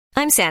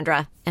I'm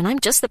Sandra, and I'm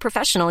just the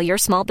professional your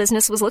small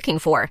business was looking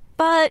for.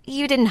 But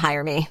you didn't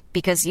hire me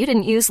because you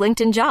didn't use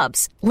LinkedIn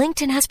Jobs.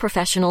 LinkedIn has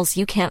professionals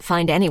you can't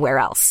find anywhere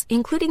else,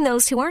 including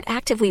those who aren't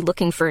actively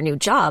looking for a new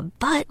job,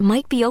 but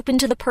might be open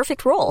to the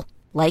perfect role,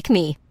 like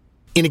me.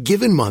 In a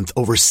given month,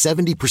 over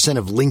 70%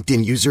 of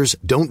LinkedIn users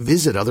don't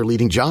visit other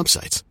leading job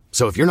sites.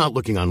 So if you're not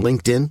looking on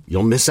LinkedIn,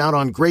 you'll miss out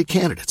on great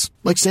candidates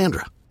like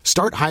Sandra.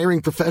 Start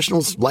hiring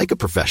professionals like a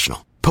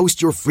professional.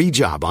 Post your free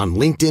job on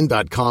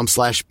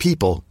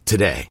linkedin.com/people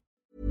today.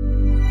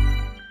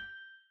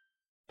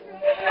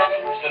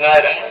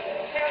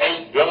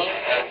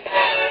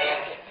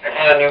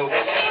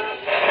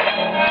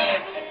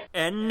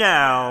 And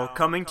now,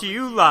 coming to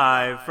you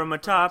live from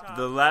atop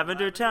the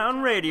Lavender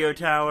Town radio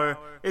tower,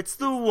 it's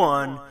the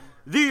one,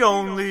 the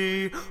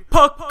only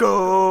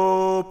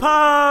Puckle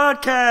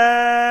Podcast!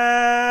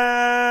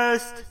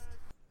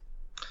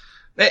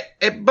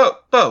 Hey,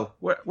 Bo,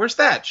 where's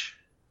Thatch?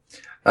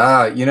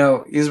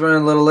 He's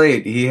running a little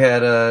late. He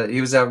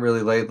was out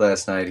really late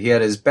last night. He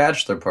had his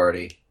bachelor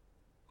party.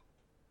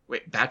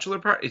 Wait, bachelor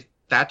party?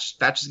 Thatch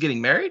is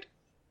getting married?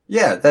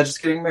 Yeah, Thatch is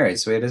getting married,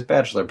 so he had his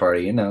bachelor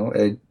party, He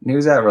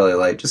was out really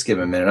late. Just give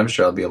him a minute. I'm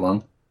sure I'll be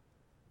along.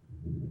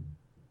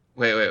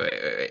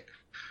 Wait.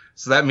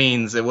 So that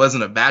means it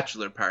wasn't a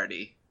bachelor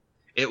party.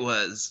 It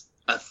was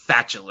a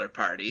Thatchular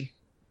party.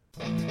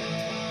 It's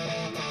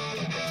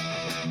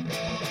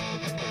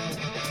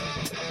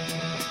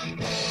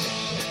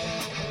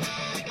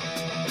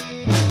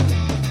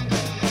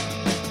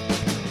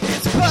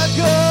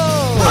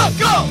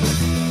Puckle!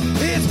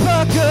 It's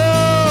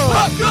Puckle!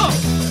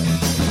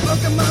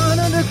 Pokemon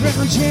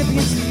Underground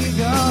Champions League,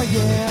 oh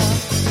yeah!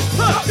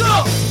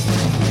 Puckle!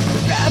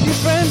 Grab your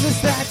friends, it's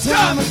that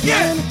time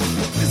again!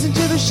 Listen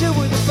to the show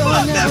where the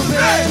fun never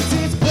ends.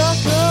 It's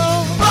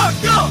Puckle! Oh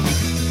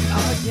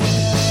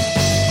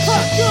yeah!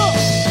 Puckle!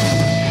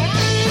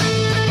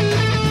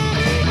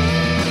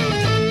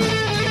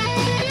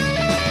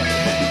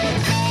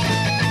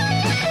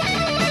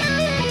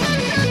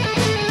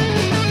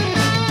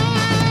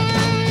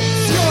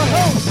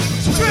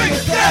 Drink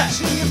that!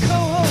 Your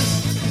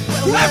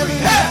co-host, Larry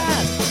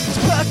Hat!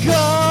 Puckle!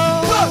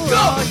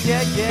 Oh,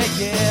 yeah!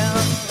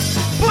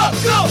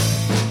 Puckle!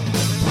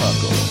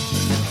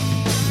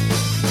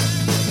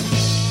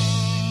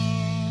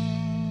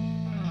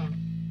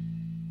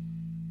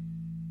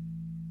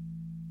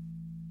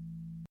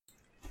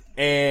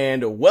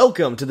 And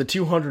welcome to the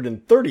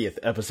 230th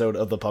episode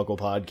of the Puckle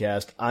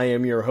Podcast. I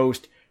am your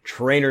host,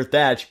 Trainer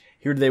Thatch,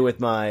 here today with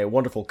my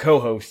wonderful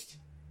co-host,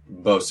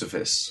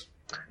 Bocephus.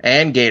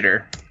 And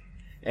Gator.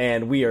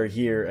 And we are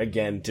here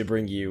again to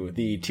bring you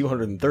the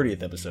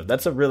 230th episode.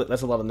 That's a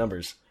lot of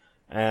numbers.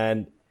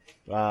 And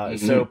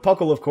so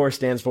Puckle, of course,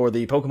 stands for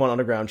the Pokemon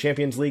Underground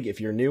Champions League if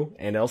you're new.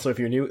 And also if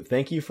you're new,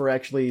 thank you for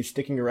actually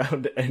sticking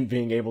around and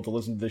being able to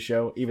listen to the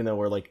show, even though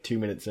we're like 2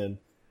 minutes in.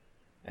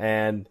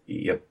 And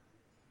yep.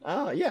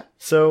 Yeah.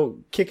 So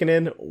kicking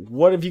in,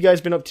 what have you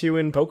guys been up to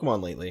in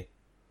Pokemon lately?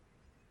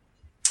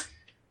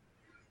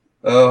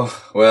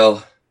 Oh,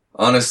 well,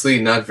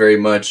 honestly, not very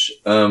much.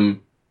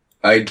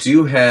 I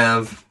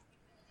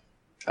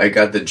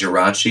got the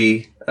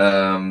Jirachi,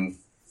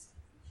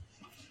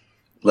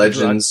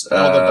 Legends,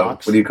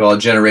 what do you call it,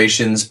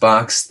 Generations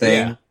box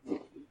thing. Yeah.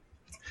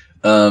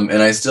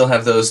 And I still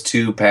have those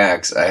 2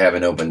 packs. I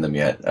haven't opened them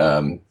yet.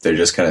 They're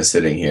just kind of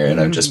sitting here,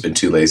 and I've just been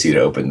too lazy to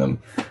open them.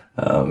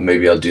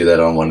 Maybe I'll do that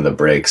on one of the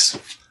breaks.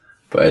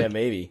 But yeah,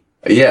 maybe.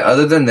 Yeah,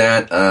 other than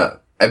that,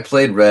 I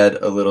played Red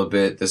a little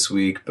bit this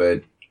week,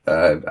 but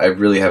I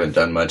really haven't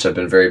done much. I've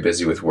been very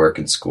busy with work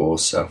and school,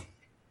 so.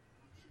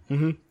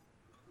 Mm-hmm.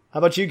 How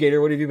about you,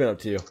 Gator? What have you been up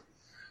to?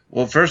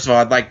 Well, first of all,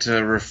 I'd like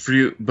to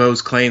refute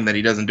Bo's claim that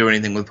he doesn't do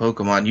anything with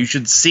Pokemon. You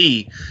should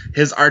see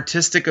his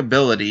artistic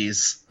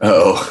abilities.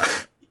 Oh.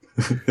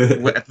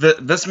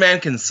 This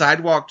man can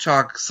sidewalk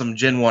chalk some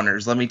Gen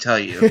 1ers, let me tell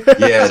you.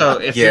 Yeah. So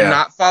if you're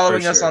not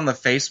following us on the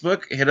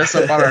Facebook, hit us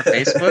up on our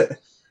Facebook,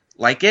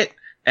 like it,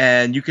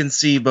 and you can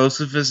see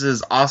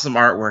Bocephus' awesome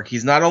artwork.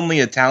 He's not only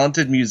a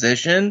talented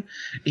musician,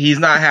 he's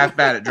not half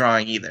bad at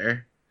drawing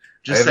either.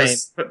 Just saying.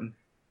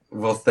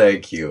 Well,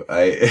 thank you.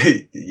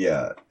 Getting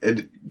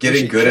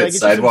good at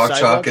sidewalk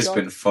chalk has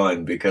been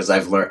fun because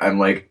I've learned, I'm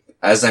like,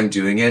 as I'm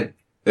doing it,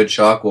 the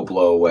chalk will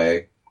blow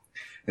away.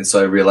 And so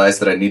I realized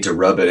that I need to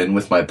rub it in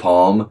with my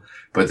palm,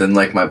 but then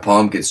like my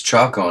palm gets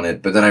chalk on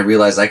it, but then I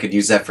realized I could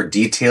use that for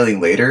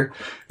detailing later.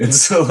 And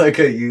so like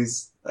I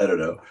don't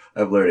know,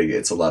 I'm learning it.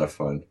 It's a lot of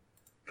fun,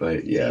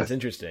 but yeah. That's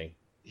interesting.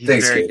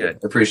 Thanks, very good.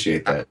 I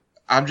appreciate that.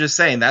 I'm just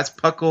saying that's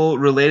Puckle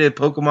related,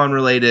 Pokemon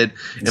related,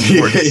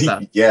 important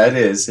stuff. Yeah, it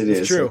is.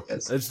 It's true.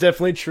 It's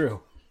definitely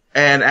true.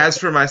 And as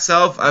for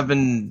myself, I've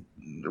been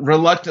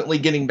reluctantly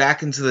getting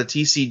back into the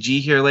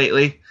TCG here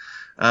lately.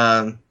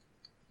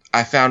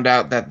 I found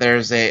out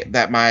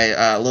that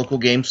my local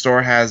game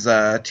store has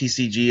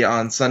TCG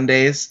on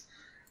Sundays,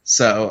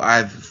 so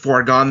I've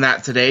foregone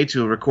that today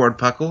to record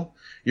Puckle.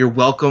 You're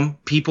welcome,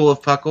 people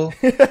of Puckle.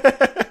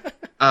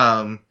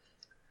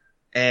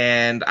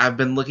 And I've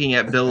been looking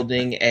at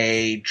building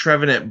a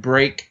Trevenant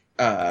Break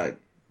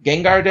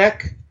Gengar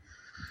deck.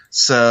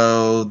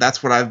 So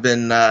that's what I've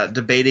been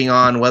debating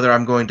on, whether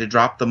I'm going to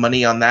drop the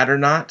money on that or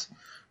not.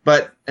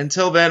 But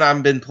until then,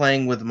 I've been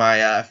playing with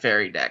my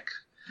fairy deck.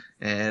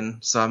 And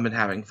so I've been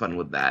having fun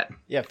with that.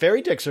 Yeah,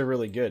 fairy decks are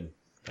really good.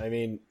 I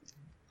mean,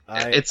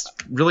 it's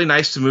really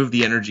nice to move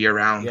the energy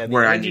around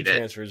where I need it. The energy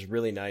transfer is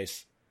really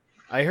nice.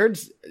 I heard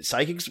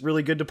Psychic's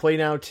really good to play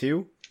now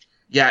too.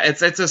 Yeah,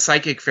 it's a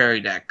Psychic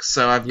fairy deck.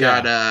 So I've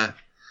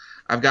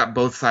got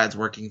both sides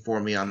working for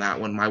me on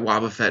that one. My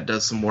Wobbuffet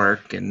does some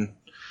work, and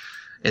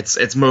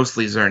it's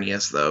mostly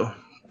Xerneas though,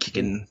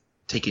 taking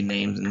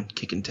names and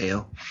kicking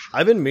tail.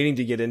 I've been meaning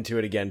to get into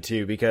it again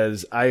too,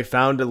 because I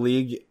found a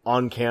league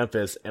on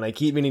campus and I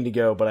keep meaning to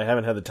go, but I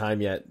haven't had the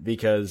time yet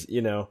because,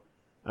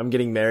 I'm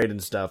getting married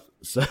and stuff.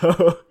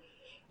 So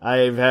I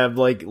have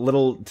like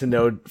little to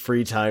no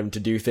free time to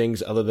do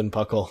things other than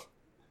Puckle.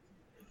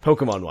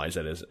 Pokemon wise,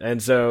 that is.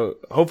 And so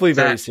hopefully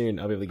very soon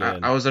I'll be able to get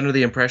in. I was under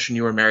the impression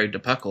you were married to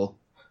Puckle.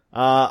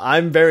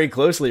 I'm very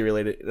closely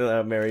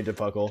married to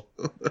Puckle.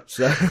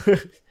 So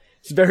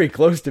it's very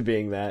close to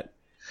being that.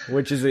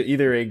 Which is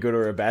either a good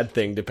or a bad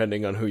thing,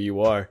 depending on who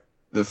you are.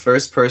 The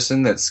first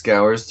person that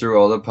scours through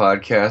all the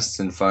podcasts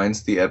and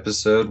finds the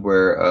episode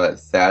where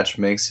Thatch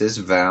makes his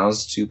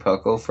vows to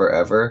Puckle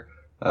forever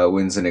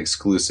wins an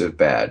exclusive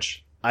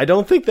badge. I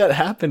don't think that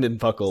happened in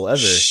Puckle ever.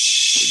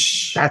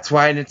 Shh. That's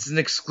why it's an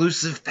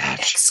exclusive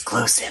badge.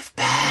 Exclusive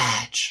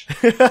badge.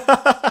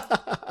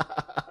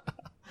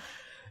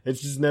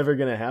 It's just never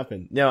going to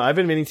happen. No, I've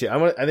been meaning to.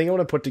 I think I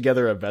want to put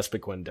together a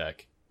Vespiquen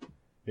deck.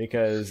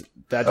 Because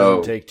that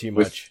doesn't take too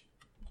much.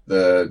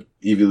 The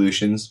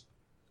evolutions?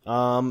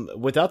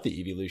 Without the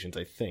evolutions,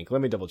 I think.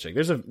 Let me double check.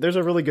 There's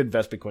a really good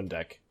Vespiquen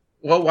deck.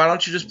 Well, why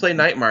don't you just play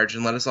Night March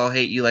and let us all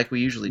hate you like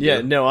we usually do?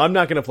 Yeah, no, I'm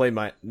not going to play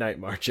my Night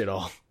March at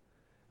all.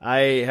 I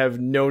have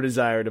no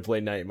desire to play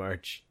Night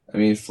March. I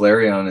mean,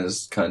 Flareon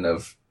is kind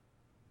of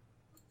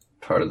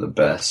part of the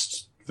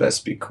best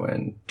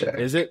Vespiquen deck.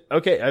 Is it?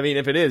 Okay, I mean,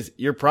 if it is,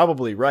 you're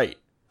probably right.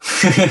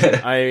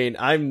 I mean,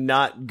 I'm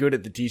not good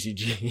at the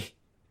TCG.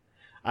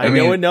 I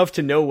know enough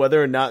to know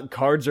whether or not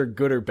cards are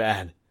good or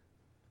bad.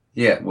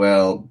 Yeah,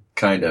 well,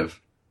 kind of.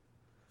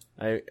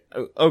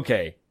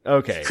 Okay.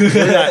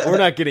 We're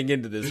not getting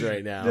into this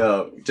right now.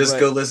 No, just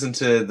go listen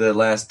to the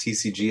last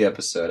TCG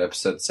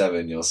episode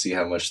 7. You'll see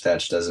how much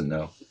Thatch doesn't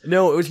know.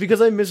 No, it was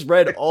because I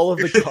misread all of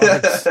the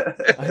cards.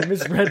 I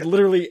misread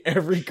literally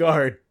every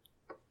card.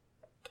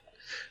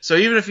 So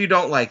even if you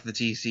don't like the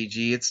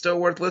TCG, it's still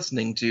worth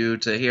listening to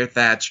hear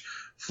Thatch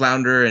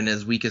flounder in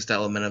his weakest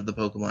element of the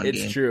Pokemon game.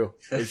 It's true.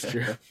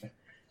 To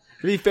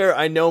be fair,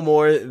 I know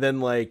more than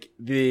like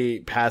the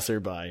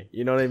passerby.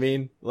 You know what I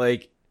mean?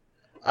 Like,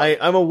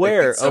 I'm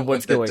aware of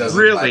what's going on.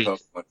 Really?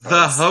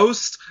 The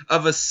host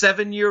of a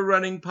 7-year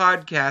running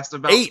podcast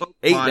about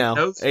Pokemon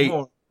knows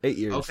more. 8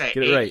 years. Okay,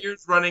 Get it right. 8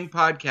 years running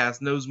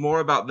podcast knows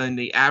more about than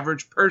the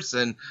average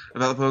person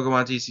about the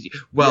Pokemon TCG.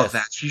 Well, Yes.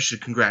 Thatch, you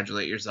should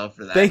congratulate yourself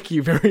for that. Thank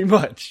you very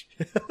much.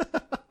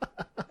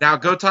 Now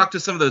go talk to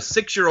some of those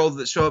 6-year-olds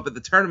that show up at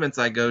the tournaments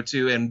I go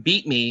to and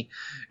beat me,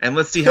 and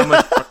let's see how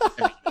much.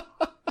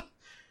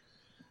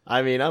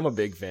 I mean, I'm a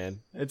big fan.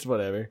 It's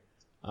whatever.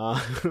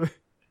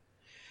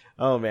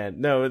 Oh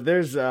man, no.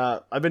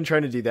 I've been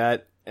trying to do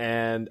that,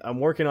 and I'm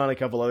working on a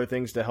couple other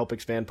things to help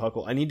expand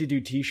Puckle. I need to do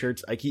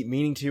T-shirts. I keep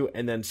meaning to,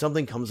 and then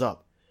something comes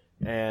up,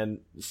 and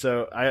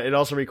so it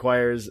also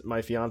requires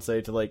my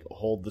fiance to like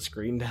hold the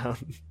screen down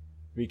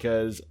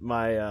because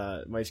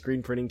my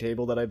screen printing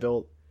table that I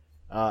built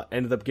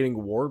ended up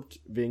getting warped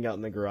being out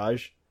in the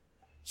garage,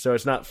 so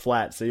it's not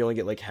flat. So you only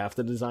get like half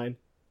the design.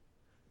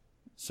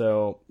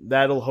 So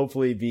that'll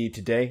hopefully be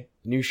today.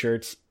 New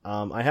shirts.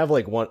 I have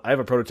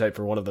a prototype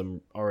for one of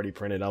them already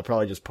printed. I'll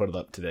probably just put it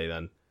up today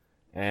then.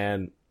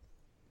 And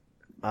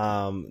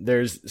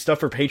there's stuff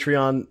for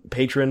Patreon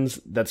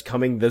patrons that's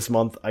coming this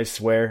month. I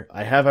swear.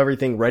 I have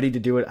everything ready to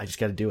do it. I just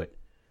got to do it.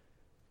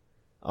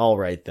 All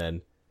right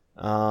then.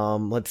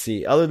 Let's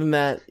see. Other than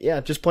that, yeah,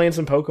 just playing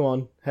some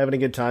Pokemon, having a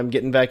good time,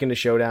 getting back into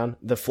Showdown.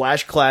 The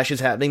Flash Clash is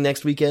happening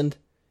next weekend.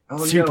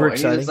 Oh, Super no,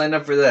 exciting. I need to sign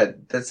up for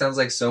that. That sounds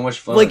like so much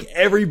fun. Like,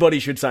 everybody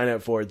should sign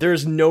up for it.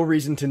 There's no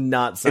reason to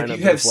not sign up for If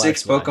you have Flash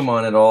 6 Clash.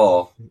 Pokemon at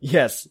all,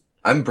 Yes.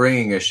 I'm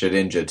bringing a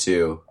Shedinja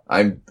too.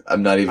 I'm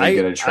not even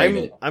gonna train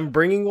it. I'm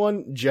bringing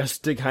one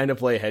just to kind of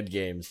play head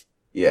games.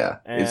 Yeah,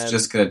 And- it's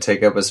just gonna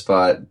take up a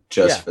spot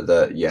just for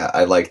the. Yeah,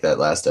 I like that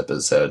last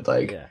episode.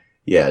 Like,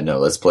 no,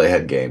 let's play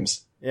head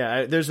games.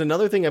 Yeah, there's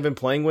another thing I've been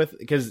playing with,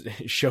 because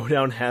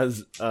Showdown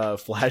has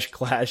Flash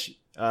Clash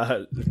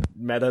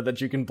meta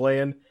that you can play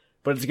in,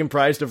 but it's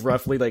comprised of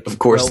roughly like Of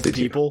course 12 they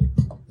do. people.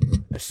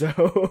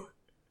 So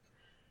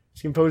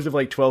it's composed of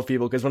like 12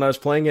 people, because when I was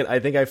playing it, I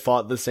think I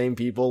fought the same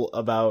people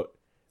about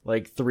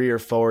like 3 or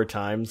 4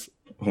 times.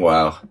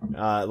 Wow.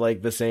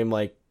 Like the same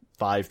like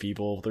 5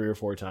 people 3 or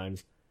 4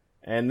 times.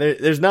 And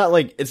there's not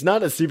like, it's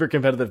not a super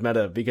competitive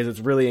meta, because it's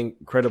really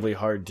incredibly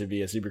hard to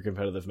be a super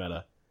competitive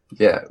meta.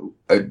 Yeah,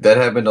 that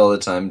happened all the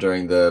time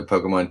during the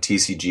Pokemon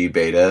TCG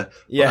beta.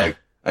 Yeah. Like,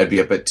 I'd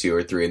be up at 2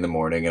 or 3 in the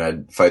morning and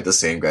I'd fight the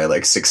same guy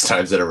like 6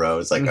 times in a row.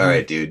 It's like, all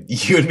right, dude,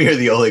 you and me are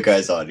the only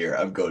guys on here.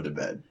 I'm going to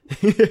bed.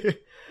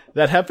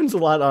 That happens a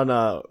lot on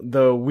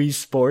the Wii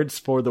Sports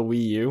for the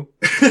Wii U,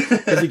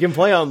 because you can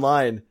play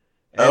online.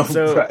 And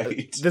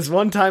this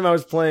one time I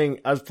was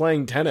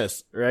playing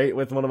tennis, right,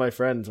 with one of my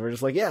friends. We're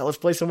just like, yeah, let's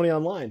play somebody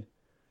online.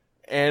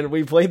 And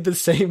we played the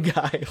same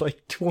guy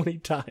like 20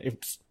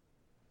 times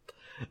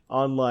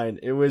online.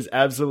 It was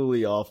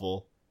absolutely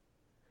awful.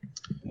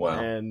 Wow.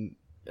 And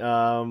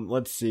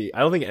let's see. I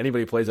don't think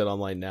anybody plays that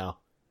online now.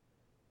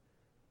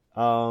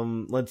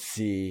 Let's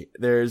see.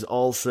 There's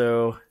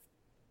also,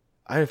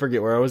 I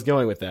forget where I was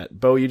going with that.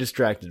 Bo, you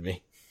distracted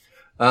me.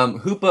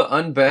 Hoopa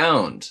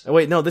Unbound. Oh,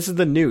 wait, no, this is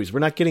the news. We're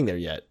not getting there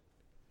yet.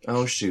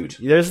 Oh, shoot.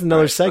 There's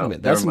another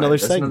segment. That's another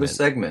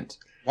segment.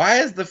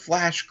 Why is the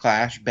Flash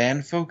Clash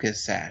banned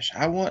Focus Sash?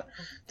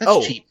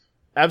 That's cheap.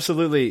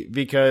 Absolutely,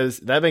 because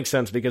that makes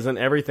sense, because then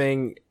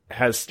everything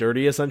has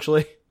sturdy,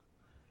 essentially.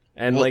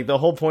 And, the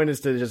whole point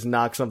is to just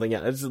knock something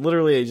out. It's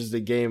literally just a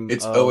game.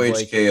 It's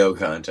OHKO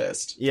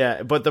contest.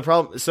 Yeah, but the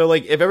problem... So,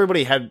 if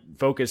everybody had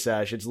Focus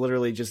Sash, it's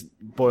literally just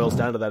boils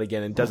down to that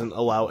again and doesn't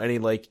allow any,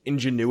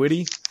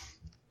 ingenuity.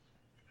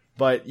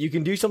 But you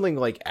can do something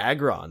like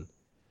Aggron.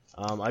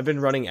 I've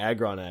been running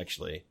Aggron,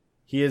 actually.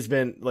 He has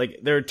been,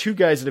 there are two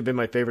guys that have been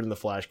my favorite in the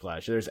Flash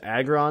Clash. There's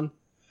Aggron,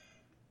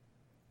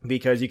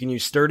 because you can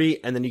use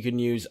Sturdy, and then you can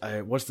use,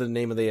 what's the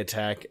name of the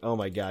attack? Oh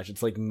my gosh,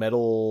 it's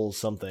Metal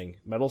something.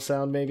 Metal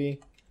Sound, maybe?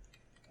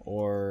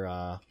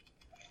 Or,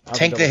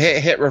 Tank the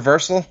hit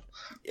reversal?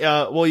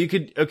 Well, you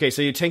could,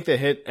 so you tank the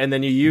hit, and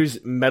then you use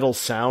Metal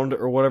Sound,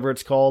 or whatever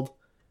it's called,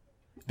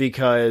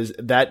 because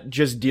that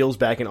just deals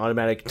back an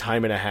automatic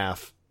time and a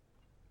half.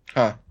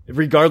 Huh.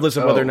 Regardless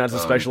of whether or not it's a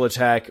special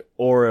attack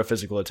or a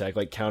physical attack,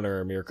 like Counter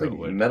or Mirko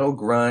would. Metal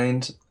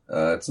Grind,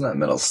 it's not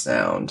Metal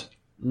Sound.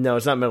 No,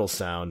 it's not Metal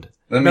Sound.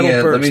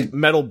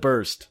 Metal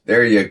Burst.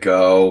 There you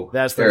go.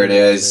 There it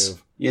is.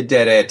 Move. You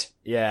did it.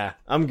 Yeah,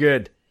 I'm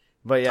good.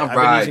 But yeah, I've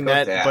been using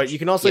that. But you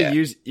can also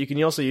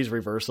use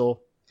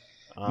Reversal.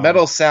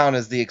 Metal Sound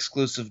is the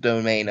exclusive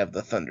domain of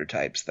the Thunder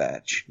types,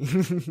 Thatch.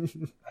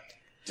 And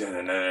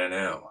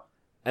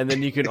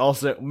then you can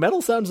also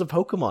Metal Sound's a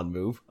Pokemon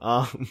move.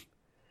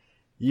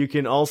 You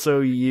can also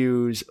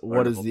use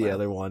what is the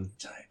other one?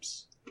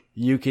 Types.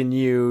 You can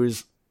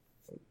use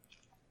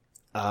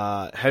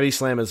Heavy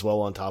Slam as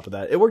well on top of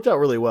that. It worked out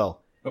really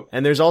well. Oh.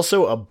 And there's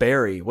also a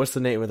berry. What's the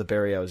name of the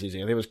berry I was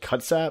using? I think it was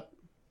Cutsap.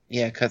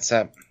 Yeah,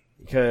 Cutsap.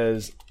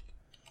 Because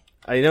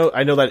I know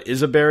that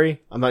is a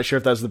berry. I'm not sure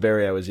if that's the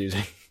berry I was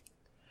using.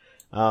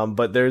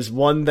 But there's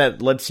one that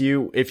lets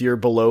you, if you're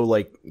below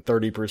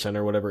 30%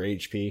 or whatever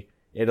HP,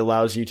 it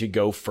allows you to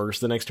go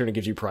first the next turn. It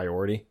gives you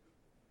priority.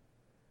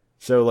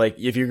 So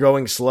if you're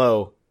going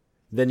slow,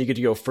 then you get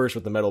to go first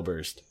with the Metal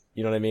Burst.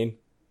 You know what I mean?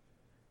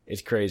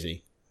 It's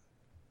crazy.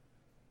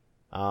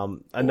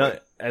 And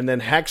then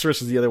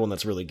Haxorus is the other one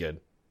that's really good.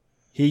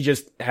 He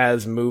just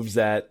has moves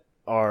that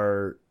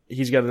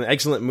he's got an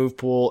excellent move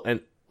pool,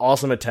 an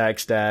awesome attack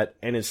stat,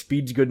 and his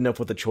speed's good enough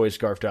with the Choice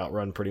Scarf to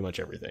outrun pretty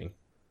much everything.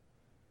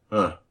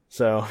 Huh.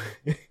 So,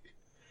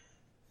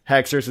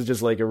 Haxorus is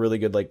just a really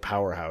good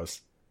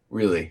powerhouse.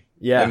 Really?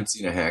 Yeah. I haven't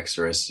seen a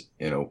Haxorus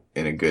in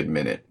a good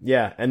minute.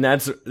 Yeah, and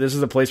this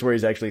is a place where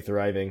he's actually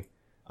thriving.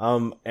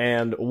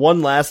 And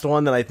one last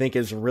one that I think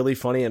is really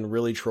funny and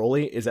really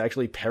trolly is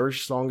actually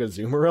Perish Song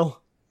Azumarill.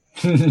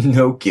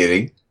 No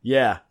kidding.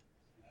 Yeah.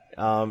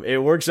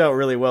 It works out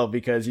really well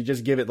because you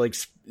just give it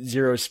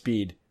 0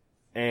 speed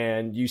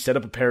and you set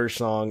up a Perish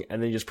Song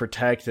and then you just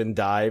protect and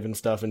dive and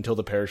stuff until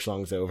the Perish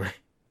Song's over.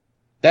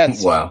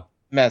 That's wow.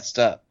 Messed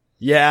up.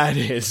 Yeah, it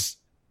is.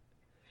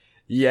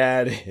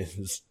 Yeah, it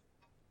is.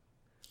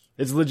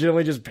 It's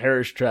legitimately just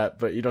Perish Trap,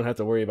 but you don't have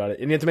to worry about it.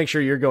 And you have to make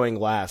sure you're going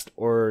last,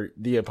 or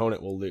the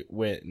opponent will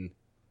win.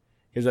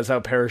 Because that's how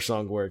Perish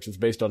Song works. It's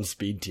based on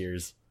speed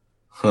tiers.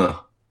 Huh.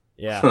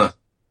 Yeah. Huh.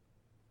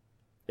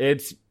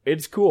 It's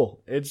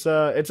cool. It's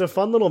a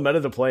fun little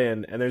meta to play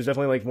in, and there's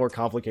definitely more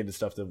complicated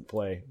stuff to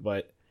play,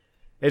 but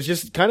it's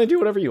just kind of do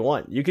whatever you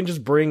want. You can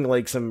just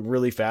bring some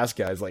really fast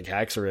guys like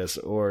Haxorus,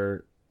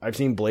 or I've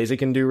seen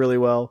Blaziken do really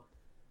well.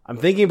 I'm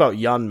thinking about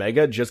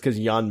Yanmega just because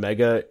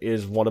Yanmega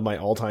is one of my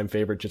all-time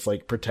favorite, just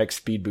protect,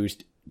 speed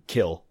boost,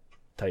 kill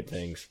type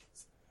things.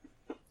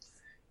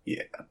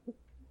 Yeah.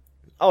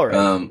 All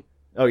right.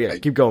 Oh yeah,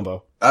 keep going,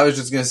 Bo. I was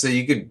just gonna say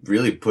you could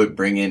really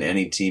bring in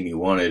any team you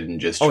wanted and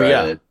just try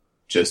to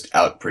just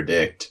out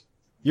predict.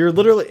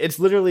 It's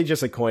literally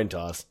just a coin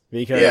toss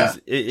because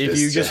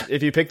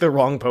if you pick the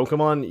wrong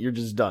Pokemon, you're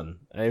just done.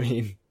 I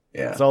mean,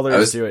 that's all there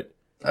is to it.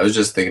 I was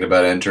just thinking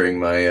about entering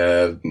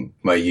my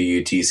my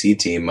UUTC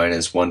team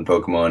minus one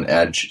Pokemon,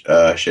 add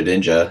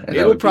Shedinja. And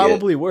it'll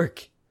probably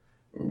work.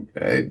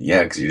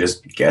 Yeah, because you're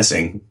just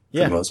guessing for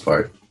the most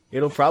part.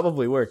 It'll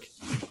probably work.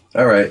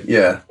 All right,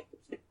 yeah.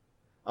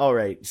 All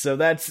right, so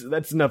that's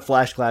enough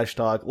Flash Clash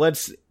talk.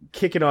 Let's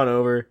kick it on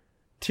over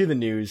to the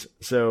news.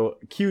 So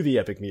cue the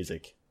epic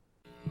music.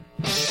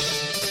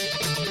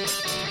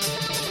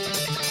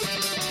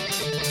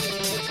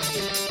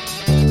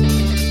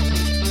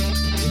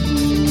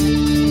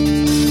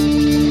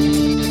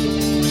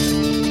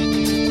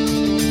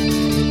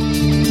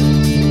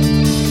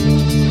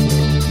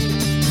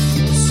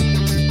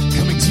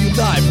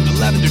 Live from the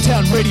Lavender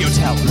Town Radio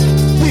Tower.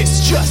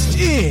 This just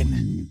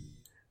in.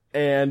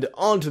 And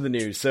on to the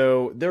news.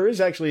 So there is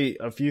actually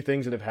a few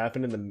things that have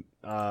happened in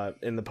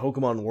the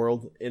Pokemon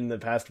world in the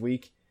past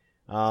week.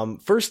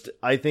 First,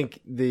 I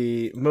think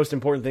the most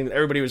important thing that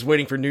everybody was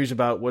waiting for news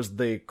about was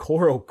the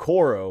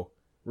Koro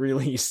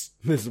release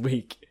this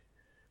week,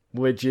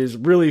 which is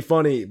really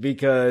funny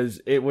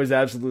because it was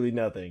absolutely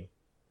nothing.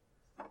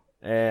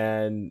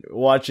 And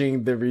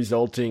watching the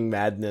resulting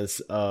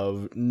madness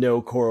of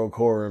no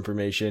Koro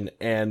information,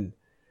 and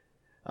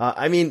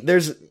I mean,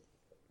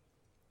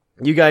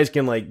 you guys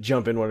can like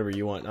jump in whatever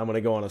you want. I'm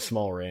gonna go on a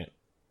small rant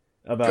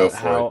about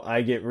how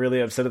I get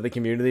really upset at the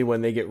community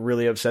when they get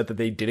really upset that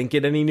they didn't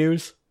get any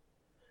news,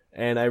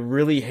 and I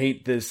really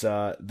hate this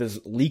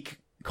leak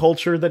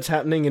culture that's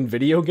happening in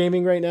video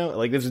gaming right now.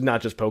 Like, this is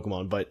not just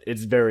Pokemon, but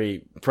it's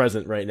very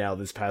present right now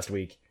this past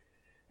week.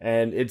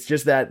 And it's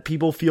just that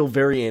people feel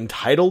very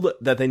entitled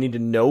that they need to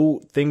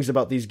know things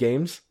about these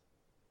games.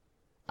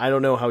 I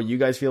don't know how you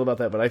guys feel about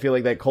that, but I feel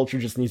like that culture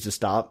just needs to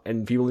stop,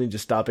 and people need to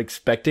stop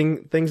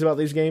expecting things about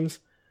these games.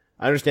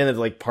 I understand that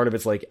like part of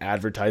it's like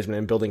advertisement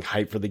and building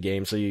hype for the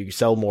game so you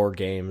sell more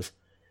games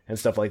and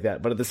stuff like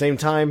that. But at the same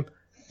time,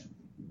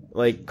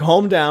 like,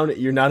 calm down.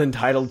 You're not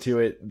entitled to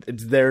it.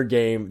 It's their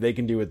game. They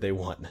can do what they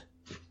want.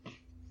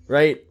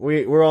 Right?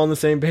 We're all on the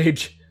same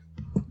page.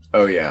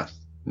 Oh yeah.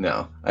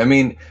 No. I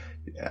mean,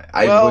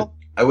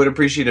 I would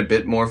appreciate a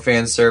bit more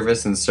fan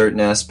service in certain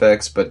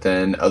aspects, but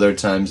then other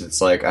times it's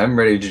like, I'm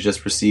ready to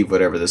just receive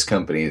whatever this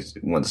company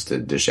wants to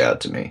dish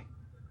out to me.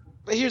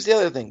 But here's the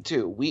other thing,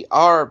 too. We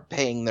are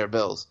paying their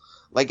bills.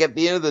 Like, at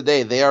the end of the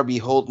day, they are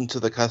beholden to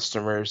the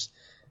customers.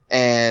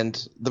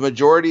 And the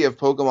majority of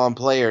Pokemon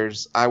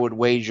players, I would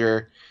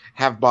wager,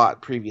 have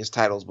bought previous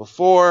titles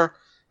before,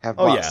 have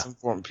bought some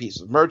form of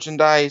piece of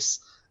merchandise.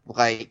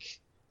 Like,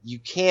 you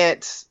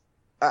can't...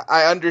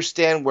 I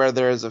understand where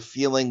there is a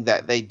feeling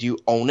that they do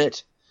own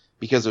it,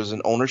 because there's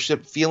an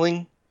ownership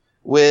feeling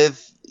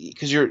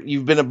because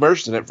you've been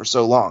immersed in it for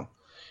so long,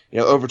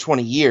 over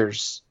 20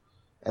 years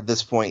at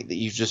this point that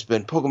you've just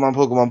been Pokemon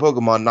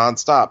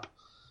nonstop.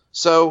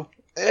 So,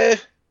 I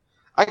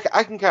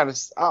can kind of,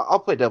 I'll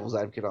play devil's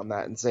advocate on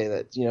that and say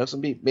that,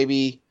 some people,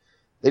 maybe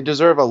they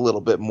deserve a little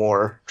bit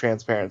more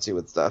transparency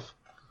with stuff.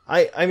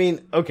 I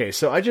mean, okay,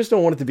 so I just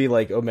don't want it to be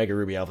like Omega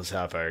Ruby Alpha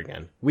Sapphire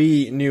again.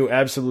 We knew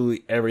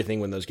absolutely everything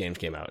when those games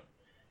came out.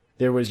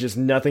 There was just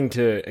nothing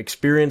to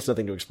experience,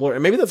 nothing to explore.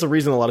 And maybe that's the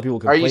reason a lot of people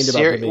complained about it.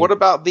 Are you serious? What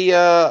about the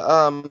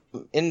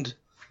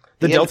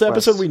Delta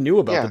episode? We knew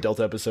about the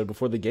Delta episode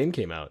before the game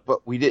came out.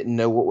 But we didn't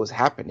know what was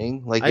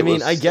happening. Like,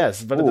 I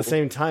guess, but at the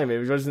same time,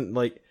 it wasn't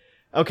like...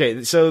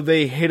 Okay, so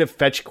they hit a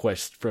fetch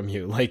quest from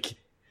you, like...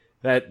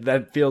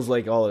 That feels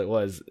like all it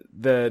was.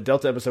 The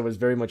Delta episode was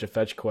very much a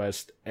fetch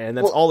quest, and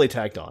that's all they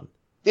tacked on.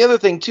 The other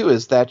thing, too,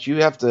 is that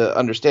you have to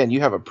understand you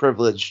have a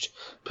privileged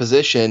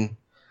position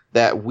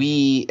that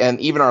we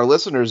and even our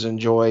listeners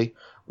enjoy,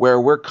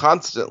 where we're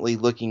constantly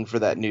looking for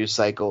that news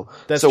cycle.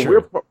 That's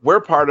true.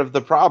 We're part of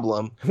the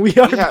problem. We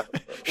have a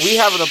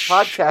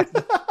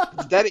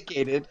podcast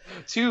dedicated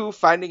to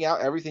finding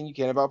out everything you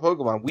can about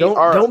Pokemon.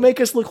 Don't make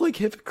us look like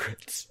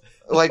hypocrites.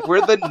 Like,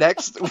 we're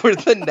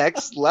the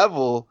next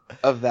level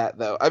of that,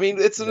 though. I mean,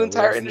 it's an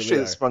entire industry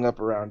that's sprung up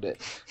around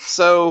it.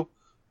 So,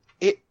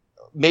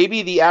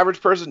 maybe the average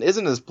person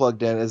isn't as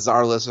plugged in as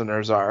our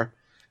listeners are.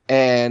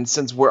 And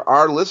since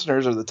our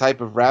listeners are the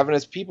type of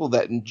ravenous people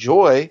that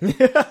enjoy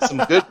some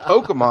good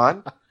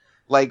Pokemon,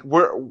 like,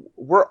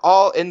 we're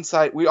all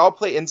inside. We all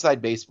play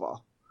inside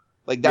baseball.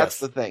 Like, that's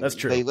the thing. That's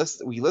true.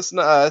 We listen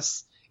to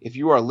us. If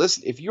you are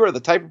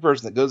the type of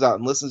person that goes out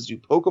and listens to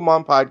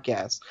Pokemon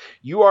podcasts,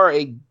 you are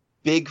a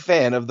big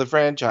fan of the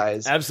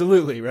franchise.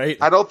 Absolutely, right?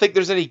 I don't think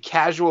there's any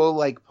casual,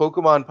 like,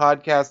 Pokemon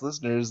podcast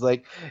listeners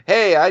like,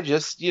 hey, I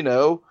just,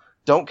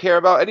 don't care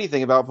about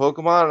anything about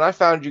Pokemon, and I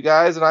found you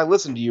guys, and I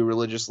listen to you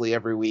religiously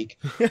every week.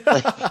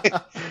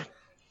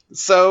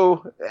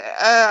 So,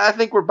 I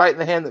think we're biting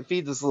the hand that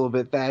feeds us a little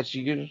bit, Thatch.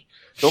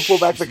 Don't pull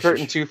back the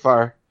curtain too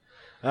far.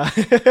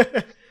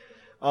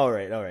 All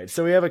right.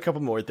 So we have a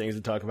couple more things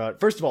to talk about.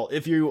 First of all,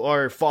 if you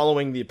are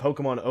following the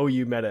Pokemon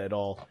OU meta at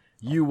all,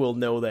 you will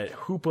know that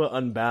Hoopa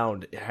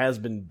Unbound has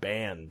been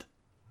banned.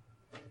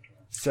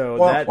 So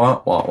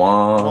womp,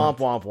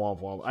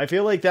 womp. I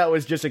feel like that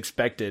was just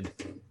expected.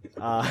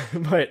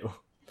 But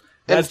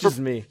that's just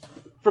me.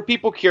 For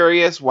people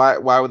curious, why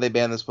would they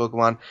ban this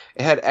Pokemon?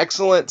 It had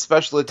excellent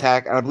special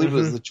attack, and I believe it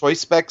was the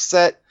Choice Spec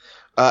set.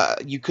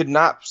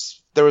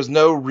 There was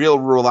no real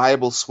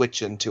reliable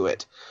switch into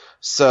it.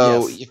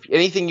 So if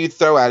anything you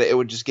throw at it, it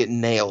would just get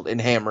nailed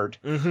and hammered.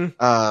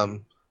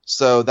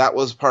 So that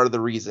was part of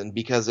the reason,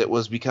 because it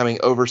was becoming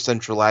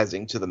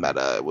over-centralizing to the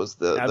meta. It was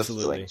the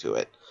feeling to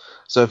it.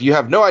 So if you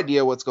have no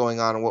idea what's going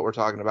on and what we're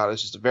talking about,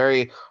 it's just a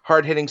very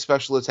hard-hitting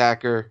special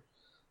attacker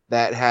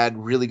that had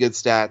really good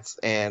stats,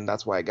 and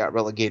that's why it got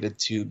relegated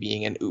to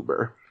being an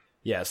Uber.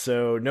 Yeah,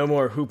 so no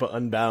more Hoopa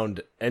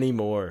Unbound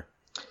anymore.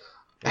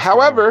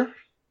 However,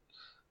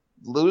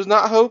 lose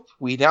not hope,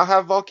 we now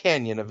have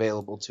Volcanion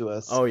available to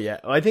us. Oh yeah,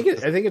 I think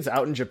it's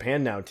out in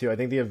Japan now too. I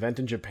think the event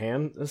in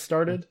Japan has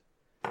started.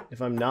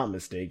 if I'm not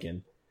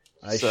mistaken.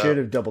 I should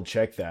have double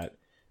checked that.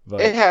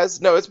 But it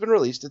has. No, it's been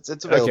released. It's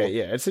available. Okay,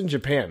 yeah, it's in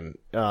Japan.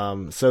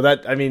 So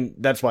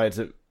that's why it's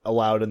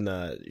allowed in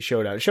the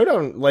Showdown.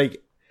 Showdown,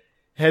 like,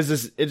 has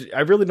this.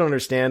 I really don't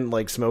understand,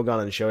 like,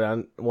 Smogon and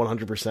Showdown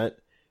 100%,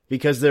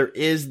 because there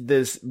is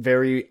this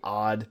very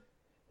odd,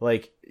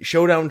 like,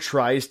 Showdown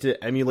tries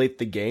to emulate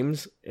the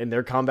games in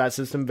their combat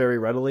system very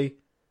readily,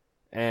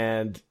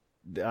 and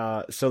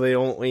so they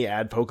only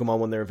add Pokemon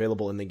when they're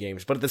available in the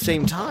games. But at the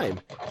same time,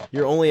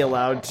 you're only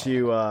allowed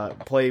to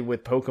play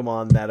with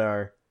Pokemon that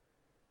are,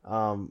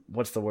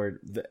 what's the word?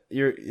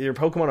 Your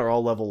Pokemon are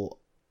all level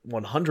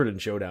 100 in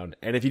Showdown,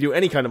 and if you do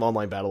any kind of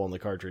online battle on the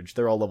cartridge,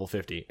 they're all level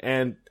 50.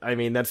 And I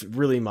mean, that's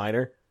really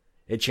minor.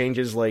 It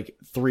changes like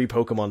 3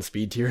 Pokemon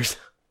speed tiers,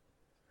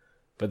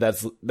 but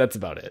that's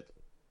about it.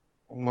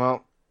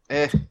 Well,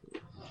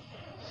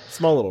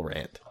 Small little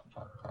rant.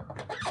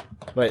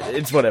 But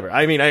it's whatever.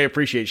 I mean, I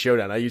appreciate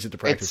Showdown. I use it to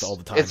practice all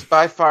the time. It's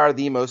by far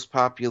the most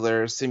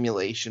popular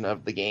simulation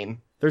of the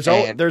game. There's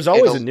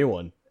always a new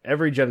one.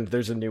 Every gen,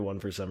 there's a new one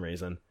for some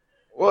reason.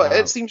 Well,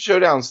 it seems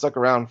Showdown stuck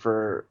around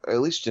for at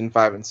least Gen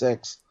 5 and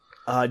 6.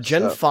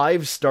 Gen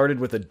 5 started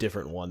with a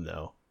different one,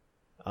 though.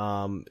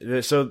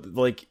 So,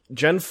 like,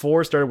 Gen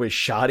 4 started with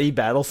Shoddy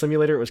Battle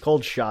Simulator. It was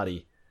called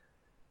Shoddy.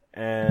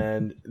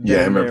 And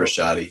I remember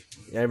Shoddy.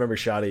 Yeah, I remember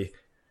Shoddy.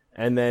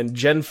 And then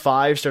Gen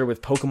 5 started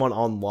with Pokemon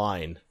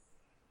Online.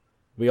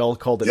 We all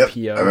called it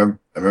PO.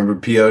 I remember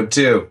PO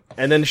too.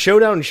 And then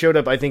Showdown showed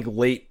up, I think,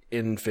 late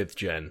in 5th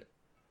gen.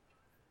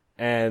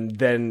 And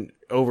then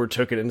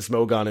overtook it, and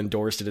Smogon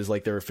endorsed it as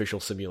like their official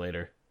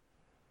simulator.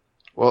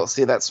 Well,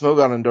 see, that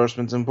Smogon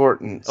endorsement's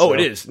important. So. Oh, it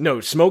is. No,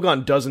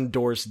 Smogon does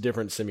endorse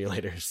different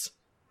simulators.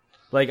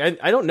 Like,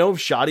 I don't know if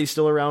Shoddy's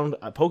still around.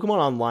 Pokemon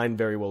Online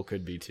very well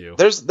could be, too.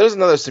 There's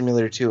another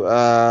simulator, too.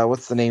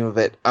 What's the name of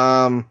it?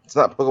 It's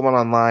not Pokemon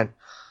Online.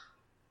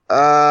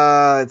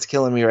 It's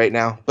killing me right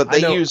now. But I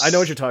know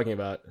what you're talking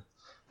about.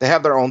 They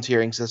have their own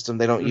tiering system.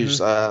 They don't use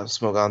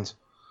Smogons.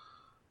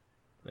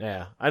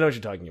 Yeah, I know what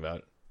you're talking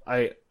about.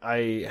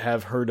 I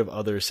have heard of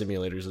other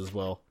simulators as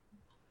well.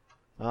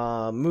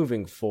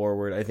 Moving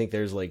forward, I think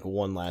there's like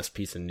one last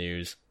piece of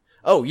news.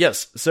 Oh,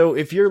 yes. So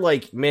if you're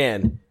like,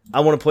 man, I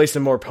want to play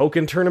some more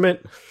Pokken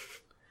Tournament,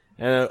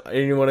 and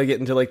you want to get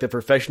into like the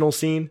professional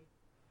scene.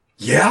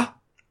 Yeah?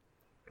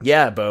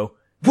 Yeah, Bo.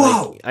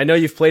 Whoa! Like, I know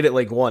you've played it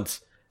like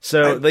once.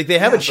 So like they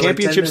have a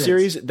championship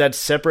series that's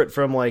separate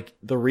from like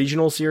the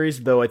regional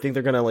series, though I think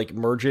they're going to like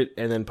merge it,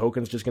 and then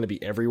Pokken's just going to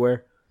be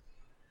everywhere.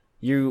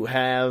 You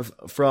have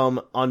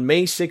on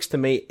May 6th to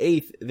May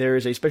 8th, there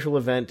is a special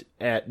event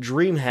at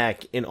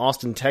DreamHack in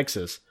Austin,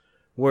 Texas,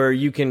 where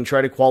you can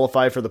try to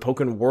qualify for the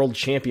Pokken World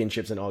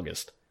Championships in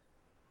August.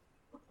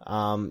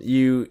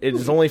 It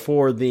is only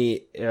for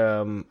the,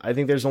 I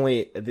think it's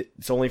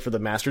only for the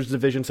Masters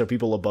division, so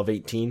people above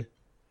 18.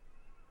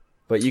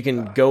 But you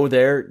can go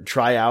there,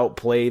 try out,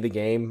 play the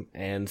game,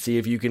 and see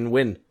if you can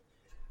win.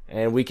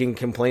 And we can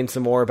complain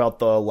some more about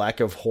the lack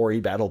of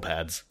hoary battle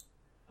pads.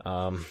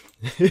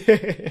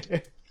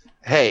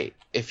 Hey,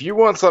 if you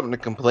want something to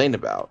complain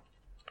about,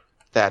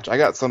 Thatch, I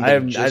got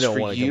something just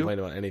for you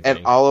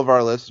and all of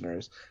our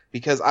listeners,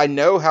 because I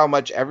know how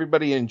much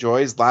everybody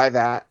enjoys live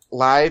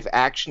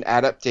action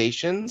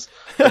adaptations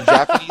of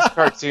Japanese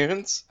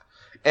cartoons,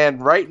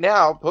 and right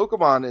now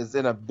Pokemon is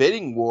in a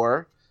bidding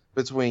war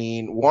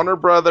between Warner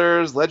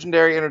Brothers,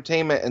 Legendary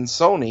Entertainment, and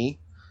Sony,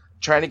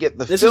 trying to get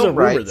the film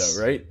rights. This is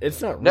a rumor, though, right?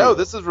 It's not real. No,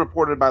 this is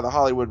reported by the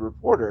Hollywood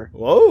Reporter.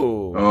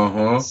 Whoa.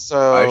 Uh-huh.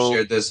 So I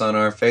shared this on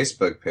our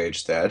Facebook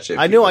page, Thatch.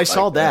 I know, I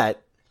saw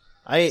that.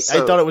 I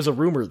thought it was a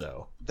rumor,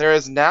 though. There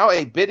is now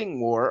a bidding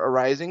war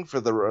arising for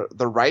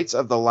the rights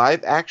of the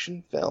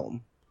live-action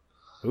film.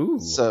 Ooh.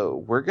 So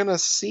we're going to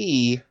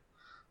see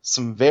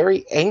some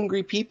very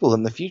angry people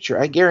in the future,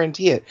 I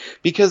guarantee it.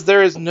 Because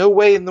there is no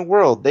way in the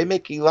world they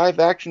make a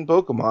live-action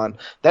Pokemon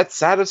that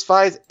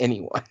satisfies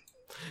anyone.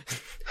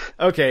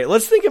 Okay,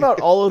 let's think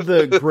about all of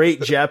the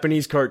great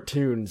Japanese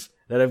cartoons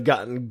that have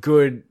gotten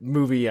good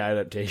movie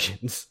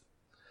adaptations.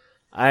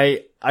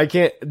 I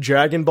can't...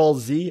 Dragon Ball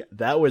Z,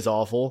 that was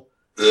awful.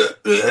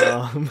 What's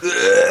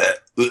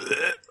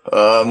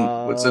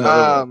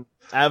another one?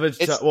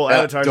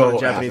 Avatar's not a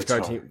Japanese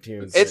cartoon.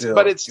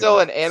 It's still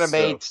an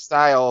anime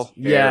style.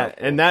 Yeah,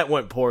 and that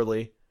went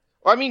poorly.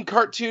 Well, I mean,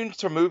 cartoons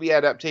to movie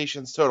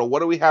adaptations total.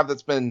 What do we have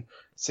that's been...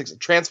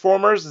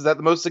 Transformers? Is that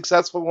the most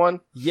successful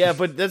one? Yeah,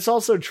 but that's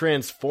also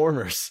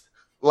Transformers.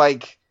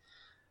 Like...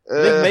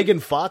 I think Megan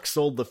Fox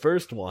sold the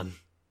first one.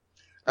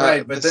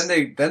 Right, but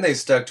then they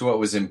stuck to what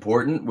was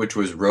important, which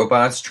was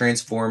robots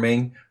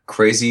transforming,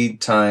 crazy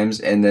times,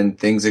 and then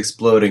things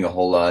exploding a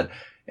whole lot.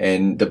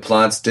 And the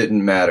plots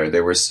didn't matter.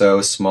 They were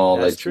so small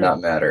they did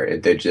not matter.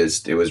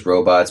 It was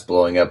robots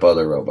blowing up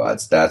other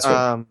robots. That's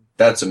what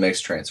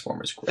makes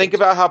Transformers great. Think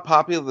about how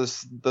popular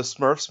the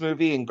Smurfs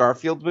movie and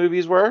Garfield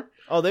movies were.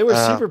 Oh, they were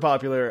super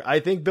popular. I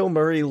think Bill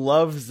Murray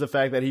loves the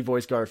fact that he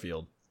voiced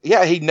Garfield.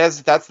 Yeah,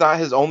 that's not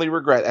his only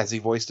regret, as he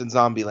voiced in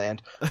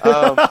Zombieland.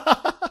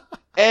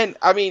 And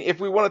I mean, if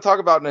we want to talk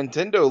about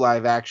Nintendo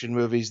live action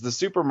movies, the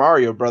Super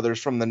Mario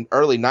Brothers from the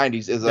early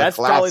 90s is That's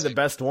classic. probably the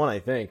best one, I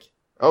think.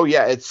 Oh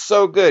yeah, it's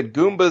so good.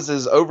 Goombas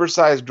is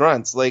oversized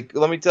grunts. Like,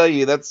 let me tell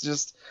you, that's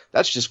just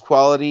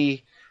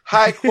quality,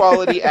 high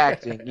quality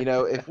acting. You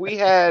know, if we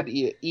had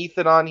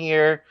Ethan on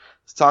here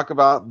to talk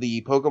about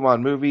the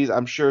Pokemon movies,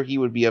 I'm sure he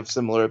would be of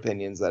similar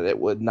opinions that it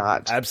would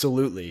not.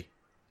 Absolutely.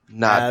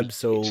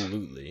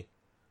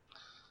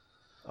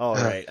 All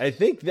right. I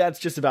think that's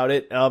just about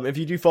it. If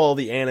you do follow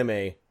the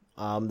anime,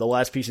 the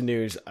last piece of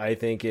news, I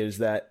think, is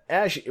that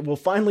Ash will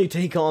finally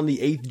take on the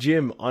 8th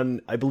gym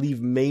on, I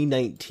believe, May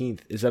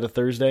 19th. Is that a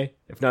Thursday?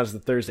 If not, it's the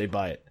Thursday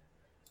by it.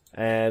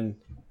 And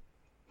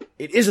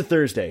it is a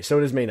Thursday, so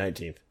it is May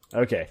 19th.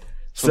 Okay.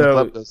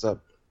 So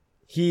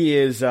he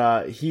is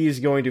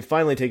going to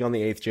finally take on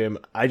the 8th gym.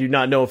 I do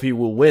not know if he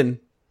will win.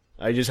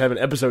 I just have an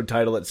episode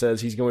title that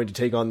says he's going to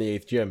take on the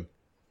 8th gym.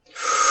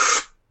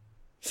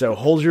 So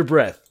hold your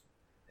breath.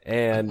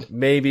 And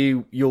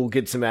maybe you'll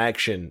get some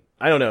action.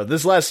 I don't know.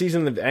 This last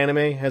season of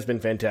anime has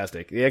been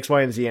fantastic. The X,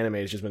 Y, and Z anime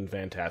has just been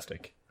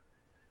fantastic.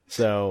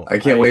 So I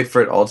can't wait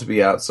for it all to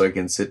be out so I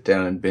can sit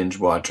down and binge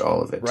watch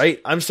all of it. Right?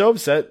 I'm so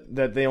upset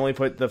that they only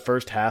put the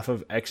first half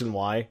of X and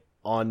Y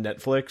on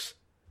Netflix.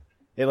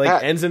 It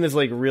ends in this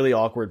really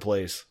awkward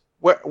place.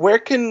 Where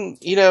can,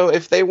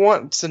 if they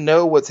want to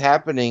know what's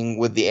happening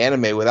with the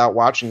anime without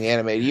watching the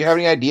anime, do you have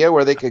any idea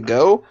where they could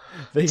go?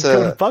 They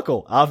go to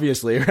Puckle,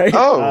 obviously, right?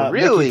 Oh,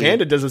 really? Mickey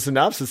Panda does a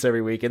synopsis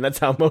every week, and that's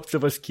how most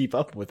of us keep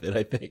up with it,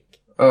 I think.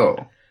 Oh.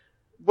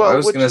 Well, I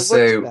was going to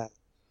say,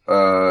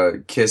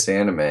 Kiss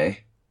Anime.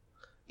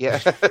 Yeah,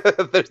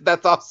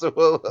 that's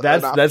also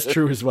that's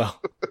true as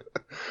well.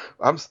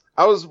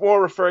 I was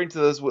more referring to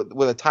this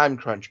with a time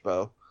crunch,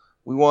 Bo.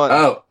 We want.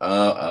 Oh.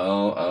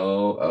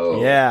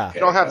 Yeah. Okay,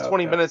 you don't have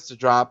 20 minutes to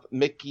drop.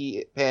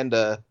 Mickey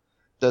Panda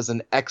does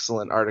an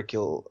excellent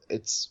article.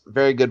 It's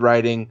very good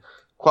writing,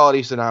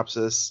 quality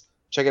synopsis.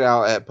 Check it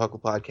out at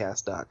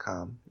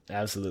pucklepodcast.com.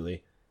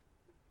 Absolutely.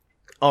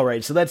 All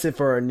right, so that's it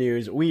for our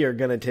news. We are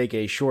going to take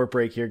a short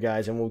break here,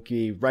 guys, and we'll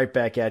be right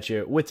back at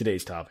you with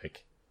today's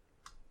topic.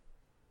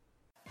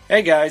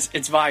 Hey guys,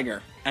 it's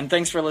Viger, and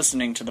thanks for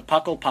listening to the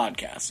Puckle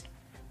Podcast.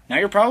 Now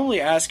you're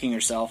probably asking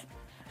yourself,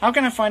 how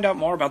can I find out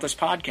more about this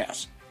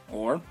podcast?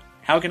 Or,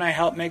 how can I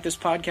help make this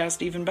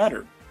podcast even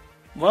better?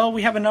 Well,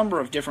 we have a number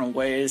of different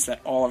ways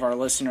that all of our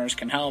listeners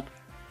can help.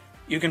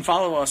 You can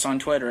follow us on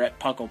Twitter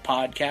at Puckle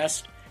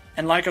Podcast,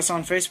 and like us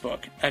on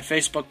Facebook at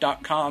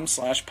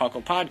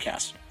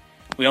facebook.com/PucklePodcast.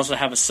 We also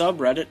have a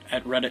subreddit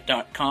at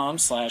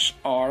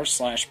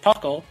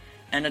reddit.com/r/Puckle,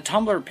 and a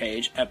Tumblr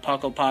page at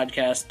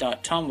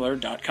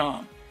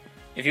pucklepodcast.tumblr.com.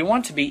 If you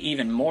want to be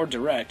even more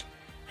direct,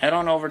 head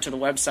on over to the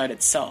website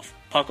itself,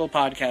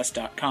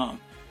 pucklepodcast.com.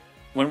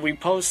 When we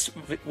post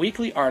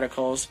weekly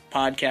articles,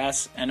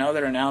 podcasts, and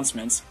other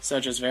announcements,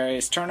 such as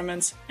various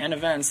tournaments and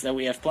events that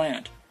we have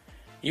planned.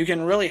 You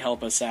can really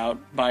help us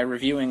out by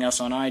reviewing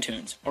us on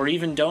iTunes, or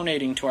even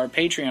donating to our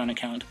Patreon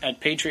account at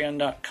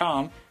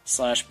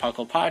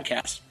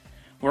patreon.com/pucklepodcast,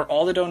 where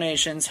all the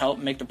donations help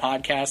make the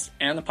podcast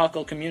and the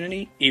Puckle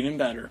community even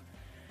better.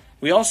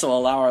 We also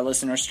allow our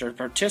listeners to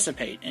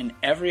participate in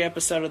every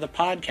episode of the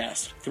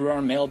podcast through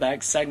our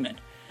mailbag segment.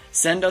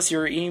 Send us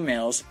your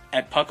emails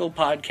at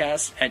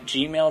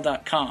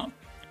pucklepodcast@gmail.com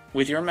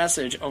with your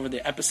message over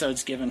the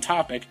episode's given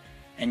topic,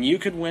 and you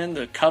could win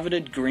the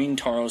coveted Green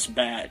Tauros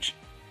badge.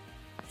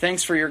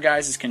 Thanks for your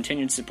guys'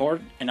 continued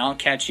support, and I'll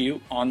catch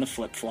you on the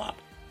flip-flop.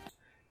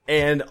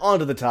 And on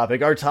to the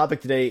topic. Our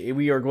topic today,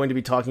 we are going to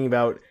be talking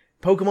about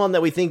Pokemon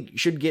that we think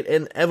should get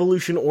an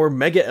evolution or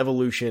mega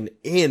evolution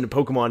in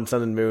Pokemon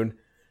Sun and Moon.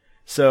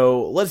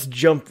 So let's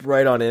jump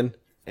right on in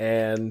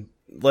and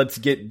let's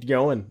get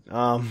going.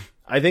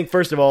 I think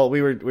first of all,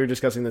 we were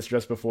discussing this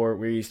just before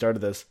we started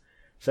this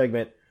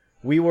segment.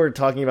 We were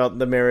talking about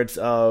the merits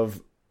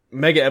of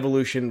mega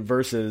evolution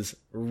versus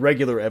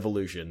regular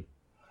evolution.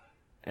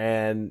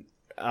 And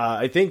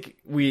I think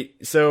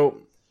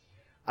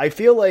I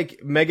feel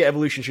like mega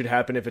evolution should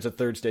happen if it's a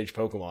third stage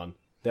Pokemon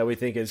that we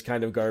think is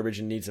kind of garbage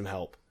and needs some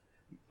help.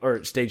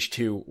 Or stage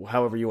 2,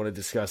 however you want to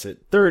discuss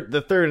it.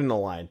 The third in the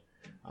line.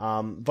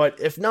 But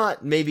if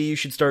not, maybe you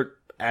should start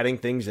adding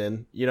things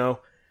in,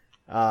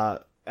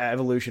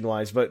 evolution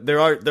wise. But there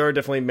are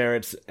definitely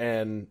merits,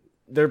 and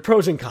there are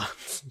pros and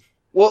cons.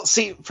 Well,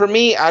 see, for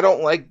me, I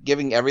don't like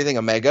giving everything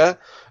a mega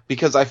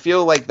because I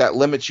feel like that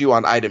limits you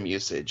on item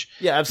usage.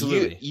 Yeah,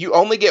 absolutely. You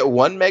only get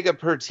one mega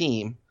per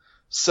team,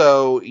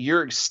 so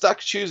you're stuck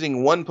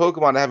choosing one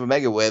Pokemon to have a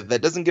mega with.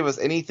 That doesn't give us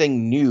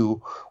anything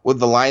new with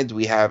the lines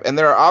we have, and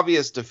there are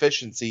obvious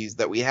deficiencies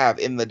that we have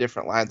in the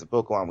different lines of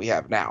Pokemon we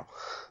have now.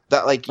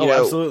 That,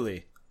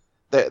 absolutely.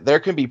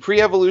 There can be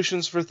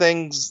pre-evolutions for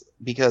things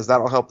because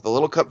that'll help the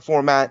Little Cup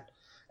format.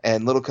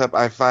 And Little Cup,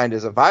 I find,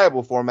 is a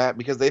viable format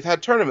because they've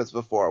had tournaments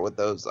before with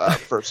those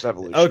first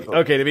evolution.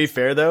 Okay, to be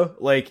fair though,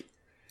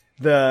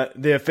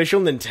 the official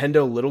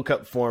Nintendo Little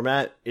Cup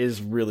format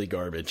is really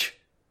garbage.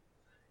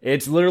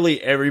 It's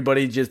literally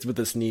everybody just with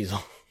a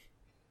Sneasel.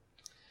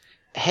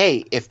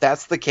 hey, if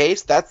that's the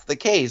case, that's the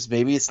case.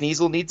 Maybe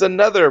Sneasel needs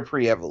another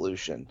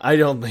pre-evolution. I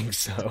don't think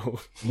so.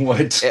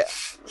 What?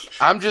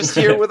 I'm just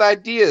here with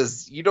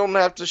ideas. You don't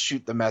have to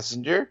shoot the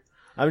messenger.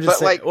 I'm just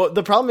saying. Well,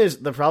 the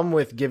problem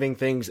with giving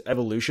things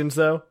evolutions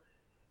though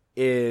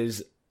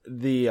is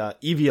the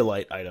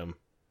Eviolite item,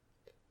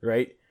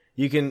 right?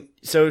 You can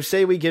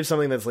say we give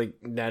something that's like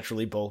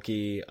naturally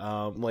bulky,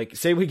 like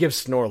say we give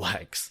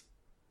Snorlax.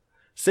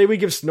 Say we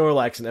give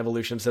Snorlax an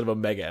evolution instead of a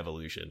Mega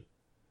Evolution.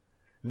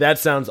 That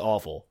sounds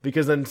awful,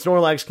 because then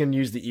Snorlax can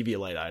use the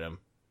Eviolite item.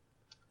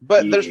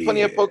 But there's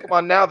plenty of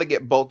Pokemon now that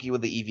get bulky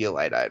with the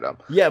Eviolite item.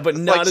 Yeah, but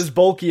it's not as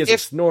bulky as a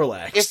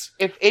Snorlax.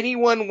 If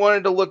anyone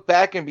wanted to look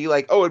back and be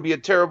like, oh, it'd be a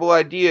terrible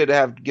idea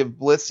to give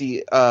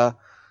Blissey,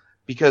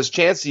 because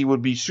Chansey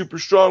would be super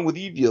strong with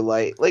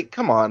Eviolite. Like,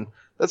 come on.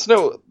 That's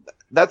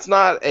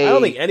not a... I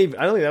don't think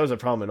that was a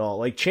problem at all.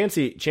 Like,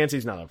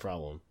 Chansey's not a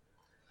problem.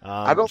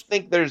 I don't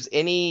think there's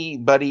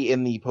anybody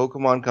in the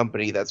Pokemon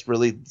company that's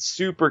really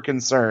super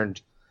concerned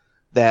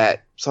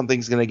that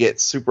something's going to get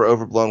super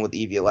overblown with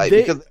Eviolite,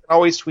 because they can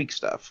always tweak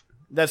stuff.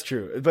 That's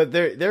true, but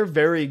they're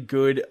very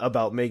good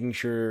about making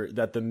sure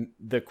that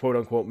the quote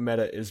unquote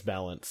meta is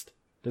balanced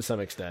to some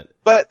extent.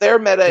 But their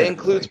meta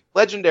includes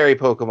legendary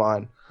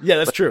Pokemon. Yeah,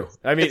 that's true.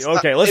 I mean,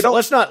 okay,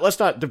 let's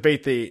not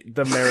debate the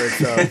merits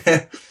of.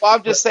 Well,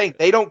 I'm just saying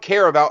they don't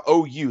care about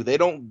OU. They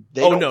don't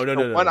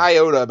care one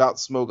iota about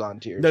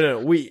Smogon tiers. No.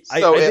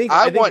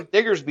 I want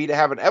Diggersby to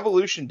have an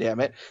evolution.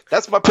 Damn it,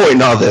 that's my point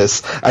in all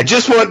this. I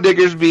just want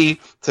Diggersby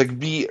to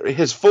be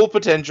his full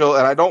potential,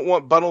 and I don't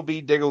want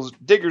Bunnelby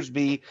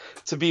Diggersby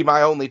to be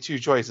my only two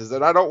choices.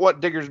 And I don't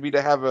want Diggersby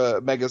to have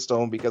a Mega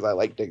Stone because I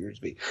like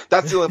Diggersby.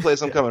 That's the only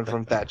place I'm coming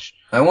from, Thatch.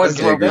 I want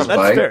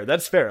Diggersby.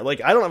 That's fair.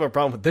 Like, I don't have a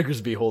problem with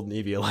Diggersby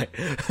holding Eviolite.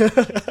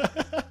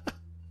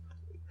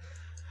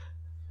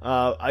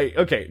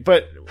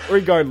 But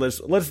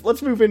regardless,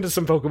 let's move into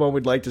some Pokemon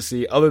we'd like to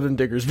see other than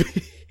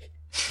Diggersby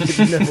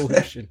in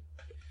evolution.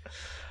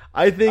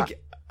 I think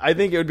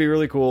it would be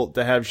really cool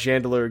to have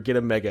Chandelure get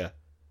a Mega.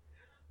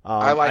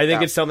 I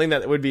think it's something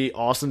that would be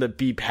awesome to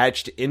be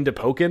patched into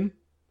Pokken.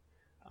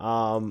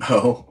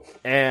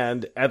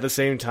 And at the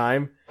same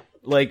time,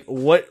 like,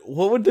 what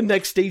would the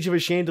next stage of a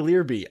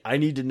Chandelure be? I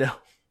need to know.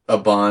 A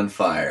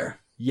bonfire.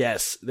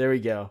 Yes, there we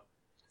go.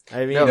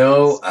 I mean,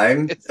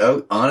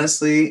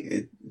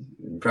 honestly,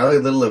 probably a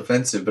little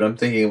offensive, but I'm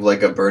thinking of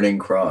like a burning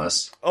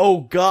cross.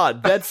 Oh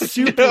God, that's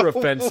super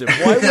offensive.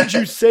 Why would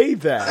you say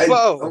that?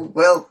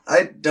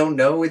 I don't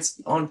know. It's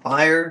on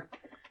fire.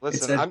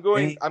 Listen, I'm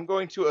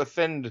going to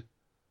offend.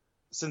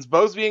 Since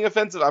Bo's being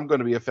offensive, I'm going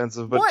to be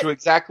offensive, but to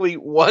exactly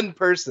one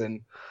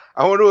person.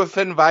 I want to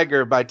offend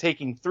Viger by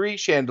taking 3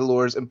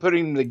 Chandelures and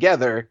putting them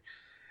together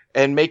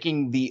and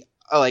making the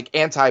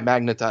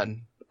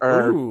anti-Magneton.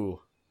 Ooh,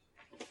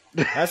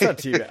 that's not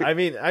too bad. I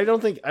mean, I don't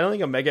think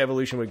a Mega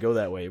Evolution would go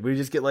that way. We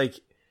just get like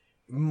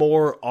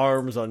more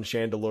arms on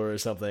Chandelure or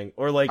something,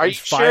 or like its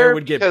fire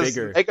would get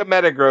bigger. Mega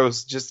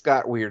Metagross just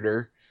got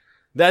weirder.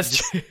 That's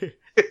true.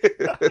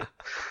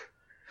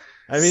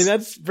 I mean,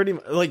 that's pretty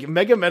like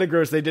Mega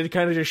Metagross. They did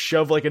kind of just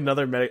shove like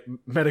another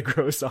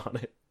Metagross on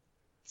it.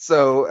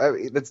 So I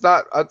mean, it's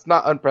not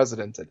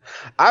unprecedented.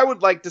 I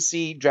would like to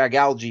see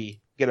Dragalge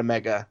get a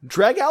Mega.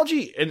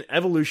 Dragalge, an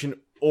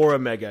evolution or a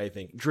Mega, I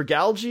think.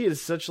 Dragalge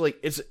is such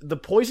it's the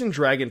Poison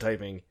Dragon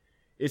typing.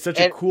 It's such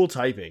a cool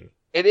typing.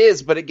 It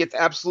is, but it gets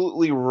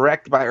absolutely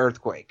wrecked by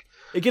Earthquake.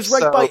 It gets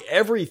wrecked by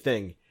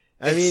everything.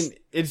 I mean,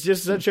 it's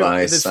just such the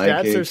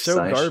stats are so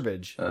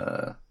garbage.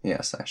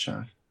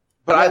 Psyshock.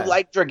 But I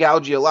like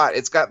Dragalge a lot.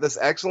 It's got this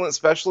excellent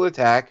special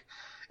attack.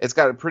 It's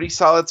got a pretty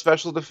solid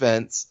special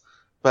defense.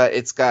 But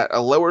it's got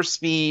a lower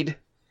speed.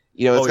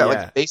 It's got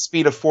like a base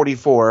speed of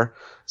 44.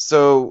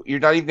 So you're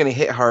not even going to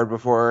hit hard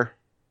before.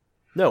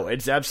 No,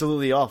 it's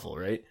absolutely awful,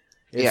 right?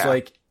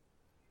 It's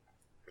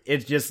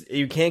it's just,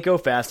 you can't go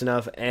fast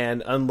enough.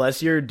 And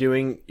unless you're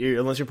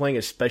playing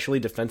a specially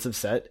defensive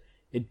set,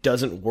 it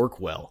doesn't work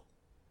well.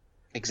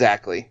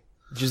 Exactly.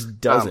 It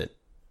just doesn't.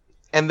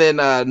 And then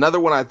another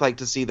one I'd like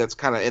to see that's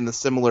kind of in the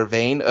similar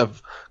vein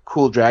of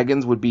cool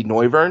dragons would be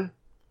Noivern.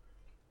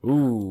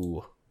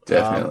 Ooh.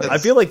 Definitely. I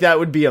feel like that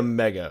would be a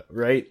Mega,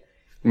 right?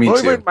 Me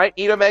Noivern too. might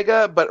need a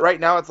Mega, but right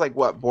now it's like,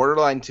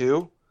 borderline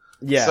 2?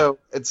 Yeah. So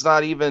it's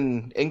not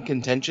even in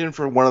contention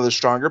for one of the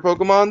stronger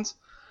Pokemons.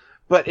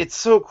 But it's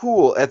so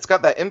cool. It's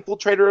got that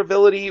Infiltrator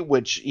ability,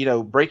 which,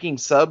 breaking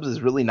subs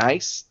is really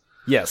nice.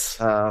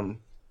 Yes.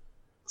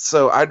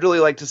 So I'd really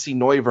like to see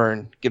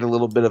Noivern get a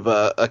little bit of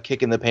a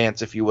kick in the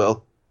pants, if you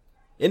will.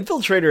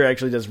 Infiltrator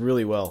actually does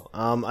really well.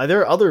 There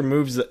are other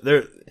moves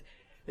that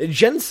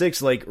Gen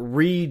 6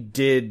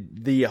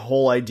 redid the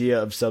whole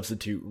idea of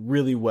Substitute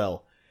really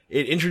well.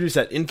 It introduced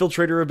that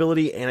Infiltrator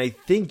ability, and I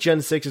think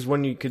Gen 6 is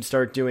when you could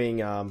start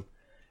doing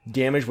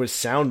damage with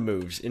sound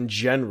moves in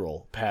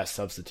general past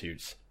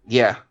Substitutes.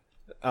 Yeah.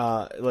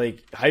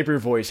 Hyper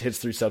Voice hits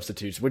through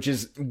Substitutes, which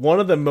is one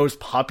of the most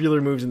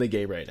popular moves in the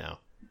game right now.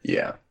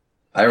 Yeah.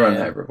 I run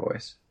Hyper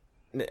Voice.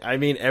 I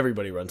mean,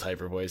 everybody runs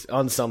Hyper Voice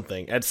on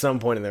something at some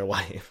point in their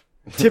life.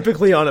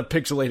 Typically on a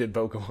pixelated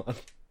Pokemon.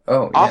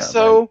 Oh, yeah.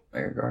 Also,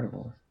 Mega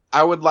Gardevoir.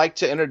 I would like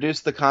to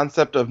introduce the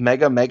concept of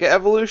mega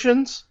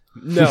evolutions.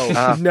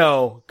 No,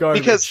 no,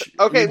 garbage. Because,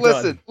 okay, You're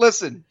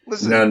listen.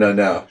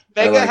 No.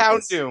 Mega like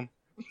Houndoom.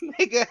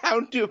 Mega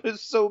Houndoom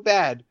is so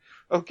bad.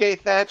 Okay,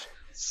 Thatch?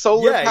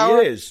 Solar Yeah,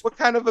 power? it is. What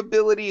kind of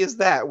ability is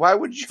that? Why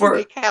would you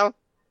make Hound?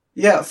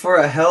 Yeah, for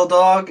a hell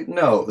dog?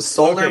 No.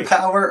 Solar Okay.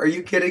 power? Are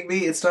you kidding me?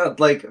 It's not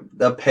like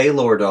a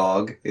Paylor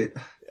dog.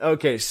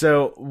 Okay,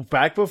 so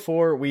back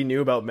before we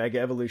knew about Mega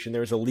Evolution,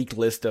 there was a leaked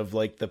list of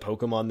like the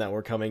Pokemon that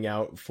were coming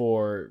out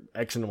for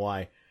X and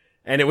Y,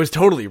 and it was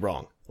totally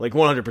wrong, like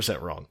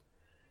 100% wrong.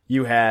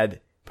 You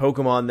had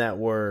Pokemon that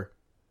were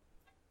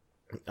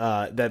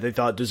that they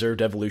thought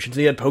deserved evolutions.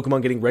 You had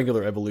Pokemon getting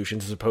regular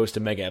evolutions as opposed to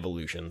Mega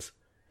Evolutions,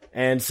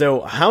 and so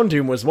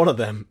Houndoom was one of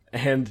them.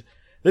 And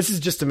this is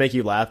just to make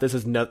you laugh. This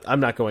is not. I'm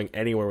not going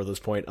anywhere with this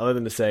point other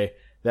than to say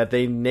that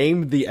they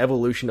named the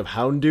evolution of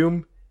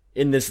Houndoom.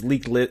 In this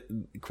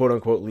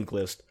quote-unquote leak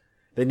list,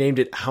 they named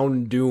it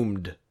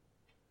Houndoomed.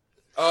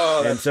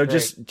 Oh, and so great.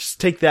 just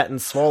take that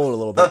and swallow it a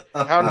little bit.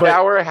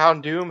 Houndour,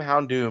 Houndoom,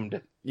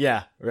 Houndoomed.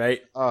 Yeah,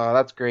 right? Oh,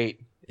 that's great.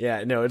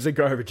 Yeah, no, it's a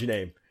garbage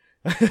name.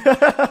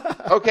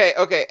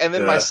 Okay, and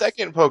then my Ugh.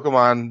 second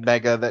Pokemon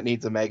Mega that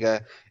needs a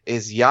Mega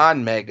is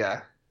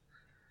Yanmega.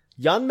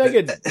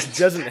 Yanmega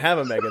doesn't have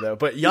a Mega, though,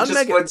 but He just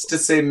Yanmega... wants to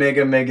say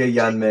Mega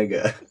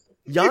Yanmega.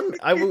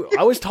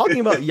 I was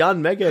talking about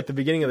Yanmega at the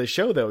beginning of the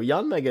show, though.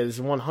 Yanmega is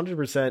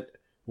 100%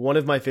 one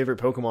of my favorite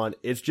Pokemon.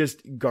 It's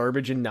just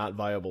garbage and not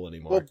viable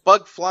anymore. Well,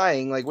 bug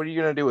flying, like, what are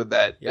you going to do with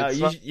that? Yeah,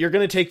 It's you're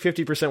going to take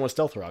 50% with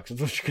Stealth Rocks.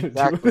 That's what you're going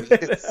to exactly. do with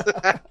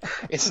it.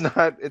 It's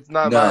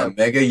not No, viable.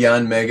 Mega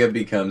Yanmega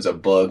becomes a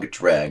bug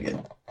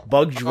dragon.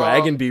 Bug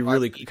Dragon be I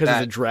really... need Because it's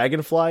a that.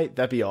 dragonfly?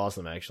 That'd be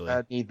awesome, actually.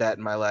 I need that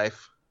in my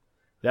life.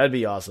 That'd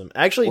be awesome.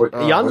 Actually, Or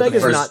Yanmega the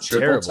is first not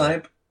triple terrible.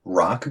 type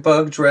rock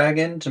bug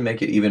dragon to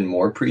make it even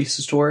more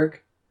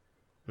prehistoric.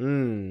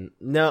 No,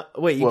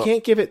 wait, you Well-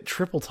 can't give it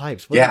triple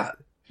types. What- Yeah.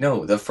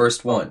 No, the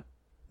first one.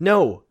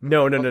 No. Yeah,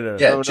 no,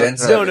 Gen no,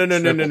 7.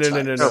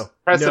 No.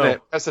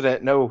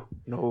 Precedent, no.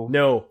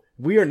 No,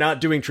 we are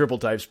not doing triple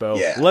types, Bo.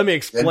 Yeah. Let me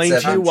explain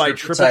to you why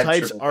triple triple type,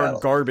 types triple are battle.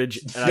 garbage.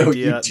 An No,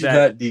 idea you do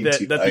not need that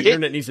to. the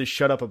internet needs to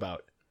shut up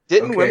about.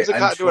 Didn't Okay, Whimsicott I'm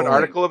do an trolling.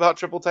 article about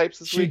triple types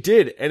this She week?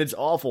 did, and it's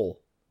awful.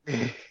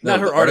 No, Not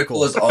her the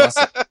article is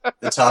awesome.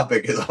 The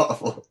topic is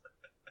awful.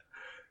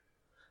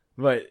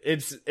 But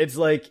it's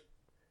like,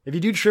 if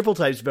you do triple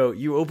types, Bo,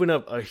 you open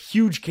up a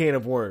huge can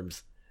of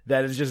worms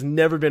that has just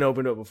never been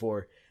opened up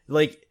before.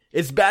 Like,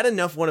 it's bad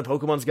enough when a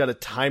Pokemon's got a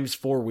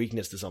 ×4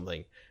 weakness to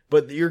something,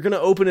 but you're gonna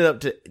open it up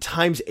to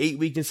 ×8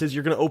 weaknesses.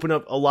 You're gonna open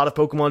up a lot of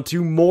Pokemon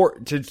to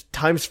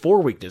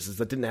 ×4 weaknesses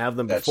that didn't have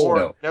them That's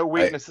before. No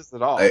weaknesses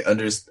at all. I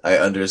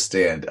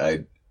understand.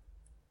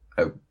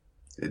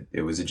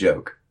 It was a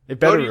joke. It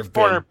Go better to your have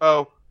corner, been.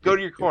 Bo. Go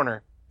to your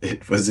corner.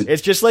 It was a,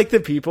 It's just like the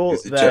people it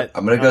was a that joke.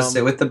 I'm gonna go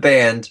sit with the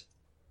band.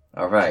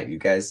 All right, you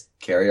guys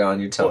carry on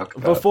your talk.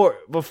 about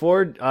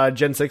Before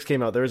Gen 6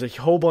 came out, there was a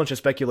whole bunch of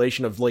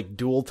speculation of like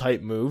dual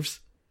type moves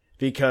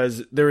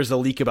because there was a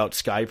leak about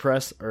Sky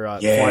Press or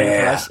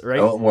Flying Press, right?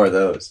 I want more of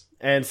those.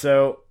 And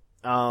so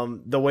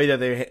the way that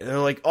they're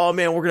like, oh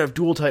man, we're gonna have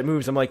dual type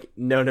moves. I'm like,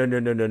 no.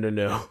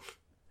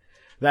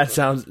 That's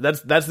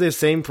the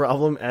same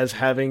problem as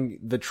having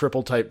the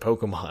triple type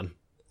Pokemon.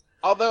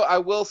 Although I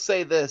will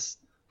say this,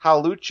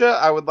 Hawlucha,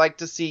 I would like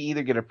to see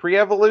either get a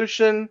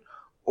pre-evolution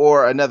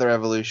or another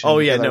evolution. Oh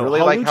yeah, because no, I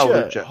really like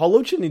Hawlucha.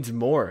 Hawlucha needs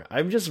more.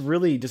 I'm just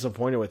really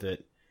disappointed with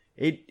it.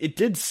 It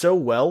did so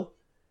well,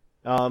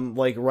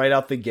 like right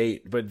out the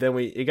gate, but then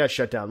it got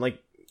shut down.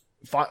 Like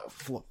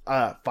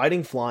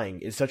fighting flying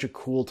is such a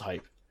cool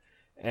type,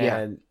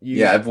 and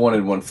I've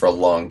wanted one for a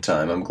long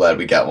time. I'm glad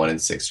we got one in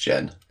 6th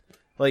gen.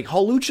 Like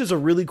Hawlucha's a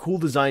really cool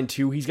design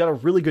too. He's got a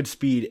really good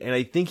speed, and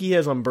I think he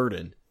has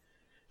Unburden.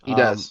 He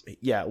does.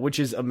 Yeah, which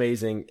is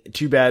amazing.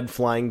 Too bad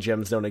flying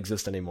gems don't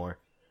exist anymore.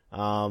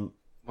 Womp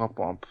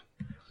womp.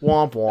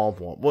 Womp womp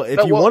womp. Well,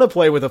 if you want to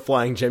play with a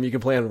flying gem, you can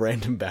play on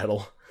random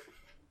battle.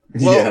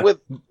 Well,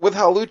 with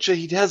Hawlucha,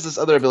 he has this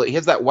other ability. He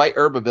has that white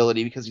herb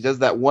ability because he does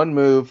that one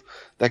move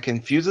that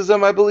confuses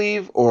him, I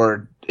believe,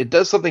 or it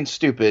does something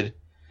stupid,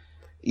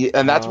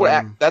 and that's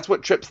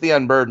what trips the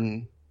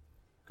Unburden.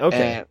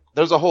 Okay. And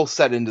there's a whole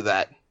set into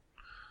that.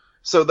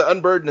 So the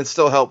Unburden is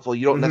still helpful.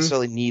 You don't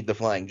necessarily need the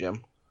flying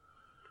gem.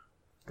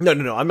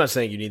 No. I'm not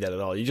saying you need that at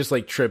all. You just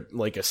like trip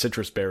like a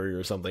citrus berry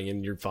or something,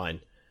 and you're fine.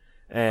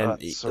 And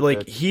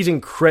good. He's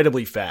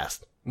incredibly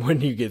fast when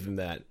you give him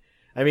that.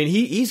 I mean,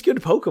 he's good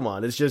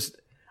Pokemon. It's just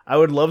I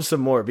would love some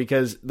more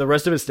because the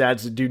rest of his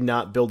stats do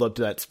not build up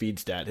to that speed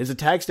stat. His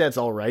attack stat's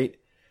all right,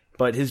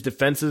 but his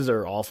defenses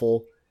are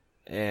awful,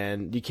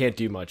 and you can't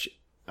do much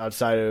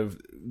outside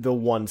of the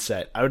one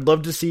set. I would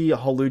love to see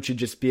Hawlucha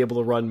just be able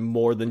to run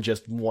more than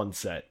just one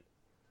set.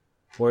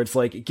 Where it's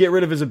like, get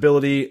rid of his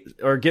ability,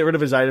 or get rid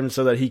of his items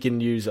so that he can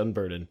use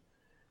Unburden.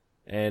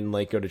 And,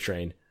 like, go to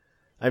train.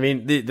 I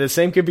mean, the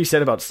same could be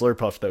said about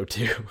Slurpuff, though,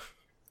 too.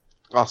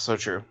 Also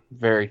true.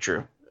 Very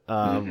true.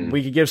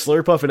 We could give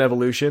Slurpuff an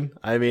evolution.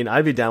 I mean,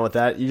 I'd be down with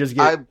that. You just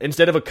get,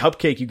 instead of a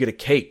cupcake, you get a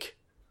cake.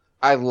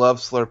 I love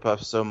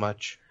Slurpuff so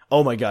much.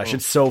 Oh my gosh,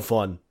 it's so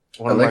fun.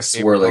 I like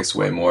Swirlix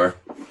way more.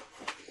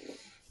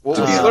 Well,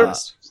 To be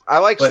honest. I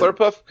like But-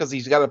 Slurpuff because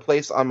he's got a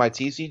place on my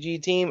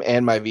TCG team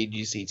and my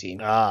VGC team.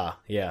 Ah,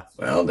 yeah,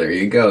 Well, there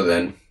you go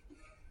then.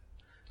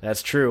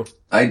 that's true.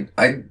 I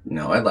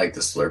like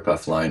the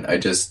Slurpuff line.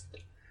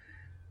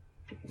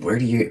 Where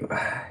do you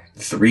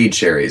 3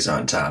 cherries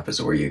on top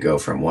is where you go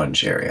from 1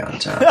 cherry on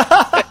top.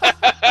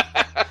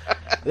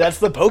 That's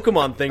the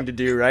Pokemon thing to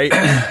do, right?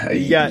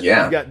 You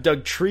got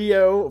Doug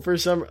Trio for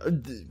some.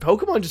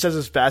 Pokemon just has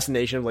this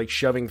fascination of like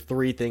shoving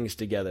 3 things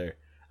together.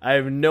 I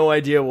have no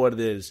idea what it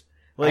is.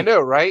 Like, I know,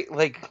 right?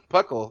 Like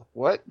Puckle.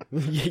 What?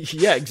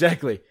 yeah,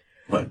 exactly.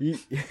 What?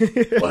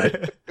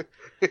 What?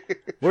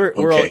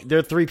 We're all, there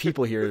are 3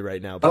 people here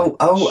right now. But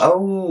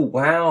Oh,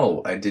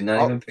 wow. I did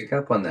not even pick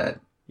up on that.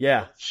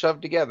 yeah.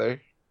 Shoved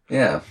together.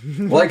 Yeah.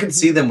 Well, I could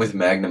see them with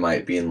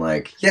Magnemite being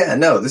like, yeah,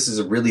 no, this is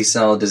a really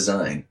solid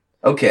design.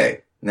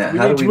 Okay. Now, We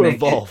how need do to we make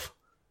evolve.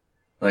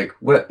 it? Like,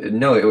 what?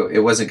 No, it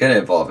wasn't going to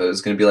evolve. It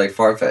was going to be like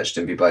Farfetch'd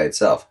and be by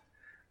itself.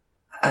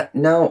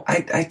 No,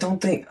 I don't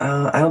think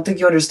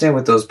you understand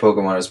what those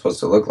Pokemon are supposed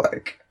to look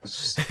like.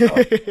 It's just,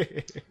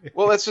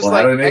 Well, it's just well,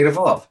 like how do we make it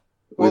evolve?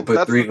 well, We put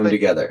that's 3 the of them thing.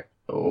 together.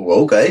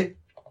 Oh, okay.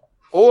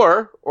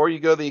 Or you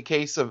go the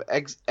case of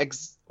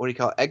what do you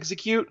call it?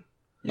 Execute,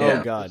 Yeah.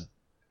 Oh god.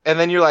 and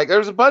then you're like,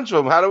 there's a bunch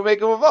of them. How do we make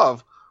them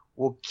evolve?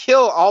 We'll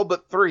kill all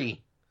but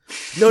 3.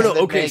 No, And then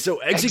okay, make so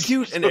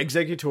Execute and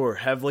Executor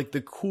have like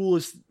the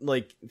coolest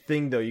like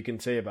thing though you can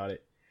say about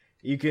it.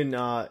 You can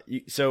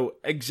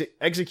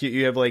Execute,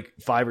 you have like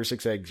 5 or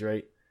 6 eggs,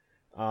 right?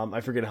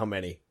 I forget how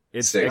many.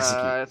 It's 6.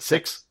 Execute. It's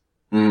 6?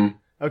 Mm.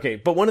 Okay,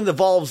 but when it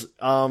evolves,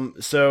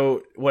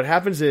 so what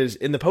happens is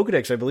in the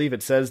Pokedex, I believe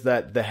it says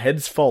that the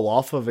heads fall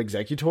off of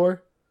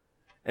Executor,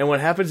 and what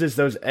happens is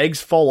those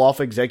eggs fall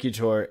off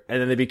Executor,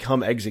 and then they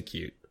become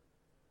Execute.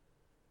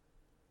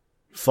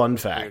 Fun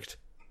fact.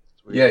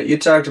 Yeah, you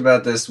talked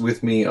about this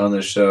with me on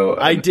the show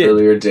I an did.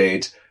 earlier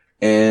date,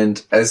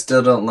 and I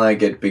still don't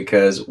like it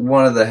because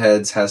one of the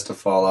heads has to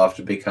fall off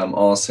to become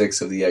all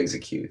 6 of the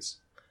Executes.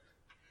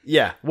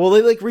 Yeah, well,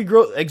 they like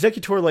regrow.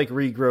 Executor like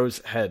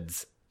regrows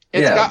heads.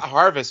 It's Yeah. got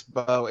Harvest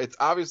Bow. It's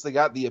obviously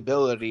got the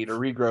ability to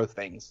regrow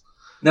things.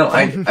 No,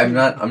 I'm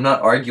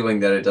not arguing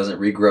that it doesn't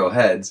regrow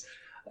heads.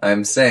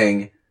 I'm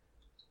saying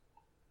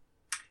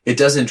it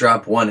doesn't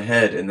drop 1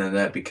 head and then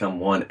that become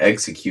 1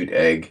 Execute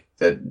egg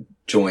that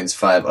joins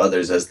 5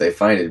 others as they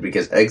find it,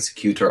 because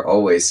Execute are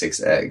always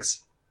 6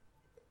 eggs.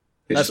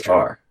 They That's just true.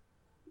 are.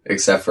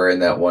 Except for in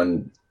that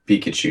one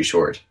Pikachu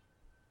short.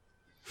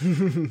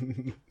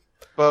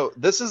 But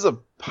this is a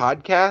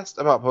podcast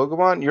about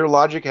Pokemon. Your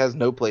logic has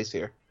no place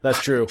here.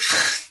 That's true.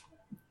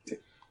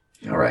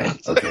 Alright,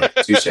 okay.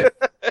 Touche.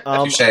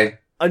 Touche.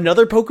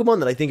 Another Pokemon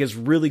that I think is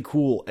really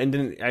cool and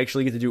didn't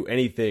actually get to do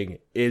anything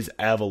is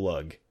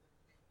Avalugg.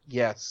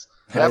 Yes.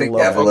 I think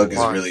love Avalugg is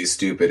Pokemon. really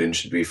stupid and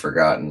should be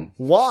forgotten.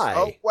 Why?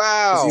 Oh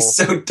wow! He's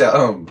so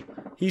dumb.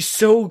 He's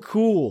so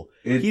cool.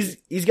 It-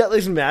 He's got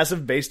this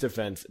massive base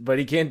defense, but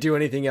he can't do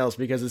anything else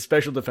because his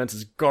special defense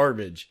is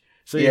garbage.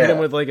 So you hit Yeah. him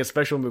with like a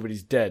special move and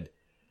he's dead.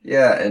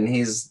 Yeah, and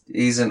he's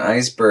an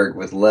iceberg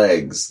with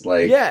legs.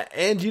 Like, Yeah,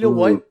 and you know Ooh.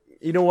 what?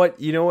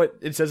 You know what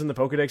it says in the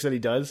Pokedex that he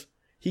does?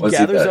 He What's he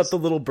gathers does? up the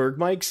little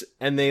Bergmikes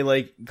and they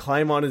like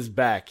climb on his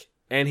back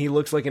and he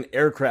looks like an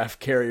aircraft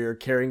carrier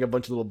carrying a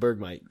bunch of little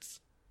Bergmikes.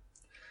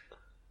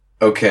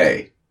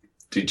 okay,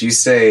 did you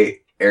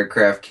say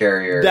aircraft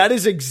carrier? That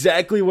is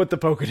exactly what the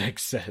Pokedex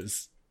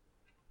says.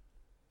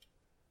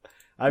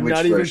 I'm Which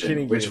not even version?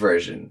 kidding Which you.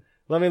 version?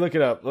 Let me look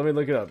it up.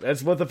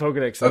 That's what the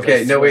Pokedex says.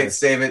 Okay, I no, swear. wait,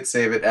 save it.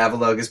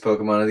 Avalugg is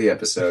Pokemon of the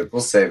episode.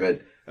 We'll save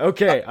it.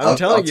 Okay, I'll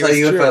telling tell it's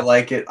you if true. I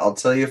like it. I'll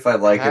tell you if I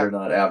like it or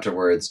not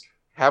afterwards.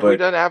 Have but- we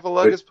done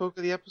Avalugg but- as Poke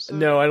of the episode?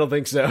 No, I don't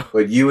think so.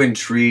 But you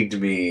intrigued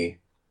me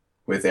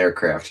with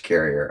aircraft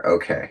carrier.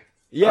 Okay.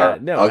 Yeah,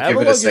 no. I'll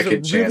give it a Avalugg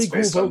second is a really chance cool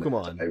based on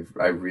Pokemon,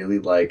 that. I really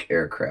like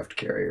aircraft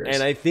carriers.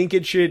 and I think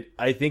it should.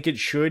 I think it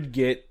should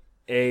get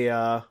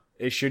a.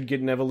 It should get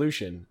an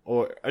evolution,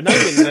 or not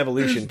even an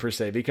evolution per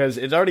se, because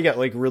it's already got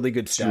like really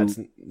good stats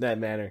in that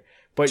manner.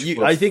 But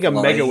I think a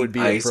Mega would be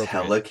flying ice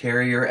appropriate.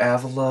 helicarrier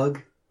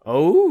Avalugg.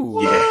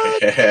 Oh,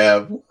 Yeah,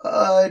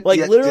 what? like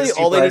Yeah, literally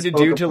Disney all they buys need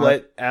to do to Pokemon.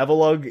 let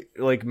Avalugg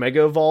like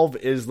Mega Evolve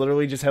is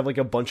literally just have like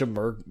a bunch of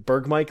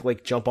Bergmike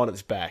like jump on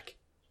its back.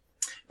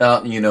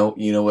 You know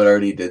what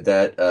already did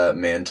that?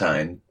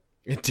 Mantine.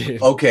 It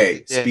did.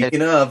 Okay, Yeah.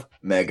 speaking of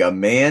Mega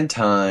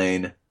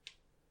Mantine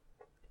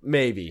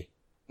Maybe.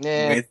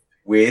 Nah.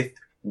 with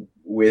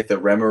a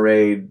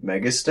Remoraid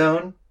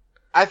Megastone.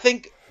 I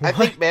think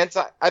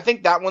Mantine. I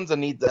think that one's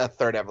needs a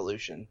 3rd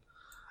evolution.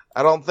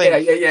 I don't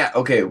think. Yeah.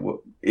 Okay,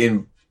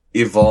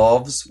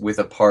 evolves with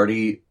a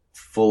party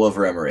full of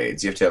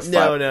Remoraids. You have to have 5.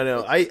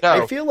 No. I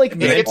No. feel like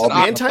It's an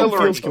Mantine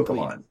auxiliary feels complete.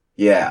 Pokemon.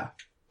 Yeah.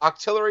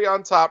 Octillery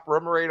on top,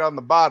 Remoraid on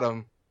the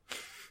bottom.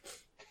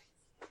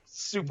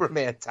 Super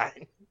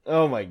Mantine.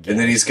 Oh my god. And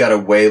then he's got a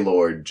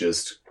Wailord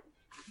just...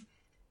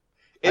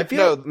 I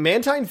feel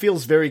Mantine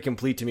feels very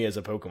complete to me as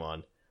a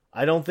Pokemon.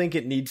 I don't think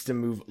it needs to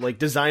move like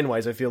design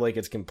wise. I feel like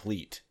it's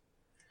complete.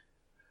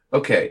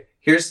 Okay,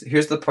 here's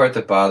the part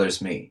that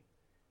bothers me.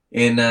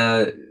 In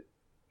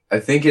I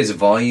think it's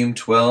volume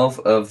 12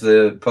 of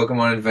the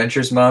Pokemon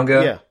Adventures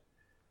manga. Yeah.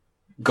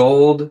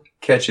 Gold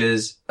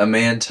catches a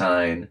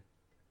Mantine,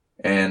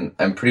 and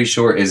I'm pretty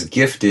sure is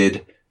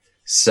gifted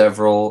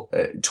several,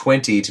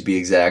 20 to be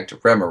exact,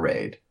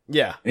 Remoraid.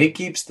 Yeah. And he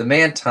keeps the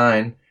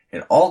Mantine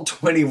and all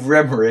 20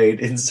 Remoraid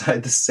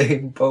inside the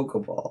same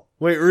Pokeball.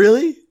 Wait,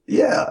 really?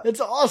 Yeah.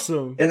 That's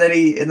awesome. And then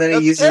he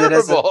uses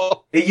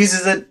terrible. it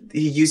as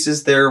he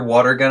uses their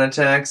water gun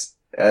attacks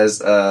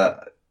as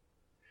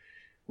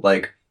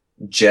like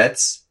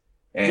jets,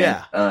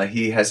 and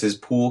he has his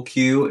pool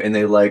cue, and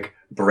they like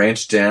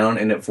branch down,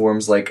 and it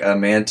forms like a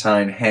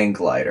Mantine hang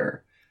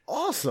glider.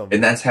 Awesome.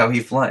 And that's how he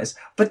flies.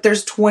 But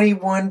there's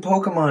 21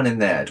 Pokemon in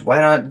that. Why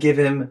not give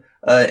him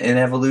an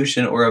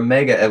evolution or a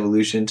Mega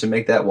Evolution to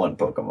make that one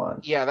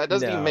Pokemon? Yeah, that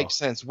doesn't even make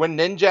sense. When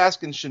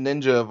Ninjask and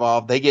Shedinja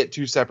evolve, they get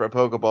 2 separate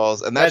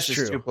Pokeballs, and that's just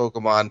true. 2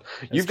 Pokemon.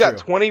 You've got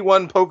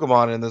 21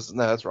 Pokemon in this.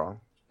 No, that's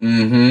wrong.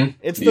 Mm-hmm.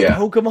 It's the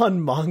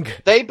Pokemon manga.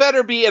 They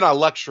better be in a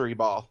luxury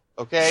ball,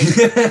 okay?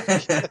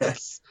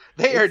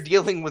 They are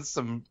dealing with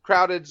some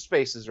crowded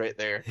spaces right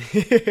there.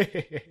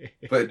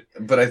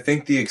 But I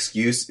think the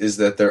excuse is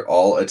that they're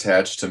all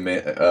attached to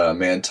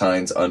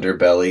Mantine's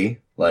underbelly,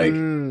 like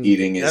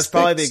eating his. That's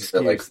probably the excuse.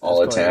 They're like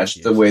all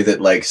attached, the way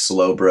that like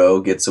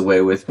Slowbro gets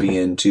away with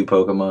being 2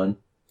 Pokemon.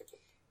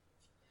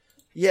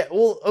 Yeah,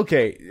 well,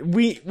 okay,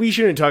 we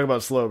shouldn't talk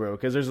about Slowbro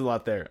because there's a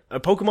lot there.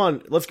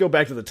 Pokemon. Let's go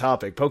back to the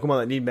topic.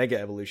 Pokemon that need Mega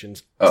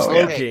Evolutions.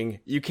 Slowking.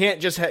 You can't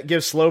just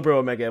give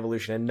Slowbro a Mega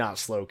Evolution and not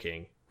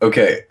Slowking.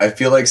 Okay, I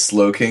feel like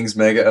Slowking's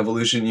Mega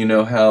Evolution, you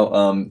know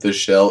how the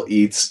shell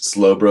eats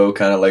Slowbro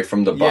kind of like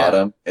from the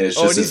bottom, and it's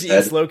just his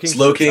head.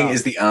 Slowking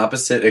is the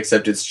opposite,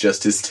 except it's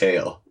just his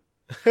tail.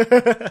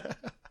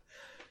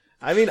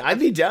 I mean, I'd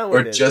be down with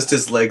it. Or just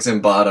his legs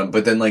and bottom,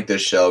 but then like the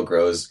shell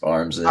grows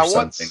arms or something. I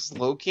want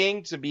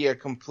Slowking to be a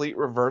complete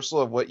reversal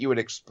of what you would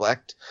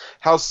expect.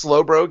 How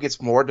Slowbro gets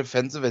more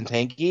defensive and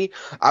tanky.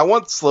 I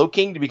want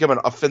Slowking to become an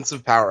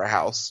offensive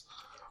powerhouse.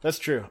 That's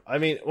true. I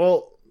mean,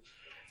 well,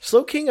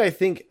 Slowking, I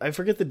think, I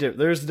forget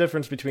there's the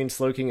difference between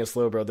Slowking and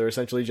Slowbro. They're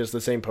essentially just the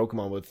same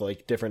Pokemon with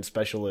like different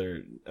special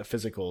or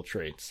physical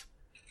traits.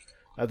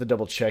 I have to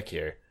double check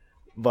here.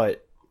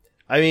 But,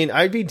 I mean,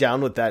 I'd be down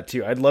with that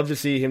too. I'd love to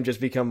see him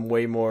just become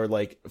way more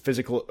like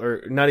physical,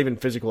 or not even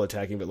physical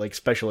attacking, but like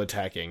special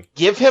attacking.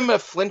 Give him a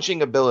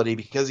flinching ability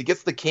because he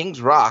gets the King's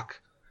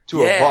Rock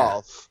to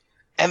evolve.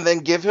 And then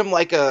give him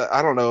like a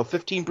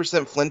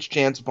 15% flinch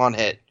chance upon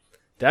hit.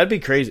 That'd be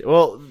crazy.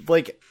 Well,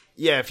 like,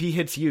 yeah, if he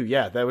hits you,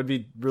 yeah, that would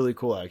be really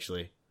cool,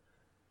 actually.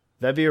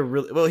 That'd be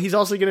well, he's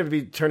also going to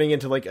be turning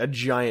into, like, a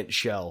giant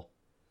shell.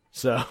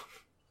 So.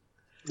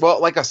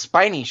 Well, like a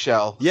spiny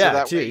shell. Yeah, so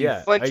that too, way you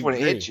flinch when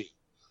it hits you.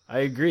 I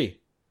agree.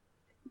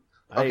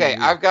 I've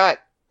got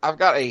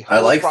a I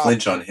like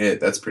flinch on hit.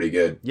 That's pretty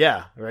good.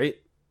 Yeah, right?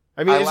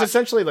 I mean, it's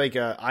essentially like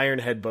a Iron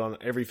Head, but on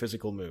every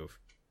physical move.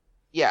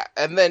 Yeah,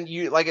 and then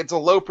it's a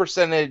low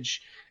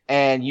percentage.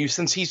 And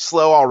since he's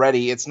slow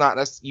already, it's not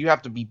you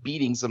have to be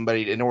beating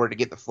somebody in order to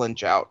get the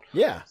flinch out.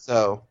 Yeah.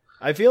 So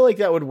I feel like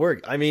that would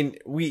work. I mean,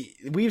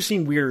 we've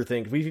seen weirder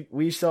things.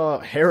 We saw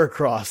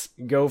Heracross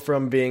go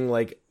from being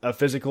like a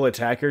physical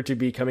attacker to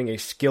becoming a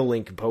skill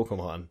link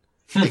Pokemon.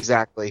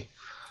 Exactly.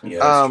 Yeah,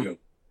 that's true.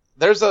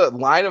 There's a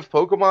line of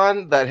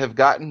Pokemon that have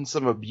gotten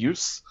some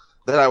abuse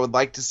that I would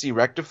like to see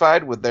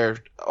rectified with their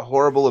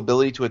horrible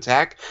ability to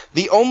attack.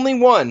 The only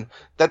one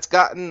that's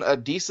gotten a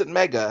decent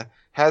Mega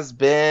has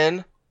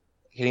been,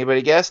 can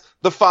anybody guess?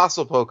 The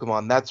fossil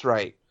Pokemon, that's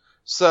right.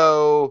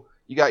 So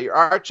you got your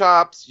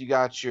Archops, you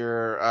got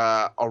your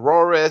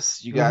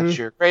Aurorus, you got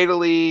your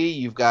Cradily,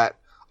 you've got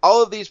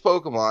all of these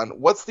Pokemon.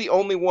 What's the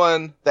only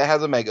one that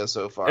has a Mega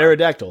so far?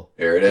 Aerodactyl.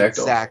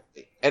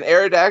 Exactly. And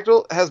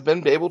Aerodactyl has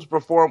been able to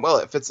perform well.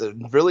 It fits a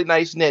really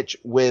nice niche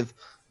with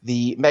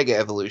the Mega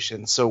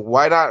Evolution. So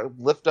why not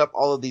lift up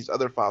all of these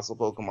other fossil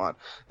Pokemon?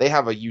 They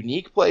have a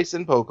unique place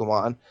in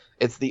Pokemon.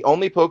 It's the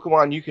only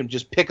Pokemon you can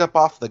just pick up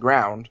off the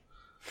ground.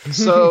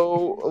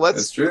 So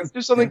let's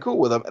do something cool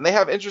with them. And they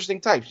have interesting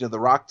types. The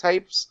rock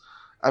types.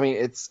 I mean,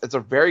 it's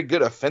a very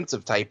good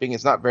offensive typing.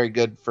 It's not very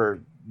good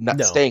for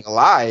staying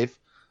alive.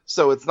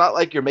 So it's not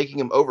like you're making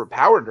him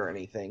overpowered or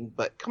anything.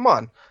 But come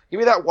on, give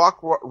me that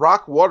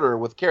rock water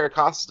with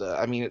Caracosta.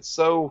 I mean, it's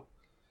so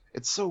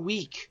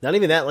weak. Not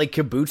even that, like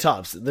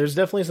Kabutops. There's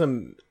definitely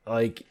some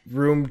like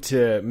room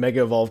to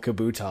Mega Evolve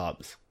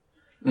Kabutops.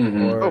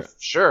 Mm-hmm. Or,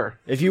 sure.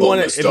 If you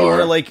want to,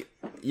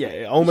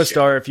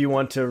 Omastar. If you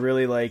want to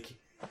really like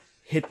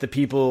hit the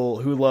people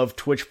who love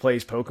Twitch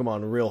plays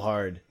Pokemon real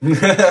hard.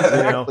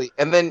 Exactly.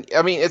 And then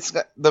I mean, its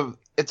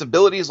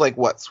abilities like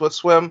what? Swift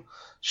Swim,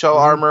 Shell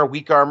Armor,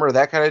 Weak Armor,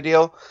 that kind of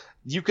deal.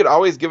 You could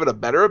always give it a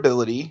better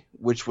ability,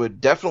 which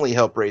would definitely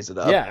help raise it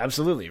up. Yeah,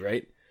 absolutely,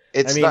 right?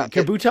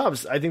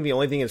 Kabutops, I think the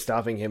only thing that's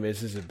stopping him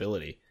is his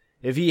ability.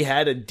 If he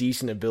had a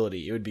decent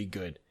ability, it would be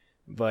good.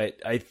 But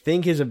I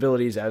think his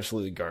ability is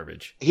absolutely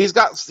garbage. He's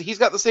got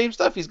the same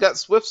stuff. He's got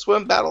Swift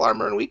Swim, Battle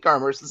Armor, and Weak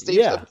Armor. It's the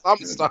same stuff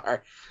as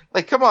Omastar.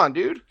 Like, come on,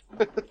 dude.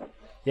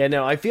 Yeah,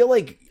 no, I feel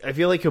like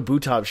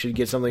Kabutops should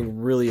get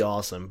something really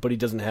awesome, but he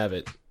doesn't have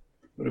it.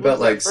 What about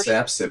like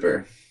Sap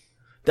Sipper?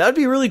 That'd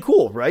be really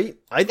cool, right?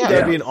 I think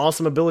that'd be an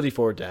awesome ability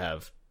for it to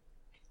have.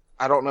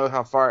 I don't know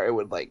how far it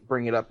would like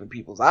bring it up in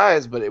people's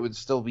eyes, but it would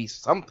still be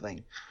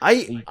something.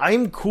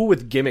 I'm cool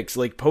with gimmicks,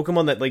 like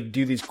Pokemon that like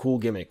do these cool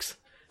gimmicks,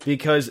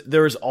 because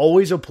there is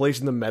always a place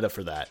in the meta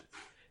for that.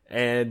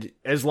 And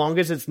as long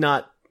as it's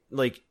not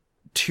like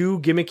too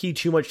gimmicky,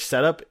 too much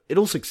setup,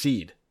 it'll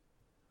succeed.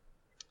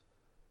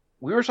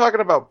 We were talking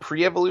about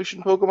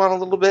pre-evolution Pokemon a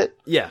little bit.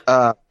 Yeah.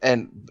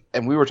 And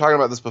we were talking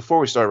about this before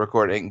we started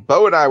recording.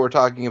 Bo and I were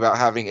talking about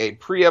having a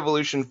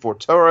pre-evolution for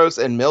Tauros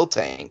and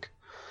Miltank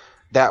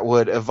that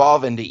would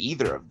evolve into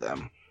either of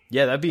them.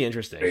 Yeah, that'd be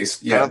interesting.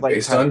 Based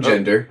on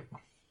gender.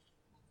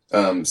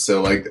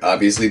 So like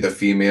obviously the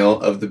female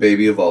of the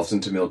baby evolves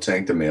into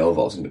Miltank, the male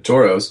evolves into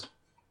Tauros.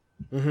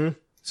 Mm-hmm.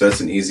 So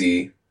that's an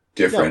easy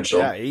differential.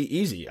 Yeah,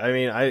 easy. I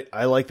mean,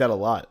 I like that a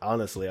lot,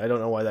 honestly. I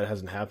don't know why that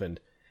hasn't happened.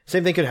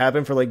 Same thing could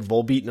happen for like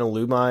Volbeat and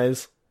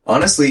Illumais.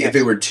 Honestly, if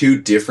it were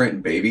two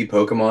different baby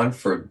Pokemon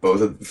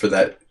for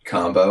that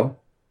combo,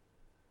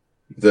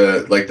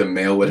 the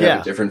male would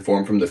have a different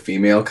form from the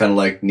female, kind of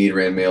like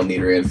Nidoran male,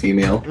 Nidoran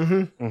female.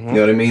 Mm-hmm. You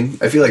know what I mean?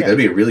 I feel like that'd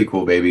be a really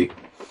cool baby.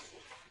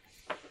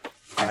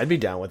 I'd be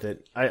down with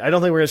it. I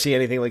don't think we're gonna see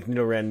anything like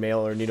Nidoran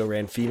male or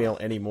Nidoran female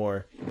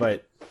anymore,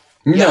 but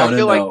I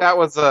feel like that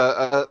was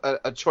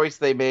a choice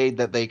they made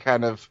that they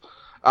kind of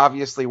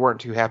obviously weren't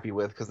too happy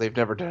with because they've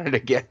never done it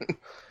again.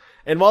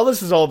 And while this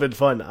has all been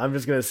fun, I'm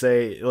just gonna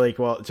say,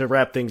 to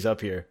wrap things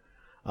up here,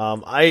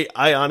 I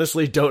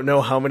honestly don't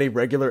know how many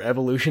regular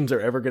evolutions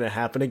are ever gonna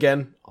happen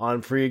again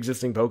on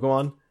pre-existing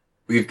Pokemon.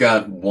 We've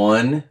got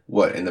one,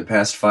 in the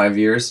past 5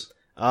 years?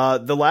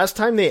 The last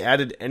time they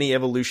added any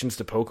evolutions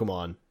to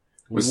Pokemon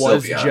was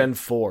Sylveon. Gen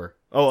 4.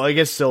 Oh, I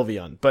guess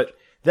Sylveon, but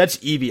that's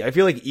Eevee. I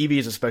feel like Eevee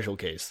is a special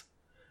case.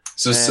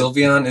 So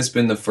Sylveon has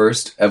been the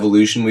first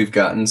evolution we've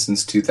gotten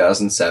since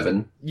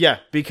 2007. Yeah,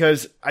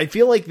 because I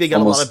feel like they got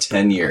almost a lot of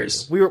 10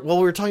 years. We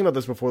were talking about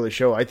this before the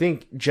show. I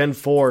think Gen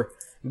 4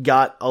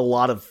 got a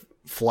lot of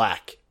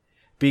flack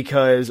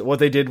because what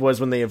they did was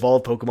when they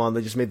evolved Pokemon,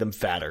 they just made them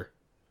fatter.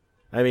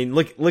 I mean,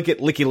 look at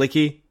Licky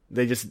Licky.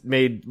 They just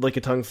made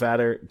Lickitung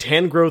fatter.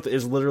 Tangrowth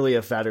is literally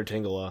a fatter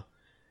Tangela.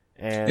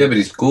 And yeah, but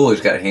he's cool.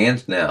 He's got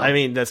hands now. I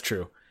mean, that's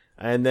true.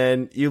 And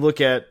then you look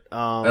at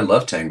I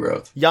love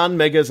Tangrowth.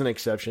 Yanmega is an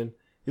exception.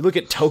 You look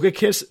at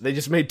Togekiss, they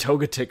just made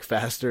Togetic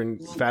faster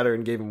and fatter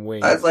and gave him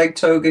wings. I like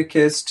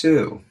Togekiss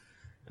too.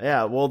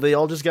 Yeah, well, they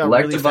all just got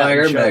really fat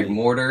Electivire, and chubby.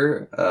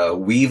 Magmortar,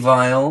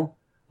 Weavile.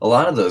 A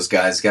lot of those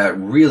guys got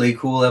really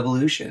cool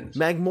evolutions.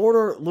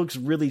 Magmortar looks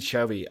really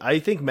chubby. I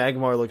think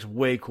Magmar looks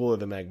way cooler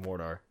than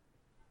Magmortar.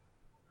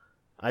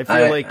 I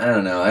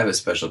don't know. I have a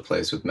special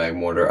place with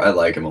Magmortar. I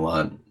like him a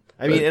lot.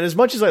 I mean, and as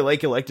much as I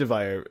like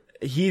Electivire,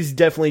 he's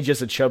definitely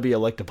just a chubby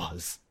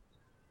Electabuzz.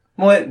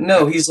 What?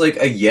 No, he's like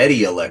a Yeti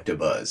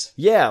Electabuzz.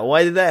 Yeah,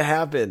 why did that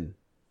happen?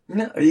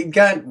 No,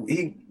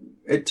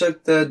 it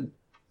took the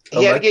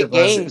He had to get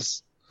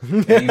games.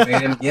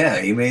 And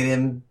he made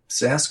him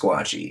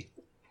Sasquatchy.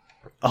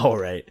 All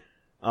right.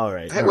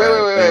 Hey,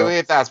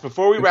 wait, fast.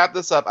 Before we wrap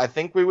this up, I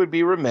think we would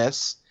be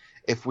remiss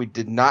if we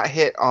did not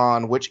hit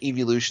on which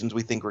evolutions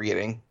we think we're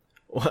getting.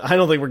 Well, I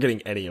don't think we're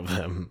getting any of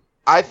them.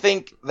 I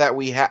think that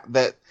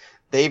that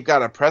they've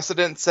got a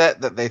precedent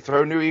set that they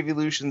throw new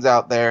evolutions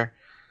out there.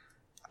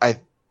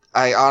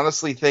 I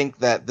honestly think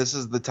that this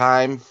is the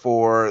time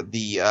for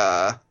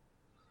the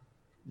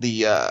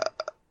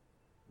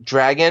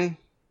Dragon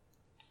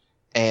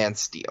and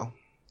Steel.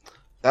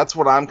 That's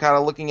what I'm kind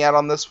of looking at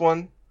on this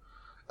one.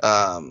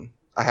 I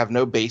have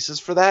no basis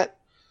for that,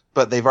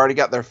 but they've already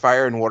got their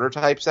Fire and Water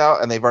types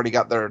out, and they've already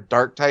got their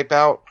Dark type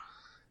out,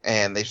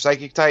 and they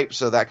Psychic type,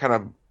 so that kind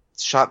of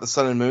shot the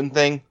Sun and Moon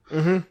thing.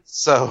 Mm-hmm.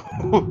 So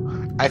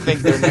I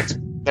think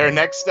their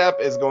next step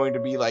is going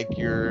to be like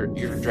your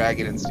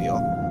Dragon and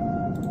Steel.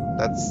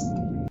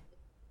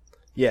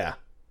 Yeah.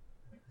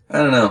 I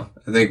don't know.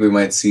 I think we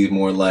might see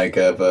more like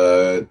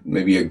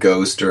maybe a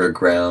Ghost or a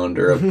Ground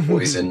or a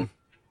Poison.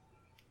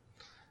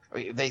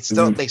 They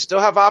still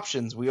have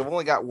options. We have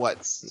only got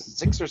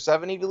 6 or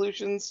 7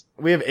 evolutions.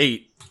 We have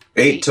 8.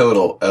 8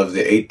 total of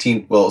the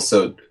 18. Well,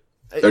 so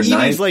there's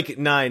 9. Like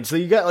 9, so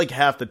you got like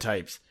half the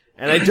types,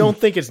 and I don't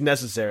think it's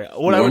necessary.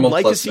 What I would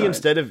like to see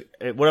instead of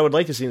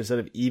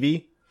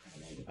Eevee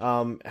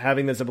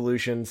having these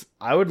evolutions,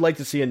 I would like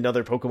to see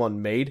another Pokemon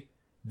made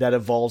that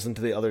evolves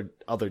into the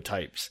other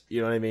types.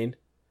 You know what I mean?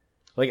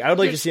 Like, I would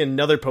like to see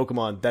another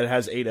Pokemon that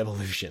has 8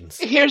 evolutions.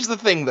 Here's the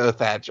thing, though,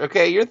 Thatch.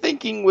 Okay, you're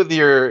thinking with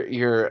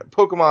your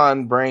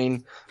Pokemon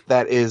brain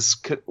that is...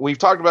 We've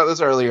talked about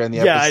this earlier in the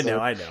episode. Yeah,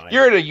 I know.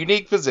 You're in a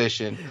unique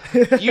position.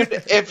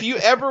 If you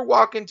ever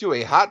walk into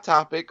a Hot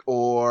Topic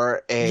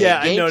or a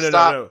GameStop,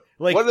 no.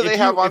 Like, what do they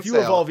have on sale? If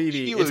you evolve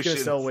Eevee, it's going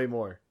to sell way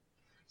more.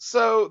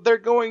 So they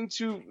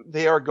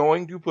are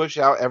going to push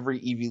out every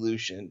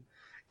evolution.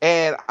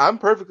 And I'm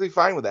perfectly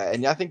fine with that.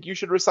 And I think you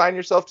should resign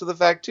yourself to the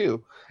fact,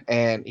 too.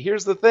 And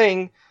here's the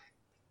thing.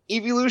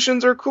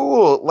 Evolutions are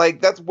cool. Like,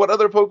 that's what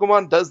other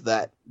Pokemon does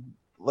that.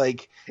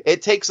 Like,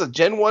 it takes a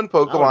Gen 1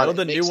 Pokemon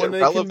and makes it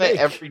relevant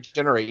every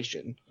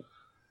generation.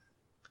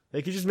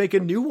 They could just make a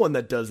new one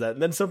that does that,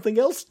 and then something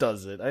else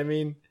does it. I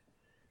mean,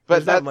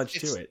 but there's not much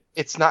to it.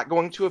 It's not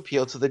going to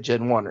appeal to the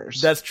Gen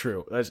 1ers. That's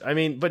true.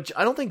 But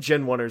I don't think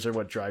Gen 1ers are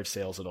what drive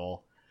sales at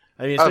all.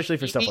 I mean, especially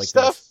for stuff like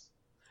this.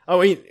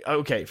 Oh,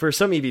 okay, for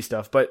some Eevee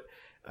stuff, but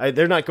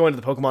they're not going to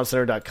the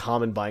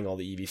PokemonCenter.com and buying all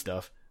the Eevee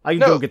stuff. I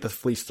can go get the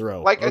Fleece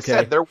Throw. Like I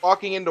said, they're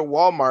walking into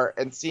Walmart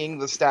and seeing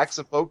the stacks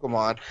of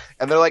Pokemon,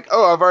 and they're like,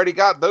 oh, I've already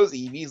got those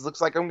Eevees.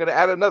 Looks like I'm going to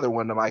add another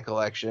one to my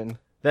collection.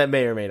 That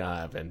may or may not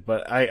happen,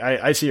 but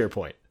I see your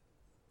point.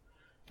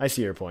 I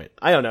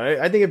don't know.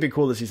 I think it'd be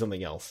cool to see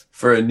something else.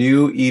 For a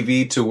new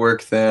Eevee to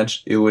work,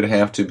 Thatch, it would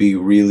have to be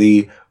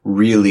really,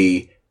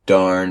 really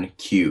darn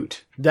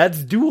cute.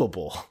 That's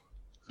doable.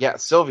 Yeah,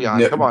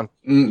 Sylveon, come on.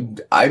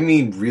 I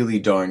mean really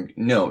darn...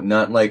 No,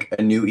 not like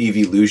a new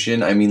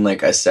Eeveelution. I mean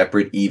like a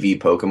separate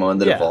Eevee Pokemon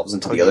that evolves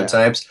into the other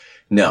types.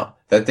 No,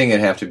 that thing would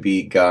have to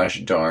be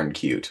gosh darn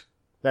cute.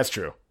 That's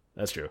true.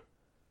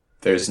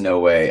 There's no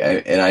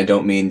way. And I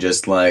don't mean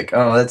just like,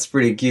 oh, that's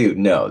pretty cute.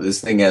 No, this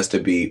thing has to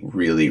be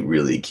really,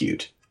 really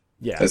cute.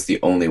 Yeah. That's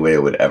the only way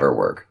it would ever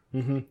work.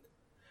 Mm-hmm.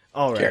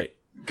 All right.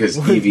 Because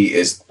Eevee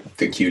is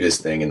the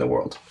cutest thing in the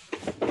world.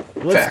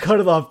 Let's cut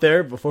it off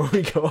there before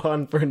we go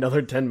on for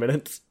another 10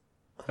 minutes.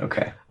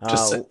 Okay.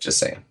 Just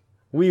saying.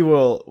 We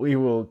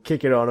will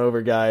kick it on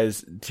over,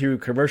 guys, to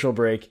commercial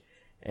break,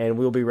 and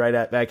we'll be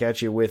back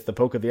at you with the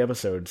poke of the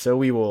episode. So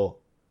we will,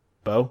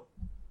 Bo?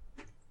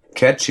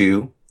 Catch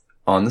you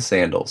on the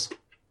sandals.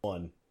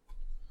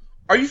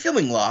 Are you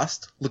feeling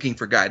lost, looking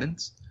for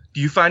guidance?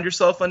 Do you find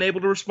yourself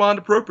unable to respond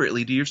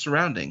appropriately to your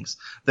surroundings?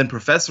 Then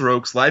Professor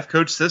Oak's life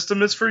coach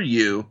system is for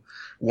you.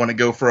 Want to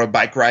go for a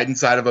bike ride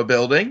inside of a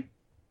building?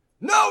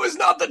 Now is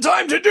not the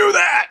time to do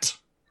that!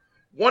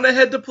 Want to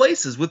head to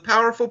places with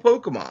powerful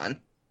Pokemon?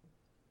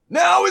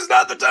 Now is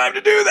not the time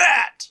to do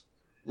that!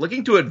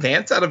 Looking to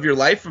advance out of your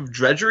life of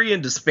drudgery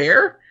and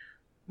despair?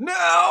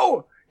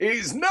 Now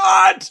is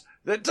not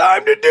the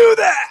time to do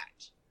that!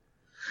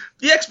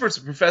 The experts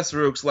at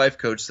Professor Oak's life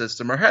coach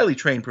system are highly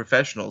trained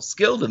professionals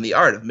skilled in the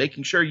art of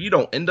making sure you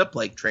don't end up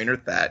like Trainer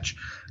Thatch.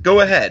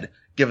 Go ahead,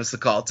 give us a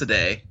call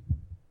today.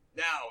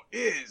 Now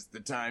is the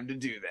time to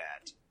do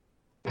that.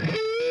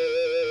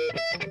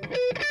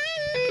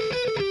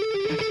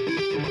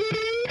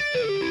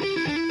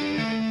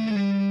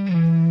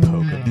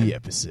 Poke of the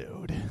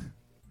episode.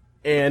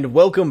 And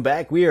welcome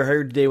back. We are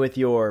here today with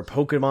your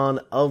Pokemon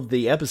of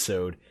the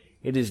episode.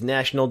 It is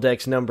National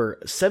Dex number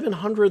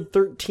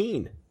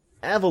 713.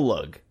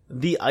 Avalugg,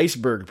 the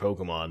iceberg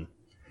Pokemon.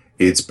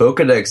 Its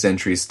Pokedex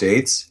entry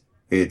states,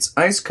 its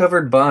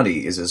ice-covered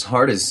body is as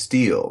hard as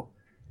steel.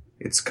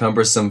 Its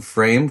cumbersome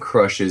frame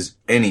crushes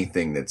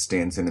anything that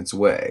stands in its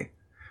way.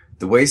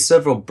 The way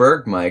several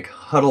Bergmike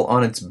huddle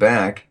on its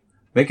back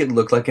make it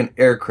look like an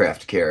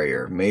aircraft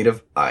carrier made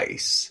of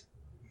ice.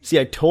 See,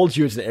 I told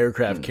you it's an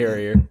aircraft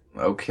carrier.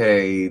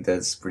 Okay,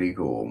 that's pretty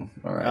cool.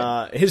 All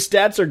right. His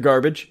stats are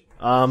garbage,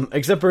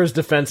 except for his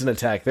defense and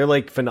attack. They're,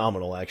 like,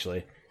 phenomenal,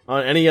 actually.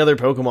 On any other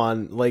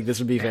Pokemon, like, this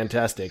would be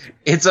fantastic.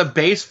 It's a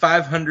base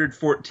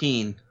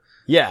 514.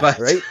 Yeah,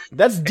 right?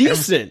 That's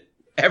decent.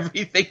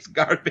 Everything's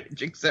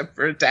garbage except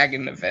for attack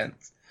and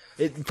defense.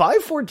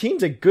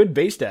 514's a good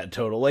base stat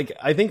total. Like,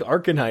 I think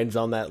Arcanine's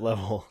on that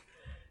level.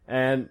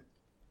 And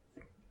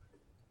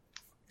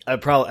I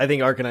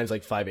think Arcanine's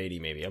like 580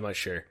 maybe. I'm not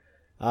sure.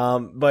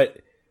 But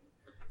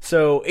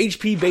so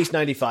HP base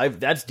 95,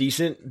 that's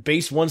decent.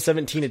 Base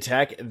 117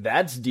 attack,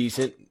 that's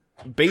decent.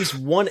 Base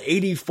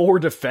 184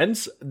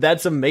 defense,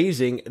 that's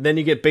amazing. Then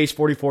you get base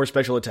 44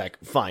 special attack.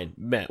 Fine,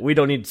 man, we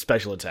don't need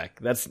special attack.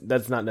 That's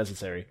not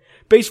necessary.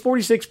 Base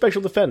 46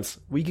 special defense,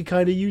 we could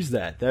kind of use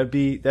that. That'd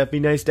be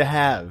nice to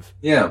have.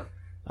 Yeah.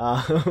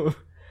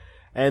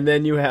 And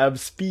then you have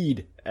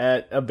speed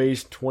at a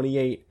base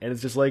 28, and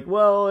it's just like,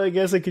 well, I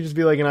guess it could just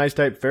be like an ice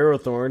type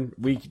Ferrothorn,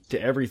 weak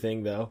to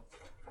everything though.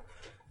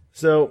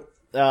 So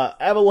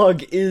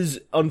Avalugg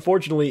is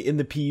unfortunately in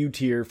the PU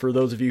tier for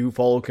those of you who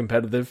follow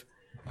competitive.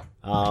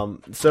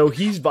 So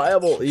he's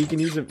viable. You can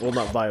use it. Well,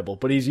 not viable,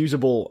 but he's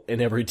usable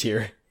in every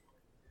tier.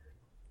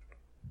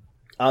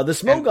 The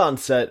Smogon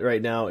set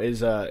right now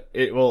is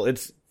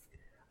it's.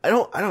 I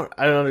don't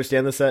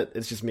understand the set.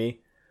 It's just me.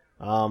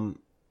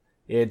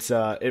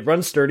 It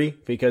runs sturdy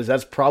because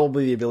that's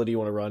probably the ability you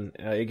want to run.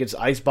 It gets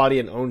Ice Body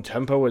and Own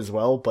Tempo as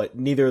well, but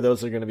neither of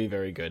those are going to be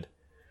very good.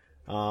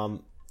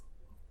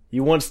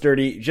 You want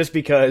sturdy just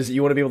because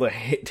you want to be able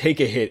to take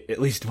a hit at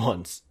least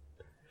once.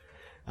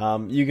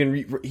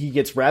 He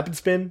gets Rapid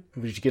Spin,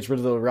 which gets rid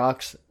of the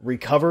rocks.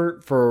 Recover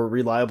for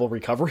reliable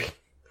recovery.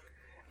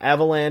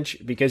 Avalanche,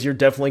 because you're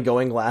definitely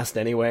going last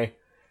anyway.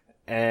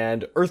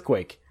 And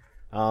Earthquake.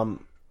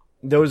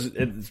 Those,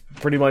 it's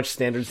pretty much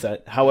standard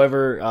set.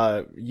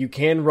 However, you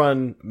can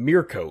run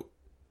Mirror Coat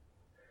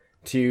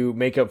to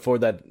make up for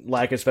that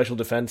lack of special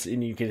defense,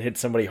 and you can hit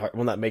somebody hard.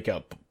 Well, not make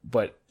up,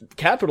 but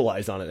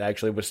capitalize on it,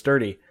 actually, with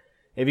Sturdy.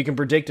 If you can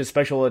predict a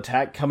special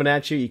attack coming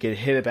at you, you can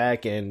hit it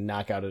back and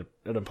knock out an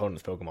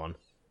opponent's Pokemon.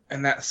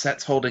 And that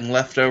set's holding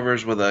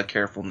leftovers with a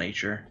careful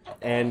nature.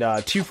 And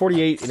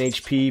 248 in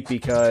HP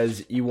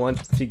because you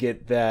want to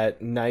get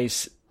that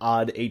nice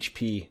odd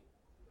HP.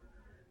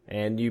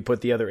 And you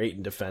put the other 8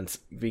 in defense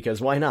because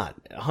why not?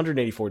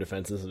 184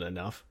 defense isn't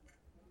enough.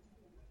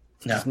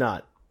 No. It's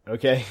not.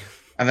 Okay?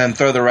 And then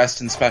throw the rest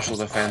in special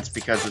defense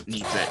because it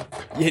needs it.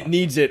 It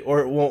needs it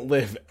or it won't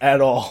live at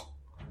all.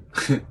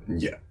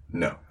 Yeah,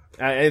 no.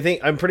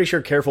 I'm pretty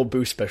sure careful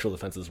boosts special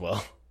defense as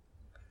well.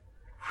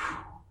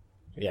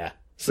 Yeah.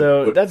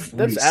 So that's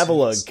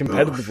Avalugg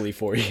competitively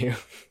for you.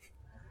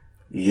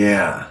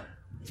 Yeah.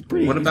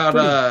 What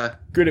about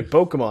good at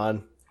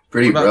Pokemon?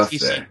 Pretty rough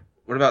there.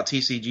 What about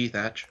TCG,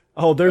 Thatch?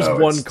 Oh, there's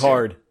one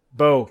card.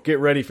 Bo, get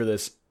ready for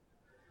this.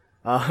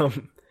 I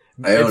own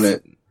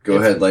it. Go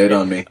ahead, lay it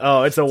on me.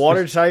 Oh, it's a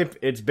water type.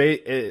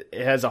 It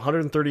has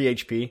 130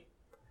 HP.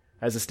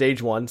 Has a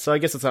stage 1, so I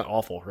guess it's not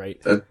awful,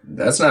 right?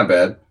 That's not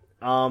bad.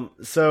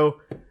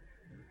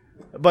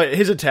 But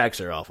his attacks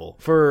are awful.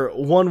 For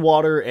 1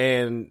 water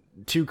and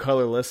 2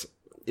 colorless,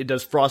 it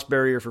does Frost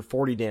Barrier for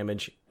 40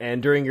 damage,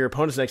 and during your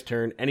opponent's next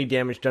turn, any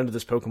damage done to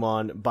this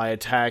Pokemon by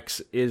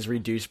attacks is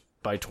reduced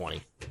by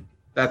 20.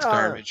 That's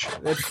garbage.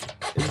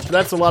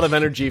 That's a lot of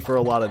energy for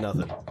a lot of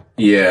nothing.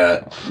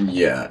 Yeah,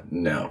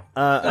 no.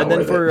 And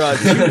then for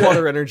 2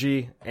 water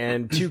energy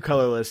and 2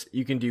 colorless,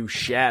 you can do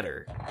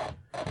Shatter,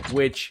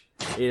 which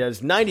it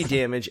has 90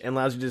 damage and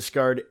allows you to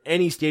discard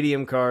any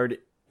stadium card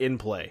in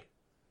play.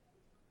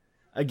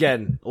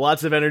 Again,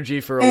 lots of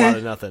energy for a lot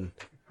of nothing.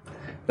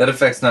 That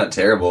effect's not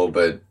terrible,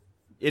 but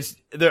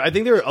I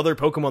think there are other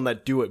Pokemon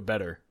that do it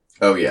better.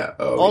 Oh yeah.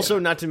 Also,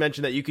 not to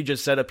mention that you could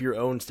just set up your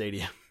own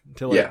stadium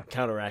to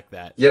counteract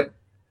that. Yep.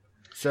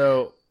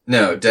 So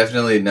no,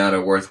 definitely not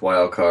a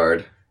worthwhile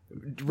card.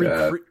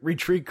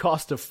 Retreat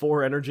cost of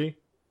 4 energy.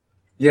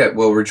 Yeah,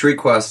 well, retreat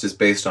cost is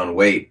based on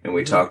weight, and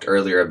we talked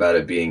earlier about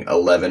it being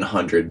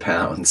 1,100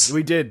 pounds.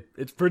 We did.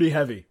 It's pretty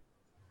heavy.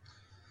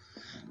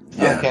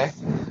 Yeah. Okay.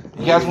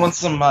 You guys want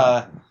some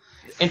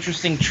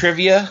interesting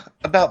trivia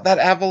about that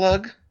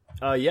Avalugg?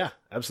 Yeah,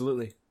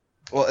 absolutely.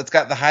 Well, it's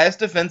got the highest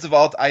defense of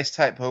all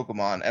Ice-type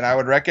Pokemon, and I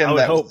would reckon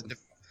that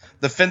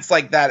defense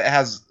like that it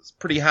has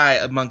pretty high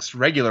amongst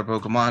regular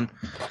Pokemon.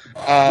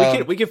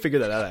 We can figure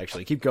that out,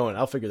 actually. Keep going.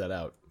 I'll figure that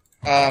out.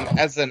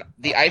 As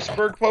the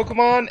Iceberg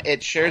Pokemon,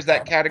 it shares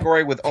that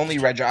category with only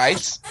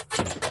Regice.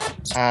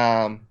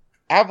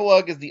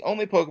 Avalugg is the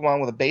only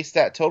Pokemon with a base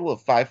stat total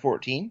of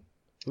 514.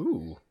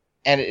 Ooh.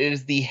 And it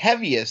is the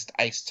heaviest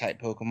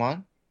Ice-type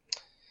Pokemon.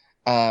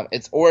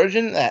 Its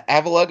origin,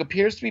 Avalugg,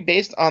 appears to be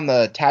based on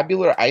the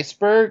tabular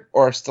iceberg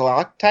or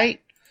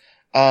stalactite.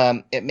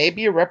 It may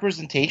be a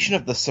representation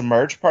of the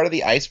submerged part of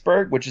the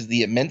iceberg, which is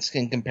the immense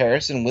in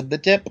comparison with the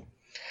tip.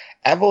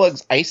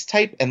 Avalugg's ice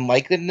type and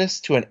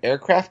likeness to an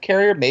aircraft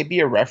carrier may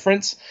be a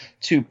reference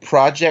to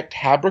Project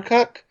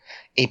Habakkuk,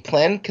 a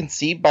plan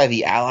conceived by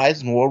the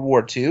Allies in World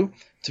War II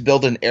to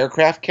build an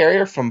aircraft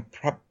carrier from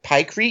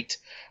pykrete,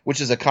 which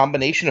is a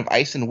combination of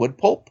ice and wood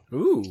pulp.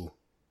 Ooh.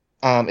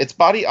 Its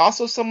body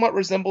also somewhat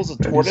resembles a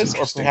tortoise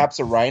or perhaps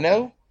a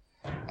rhino.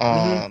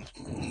 And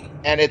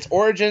its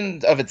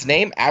origin of its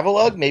name,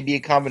 Avalugg, may be a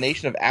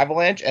combination of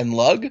avalanche and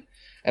lug.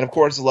 And of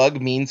course,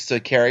 lug means to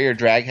carry or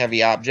drag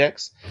heavy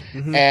objects.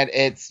 And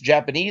its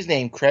Japanese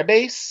name,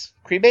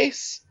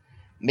 Krebase,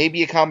 may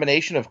be a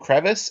combination of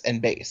crevice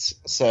and base.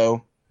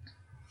 So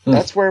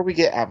that's where we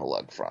get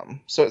Avalugg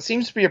from. So it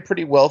seems to be a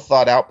pretty well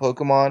thought out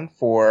Pokemon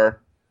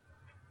for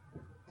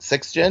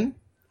 6th gen.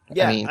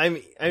 Yeah,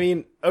 I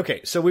mean,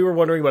 okay, so we were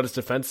wondering about his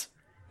defense.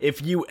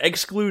 If you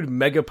exclude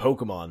Mega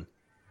Pokemon,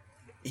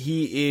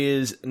 he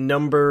is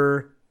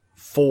number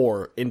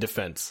 4 in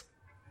defense.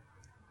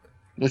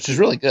 Which is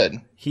really good.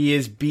 He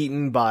is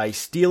beaten by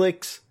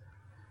Steelix,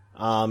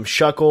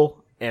 Shuckle,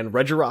 and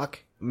Regirock.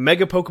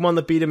 Mega Pokemon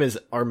that beat him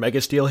are Mega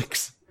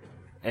Steelix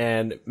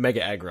and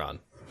Mega Aggron.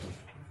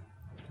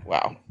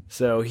 Wow.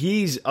 So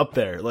he's up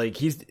there. Like,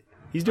 he's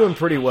doing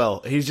pretty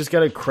well. He's just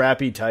got a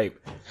crappy type.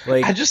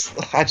 Like, I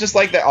just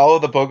like that all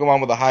of the Pokemon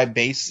with a high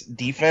base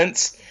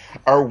defense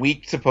are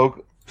weak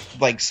to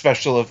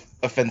special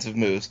offensive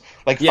moves,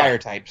 like fire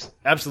types.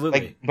 Absolutely.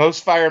 Like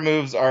most fire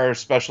moves are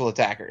special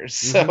attackers.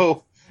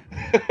 So,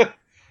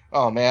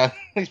 oh man,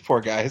 these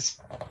poor guys.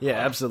 Yeah,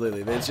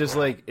 absolutely. It's just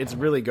like it's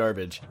really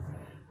garbage.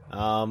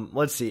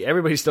 Let's see.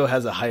 Everybody still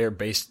has a higher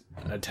base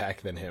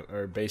attack than him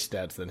or base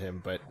stats than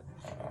him, but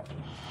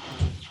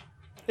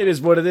it is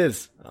what it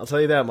is. I'll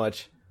tell you that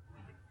much.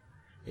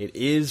 It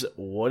is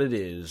what it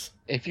is.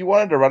 If you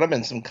wanted to run him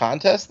in some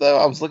contests, though,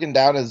 I was looking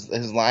down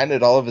his line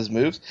at all of his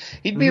moves.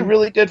 He'd be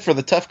really good for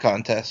the tough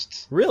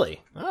contests.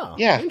 Really? Oh,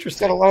 yeah.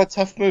 Interesting. He's got a lot of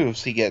tough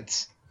moves he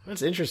gets.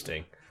 That's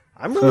interesting.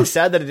 I'm really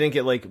sad that it didn't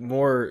get like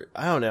more.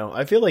 I don't know.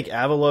 I feel like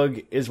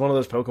Avalugg is one of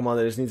those Pokemon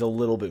that just needs a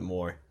little bit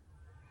more.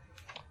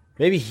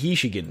 Maybe he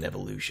should get an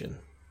evolution.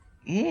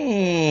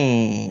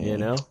 You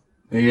know?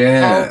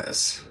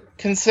 Yes.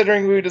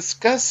 Considering we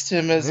discussed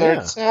him as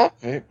our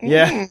topic.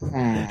 Yeah.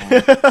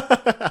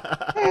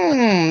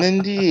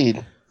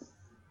 Indeed.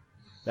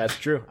 That's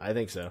true. I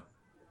think so.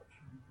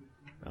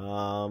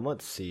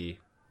 Let's see.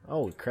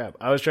 Holy crap.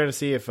 I was trying to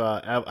see if,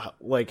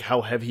 like,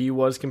 how heavy he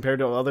was compared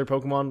to other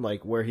Pokemon,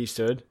 like, where he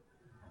stood.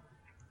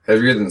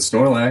 Heavier than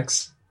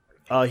Snorlax.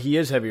 He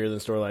is heavier than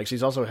Snorlax.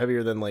 He's also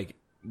heavier than, like,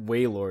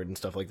 Wailord and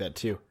stuff like that,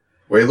 too.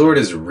 Wailord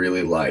is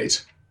really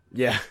light.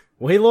 Yeah.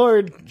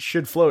 Wailord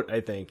should float,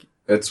 I think.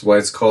 That's why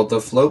it's called the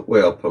float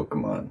whale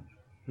Pokemon.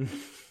 I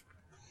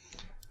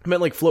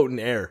meant, like, float in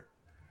air.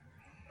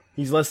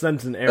 He's less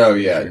dense than air. Oh,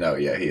 yeah. No,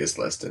 yeah, he is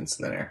less dense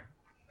than air.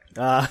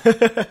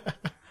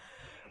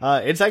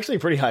 It's actually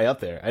pretty high up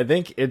there. I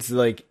think it's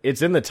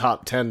in the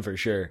top 10 for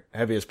sure.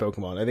 Heaviest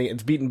Pokemon. I think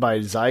it's beaten by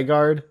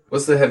Zygarde.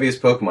 What's the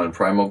heaviest Pokemon?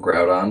 Primal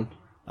Groudon?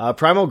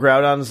 Primal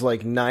Groudon's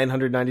like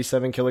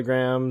 997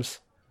 kilograms.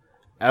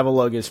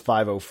 Avalugg is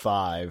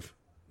 505.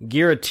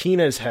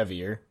 Giratina is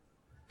heavier.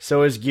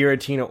 So is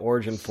Giratina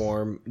Origin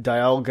Form.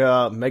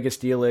 Dialga,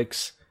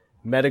 Megasteelix,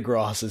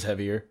 Metagross is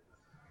heavier.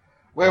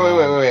 Wait.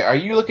 Are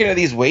you looking at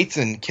these weights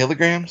in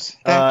kilograms?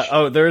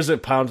 There's a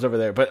pounds over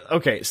there. But,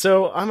 okay,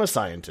 so I'm a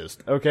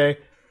scientist, okay?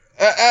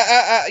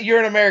 You're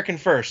an American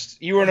first.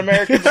 You were an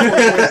American before you were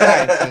a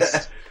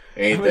scientist.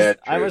 Ain't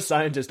that true? I'm a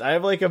scientist. I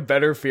have, like, a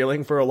better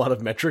feeling for a lot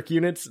of metric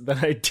units than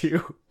I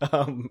do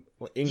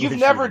English You've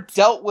never units.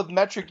 dealt with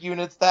metric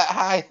units that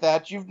high,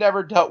 Thatch. You've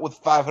never dealt with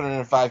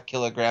 505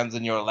 kilograms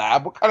in your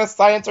lab. What kind of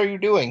science are you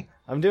doing?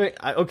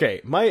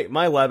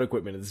 My lab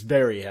equipment is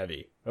very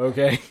heavy,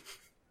 okay?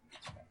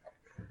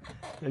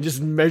 I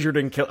just measured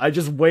and I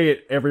just weigh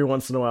it every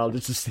once in a while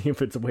just to see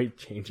if its weight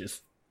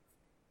changes.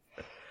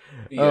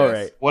 Yes.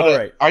 All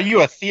right. Are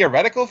you a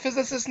theoretical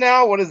physicist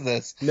now? What is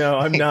this? No,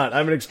 I'm not.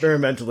 I'm an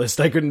experimentalist.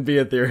 I couldn't be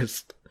a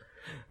theorist.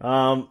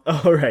 All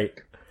right.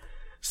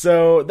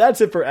 So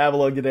that's it for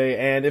Avalugg today.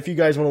 And if you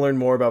guys want to learn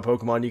more about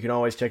Pokemon, you can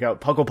always check out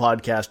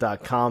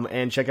pucklepodcast.com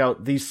and check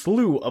out the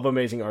slew of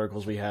amazing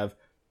articles we have.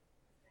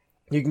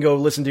 You can go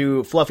listen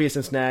to Fluffiest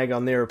and Snag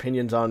on their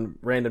opinions on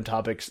random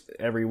topics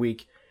every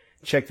week.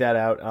 Check that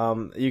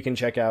out. You can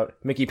check out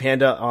Mickey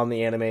Panda on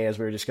the anime, as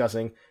we were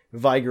discussing,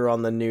 Viger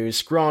on the news,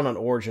 Scrawn on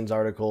Origins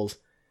articles,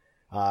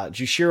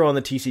 Jushiro on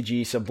the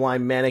TCG,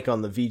 Sublime Manic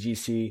on the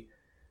VGC,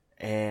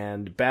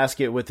 and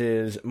Basket with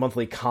his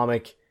monthly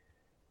comic.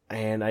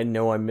 And I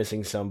know I'm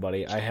missing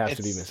somebody. I have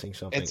to be missing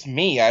something. It's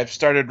me. I've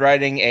started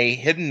writing a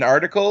hidden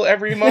article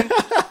every month.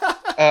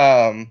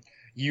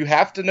 You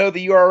have to know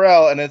the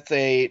URL, and it's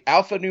a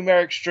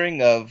alphanumeric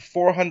string of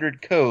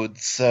 400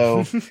 codes.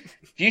 So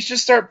if you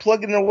just start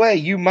plugging away,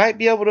 you might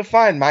be able to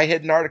find my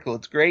hidden article.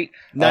 It's great.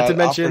 Not to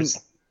mention,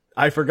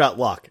 I forgot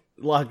Locke.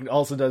 Locke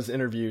also does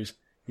interviews.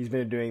 He's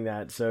been doing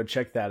that, so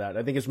check that out.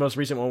 I think his most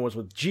recent one was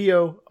with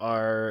Geo,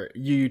 our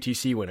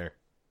UUTC winner.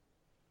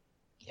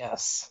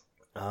 Yes.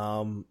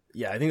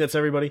 Yeah, I think that's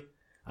everybody.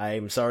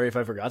 I'm sorry if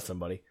I forgot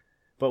somebody.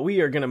 But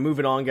we are going to move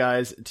it on,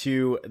 guys,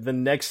 to the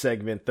next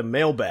segment, the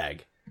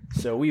mailbag.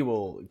 So we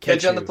will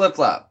catch you on the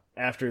flip-flop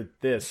after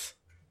this.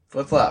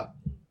 Flip-flop.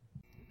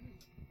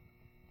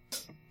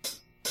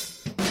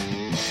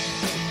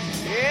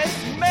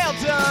 It's mail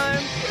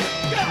time!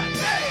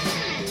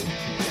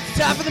 It's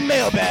time for the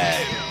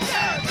mailbag!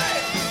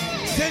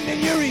 Send in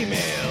your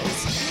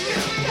emails!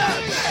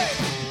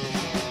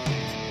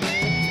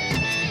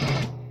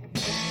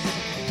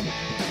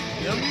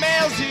 The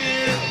mail's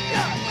here!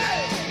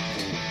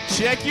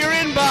 Check your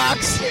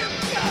inbox!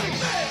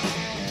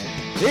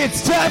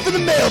 It's time for the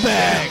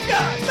mailbag!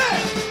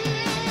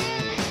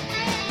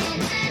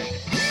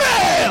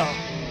 Mail!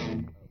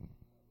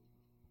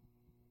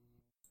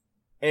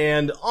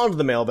 And on to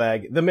the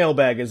mailbag. The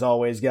mailbag, as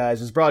always,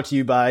 guys, is brought to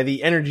you by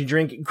the energy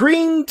drink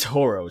Green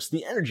Toros.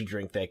 The energy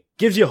drink that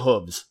gives you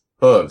hooves.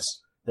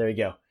 Hooves. There you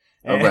go.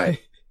 All right.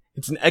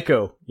 It's an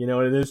echo. You know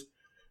what it is?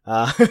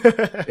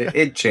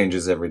 It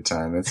changes every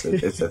time. It's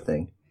a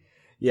thing.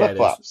 Yeah,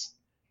 Flip-flops.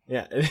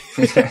 Yeah.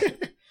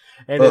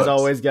 And as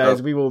always, guys,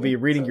 we will be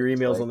reading your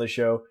emails on the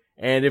show.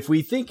 And if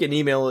we think an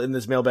email in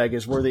this mailbag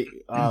is worthy,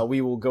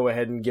 we will go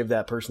ahead and give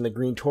that person the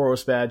Green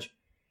Toros badge.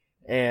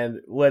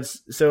 And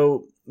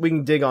so we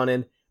can dig on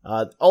in.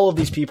 All of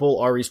these people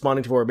are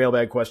responding to our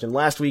mailbag question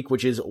last week,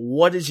 which is,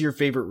 what is your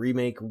favorite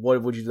remake?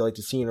 What would you like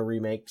to see in a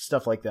remake?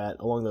 Stuff like that,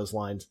 along those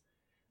lines.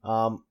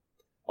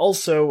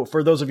 Also,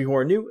 for those of you who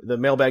are new, the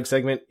mailbag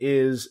segment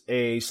is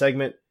a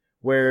segment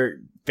where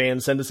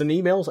fans send us in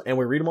emails and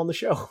we read them on the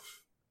show.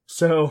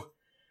 So,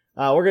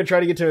 we're going to try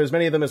to get to as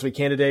many of them as we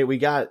can today. We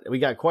got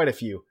quite a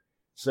few.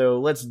 So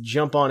let's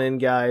jump on in,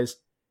 guys.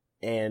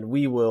 And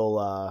we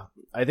will,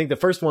 I think the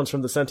first one's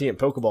from the Sentient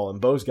Pokeball,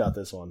 and Bo's got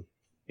this one.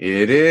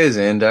 It is,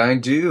 and I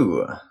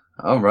do.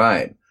 All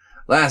right.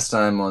 Last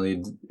time on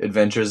the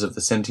adventures of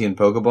the Sentient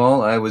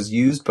Pokeball, I was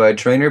used by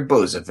trainer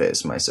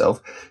Bozaphis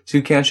myself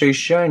to catch a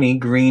shiny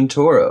green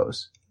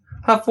Tauros.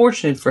 How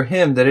fortunate for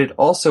him that it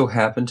also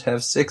happened to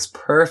have 6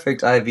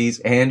 perfect IVs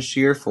and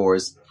Sheer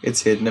Force,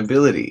 its hidden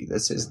ability.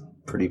 This is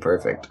pretty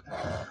perfect.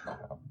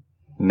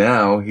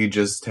 Now he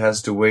just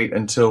has to wait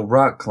until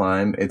Rock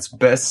Climb, its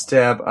best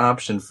stab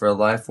option for a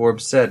Life Orb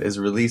set, is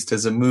released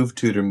as a move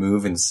tutor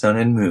move in Sun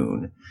and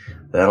Moon.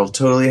 That'll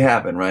totally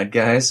happen, right,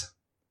 guys?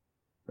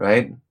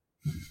 Right?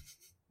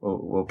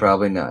 Well,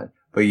 probably not.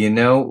 But you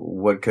know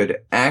what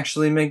could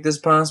actually make this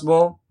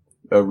possible?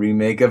 A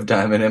remake of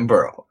Diamond and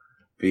Pearl.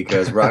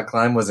 Because Rock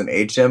Climb was an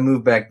HM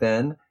move back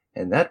then,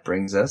 and that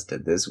brings us to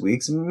this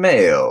week's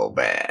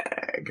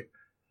mailbag.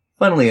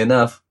 Funnily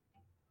enough,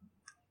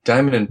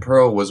 Diamond and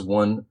Pearl was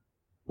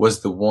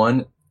the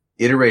one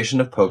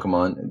iteration of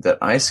Pokemon that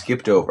I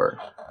skipped over,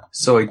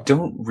 so I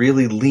don't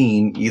really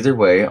lean either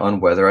way on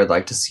whether I'd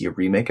like to see a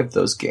remake of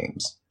those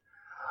games.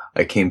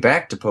 I came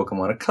back to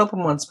Pokemon a couple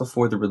months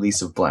before the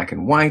release of Black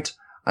and White.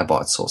 I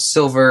bought Soul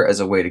Silver as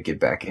a way to get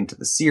back into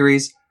the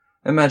series.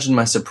 Imagine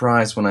my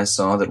surprise when I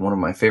saw that one of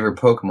my favorite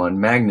Pokemon,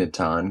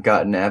 Magneton,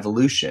 got an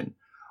evolution,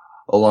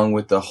 along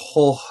with the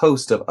whole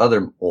host of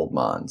other old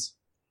mons.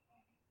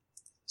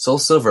 Soul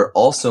Silver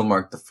also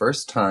marked the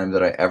first time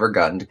that I ever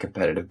got into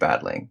competitive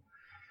battling.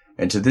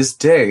 And to this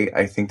day,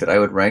 I think that I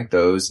would rank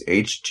those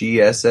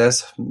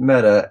HGSS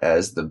meta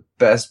as the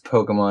best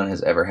Pokemon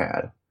has ever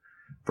had.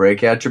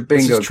 Break out your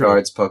bingo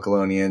cards,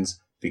 Pokelonians,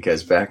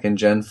 because back in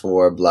Gen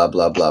 4, blah,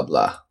 blah, blah,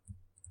 blah.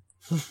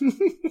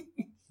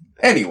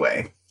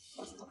 Anyway,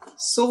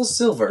 Soul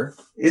Silver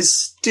is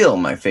still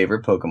my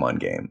favorite Pokemon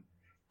game,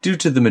 due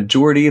to the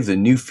majority of the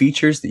new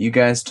features that you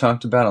guys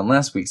talked about on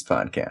last week's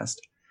podcast.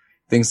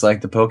 Things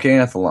like the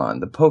Pokeathlon,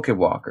 the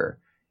Pokewalker,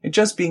 and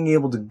just being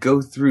able to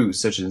go through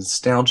such a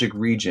nostalgic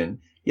region,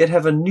 yet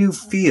have a new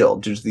feel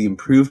due to the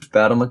improved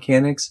battle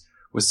mechanics,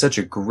 was such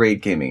a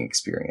great gaming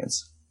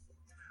experience.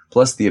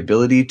 Plus the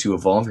ability to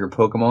evolve your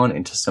Pokemon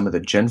into some of the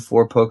Gen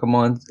 4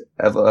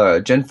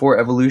 Gen 4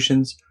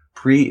 evolutions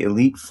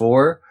pre-Elite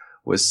Four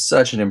was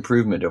such an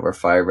improvement over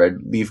Fire Red,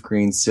 Leaf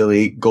Green,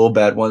 silly,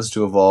 Golbat wants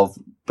to evolve,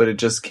 but it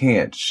just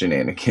can't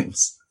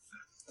shenanigans.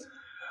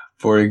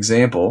 For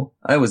example,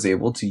 I was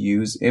able to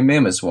use a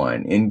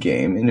Mamoswine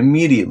in-game and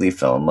immediately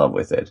fell in love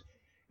with it.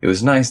 It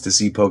was nice to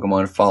see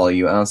Pokemon follow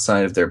you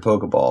outside of their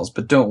Pokeballs,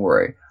 but don't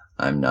worry,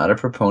 I'm not a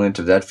proponent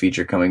of that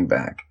feature coming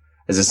back,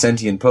 as a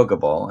sentient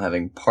Pokeball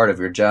having part of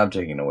your job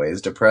taken away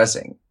is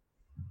depressing.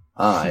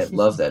 I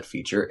love that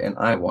feature, and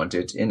I want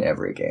it in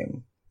every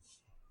game.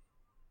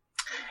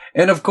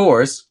 And of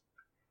course,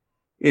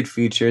 it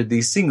featured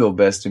the single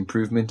best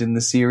improvement in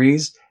the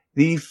series,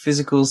 the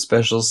physical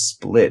special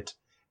split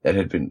that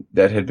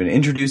had been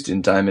introduced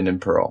in Diamond and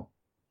Pearl.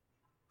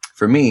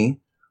 For me,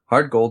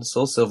 Heart Gold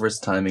Soul Silver's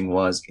timing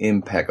was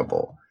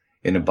impeccable.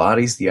 It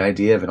embodies the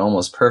idea of an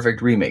almost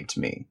perfect remake to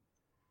me,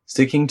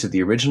 sticking to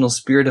the original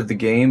spirit of the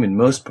game in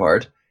most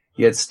part,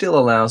 yet still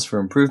allows for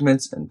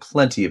improvements and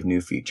plenty of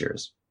new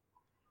features.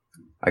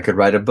 I could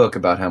write a book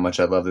about how much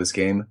I love this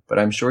game, but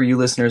I'm sure you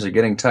listeners are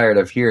getting tired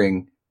of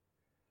hearing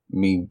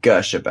me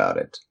gush about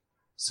it.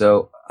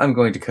 So I'm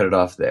going to cut it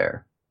off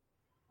there.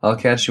 I'll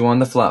catch you on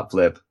the flop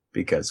flip,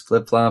 because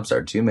flip-flops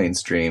are too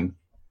mainstream.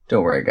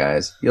 Don't worry,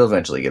 guys. You'll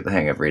eventually get the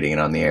hang of reading it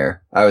on the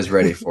air. I was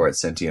ready for it,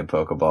 Sentient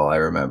Pokeball, I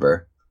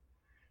remember.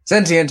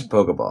 Sentient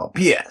Pokeball.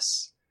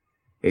 P.S.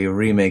 A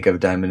remake of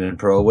Diamond and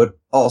Pearl would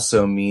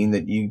also mean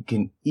that you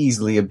can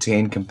easily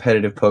obtain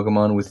competitive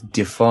Pokemon with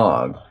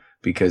Defog,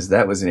 because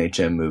that was an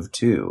HM move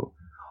too.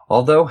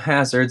 Although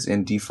Hazards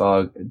and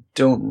Defog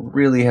don't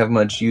really have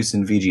much use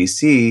in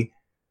VGC,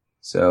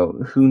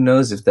 so who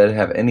knows if that'd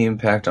have any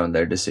impact on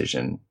their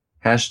decision.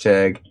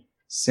 Hashtag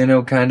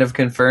Sinnoh kind of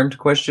confirmed, ?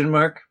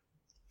 Thank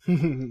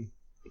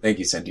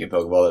you, Sentient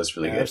Pokeball. That was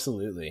really good.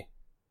 Absolutely.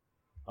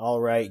 All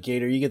right,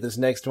 Gator, you get this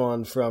next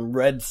one from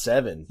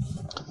Red7.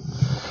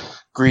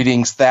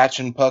 Greetings, Thatch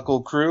and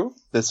Puckle crew.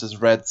 This is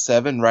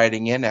Red7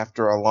 writing in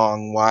after a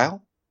long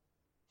while.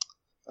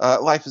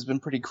 Life has been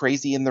pretty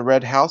crazy in the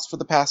Red House for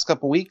the past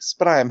couple weeks,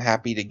 but I am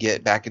happy to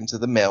get back into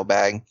the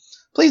mailbag.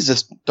 Please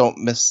just don't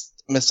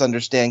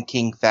misunderstand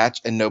King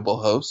Thatch and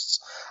noble hosts.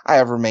 I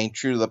have remained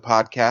true to the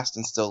podcast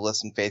and still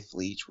listen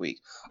faithfully each week.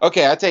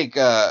 Okay, I take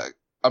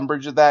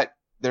umbrage of that.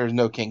 There's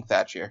no King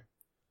Thatch here.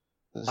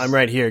 I'm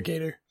right here,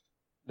 Gator.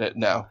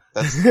 No,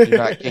 you're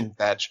not King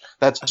Thatch.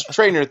 That's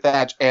Trainer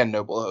Thatch and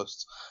noble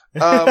hosts.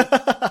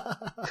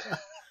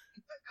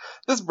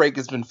 This break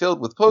has been filled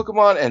with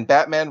Pokemon and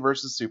Batman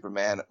vs.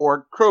 Superman,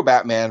 or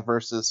Crow-Batman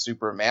vs.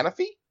 Super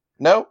Manaphy?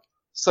 No?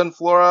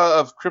 Sunflora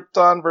of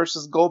Krypton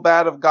vs.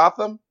 Golbat of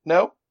Gotham?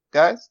 No?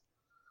 Guys?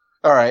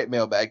 Alright,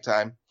 mailbag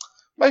time.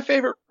 My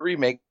favorite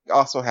remake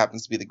also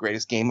happens to be the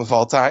greatest game of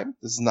all time.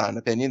 This is not an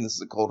opinion, this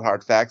is a cold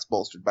hard facts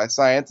bolstered by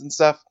science and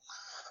stuff.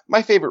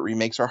 My favorite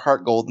remakes are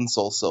Heart Gold and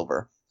Soul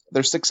Silver.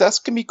 Their success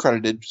can be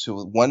credited to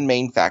one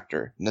main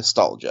factor,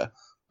 nostalgia.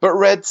 But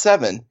Red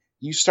 7,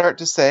 you start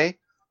to say,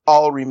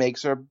 all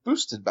remakes are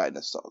boosted by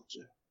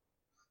nostalgia.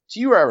 To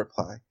you I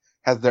reply,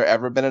 has there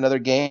ever been another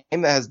game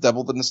that has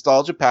double the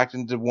nostalgia packed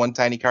into one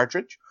tiny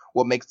cartridge?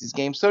 What makes these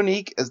games so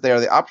unique is they are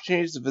the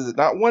opportunities to visit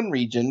not one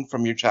region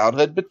from your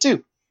childhood, but two.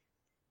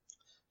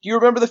 Do you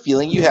remember the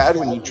feeling you had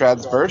when you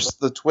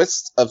traversed the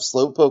twists of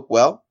Slowpoke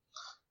Well,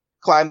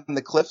 climbed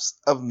the cliffs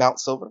of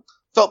Mount Silver,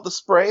 felt the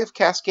spray of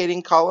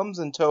cascading columns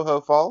in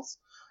Toho Falls,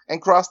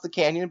 and crossed the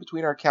canyon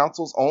between our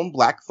council's own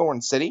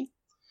Blackthorn City?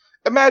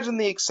 Imagine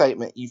the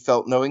excitement you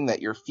felt knowing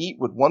that your feet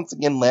would once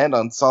again land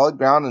on solid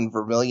ground in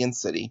Vermilion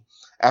City,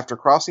 after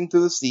crossing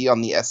through the sea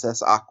on the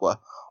SS Aqua,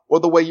 or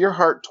the way your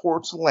heart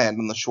tore to land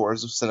on the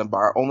shores of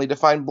Cinnabar, only to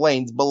find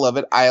Blaine's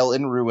beloved isle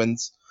in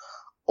ruins.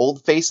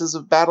 Old faces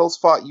of battles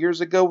fought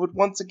years ago would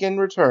once again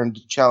return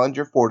to challenge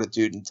your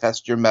fortitude and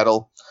test your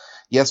mettle.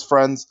 Yes,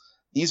 friends,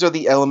 these are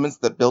the elements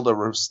that build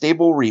a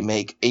stable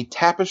remake, a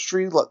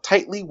tapestry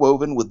tightly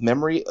woven with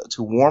memory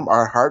to warm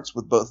our hearts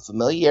with both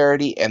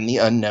familiarity and the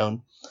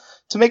unknown.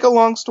 To make a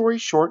long story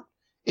short,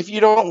 if you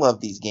don't love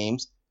these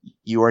games,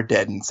 you are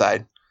dead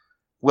inside.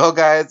 Well,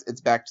 guys,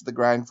 it's back to the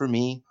grind for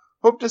me.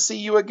 Hope to see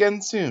you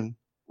again soon.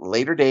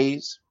 Later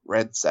days,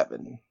 Red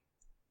 7.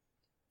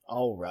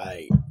 All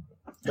right.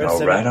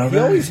 All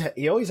right.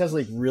 He always has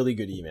like really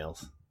good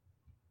emails.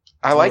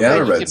 I like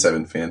that. I'm a Red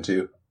 7 fan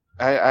too.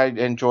 I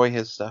enjoy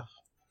his stuff.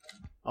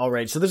 All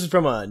right, so this is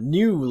from a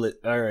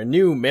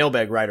new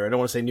mailbag writer. I don't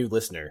want to say new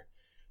listener,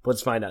 but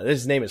let's find out.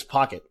 His name is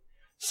Pocket.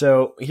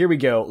 So here we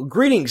go.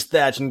 Greetings,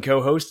 Thatch and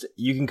co-host.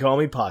 You can call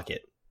me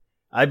Pocket.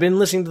 I've been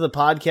listening to the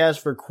podcast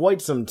for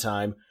quite some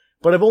time,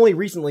 but I've only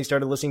recently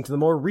started listening to the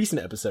more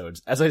recent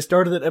episodes, as I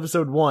started at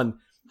episode 1.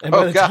 And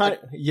by the time,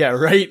 yeah,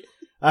 right.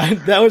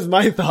 That was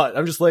my thought.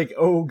 I'm just like,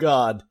 oh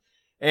God.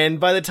 And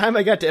by the time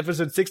I got to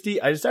episode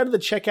 60, I decided to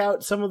check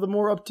out some of the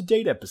more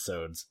up-to-date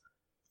episodes.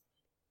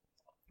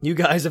 You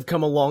guys have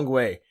come a long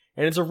way,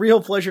 and it's a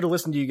real pleasure to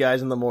listen to you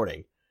guys in the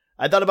morning.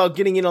 I thought about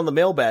getting in on the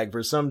mailbag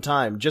for some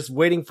time, just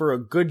waiting for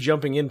a good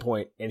jumping in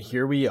point, and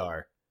here we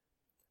are.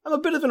 I'm a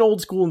bit of an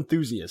old school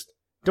enthusiast.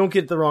 Don't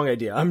get the wrong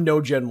idea, I'm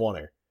no Gen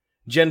 1er.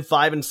 Gen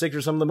 5 and 6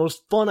 are some of the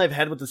most fun I've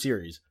had with the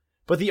series.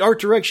 But the art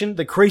direction,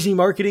 the crazy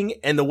marketing,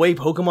 and the way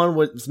Pokemon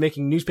was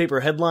making newspaper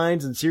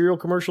headlines and cereal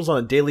commercials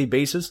on a daily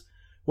basis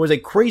was a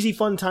crazy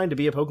fun time to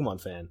be a Pokemon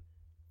fan.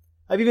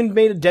 I've even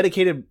made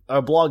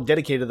a blog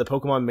dedicated to the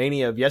Pokemon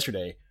Mania of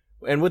yesterday,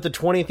 and with the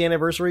 20th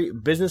anniversary,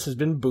 business has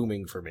been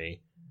booming for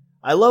me.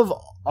 I love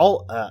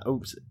all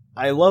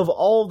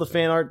of the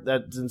fan art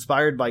that's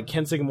inspired by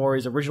Ken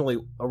Sugimori's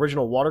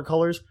original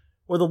watercolors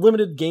or the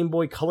limited Game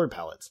Boy Color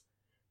palettes.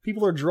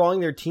 People are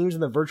drawing their teams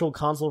in the virtual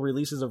console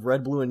releases of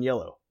Red, Blue, and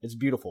Yellow. It's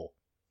beautiful.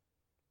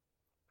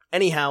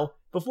 Anyhow,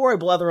 before I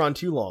blather on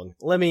too long,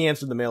 let me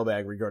answer the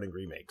mailbag regarding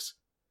remakes.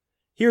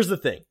 Here's the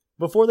thing.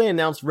 Before they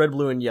announced Red,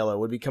 Blue, and Yellow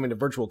would be coming to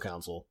virtual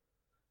console,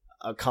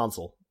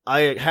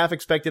 I half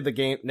expected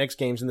the next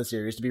games in the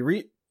series to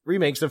be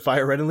remakes of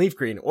Fire Red and Leaf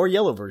Green, or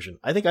Yellow version.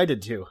 I think I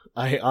did too.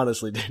 I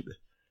honestly did.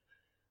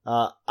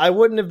 I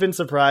wouldn't have been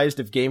surprised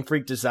if Game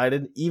Freak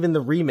decided even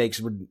the remakes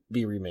would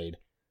be remade.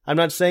 I'm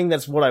not saying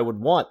that's what I would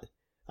want,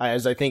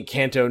 as I think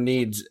Kanto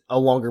needs a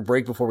longer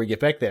break before we get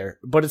back there,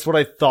 but it's what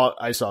I thought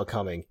I saw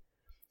coming.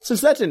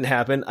 Since that didn't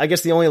happen, I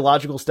guess the only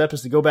logical step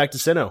is to go back to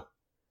Sinnoh.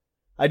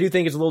 I do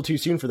think it's a little too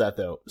soon for that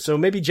though, so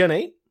maybe Gen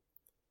 8?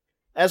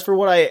 As for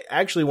what I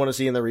actually want to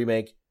see in the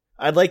remake,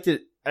 I'd like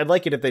it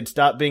if they'd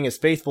stop being as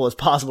faithful as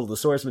possible to the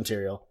source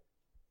material,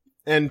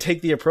 and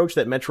take the approach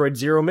that Metroid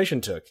Zero Mission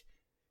took,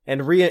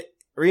 and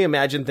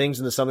reimagine things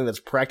into something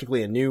that's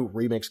practically a new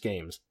remix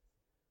games.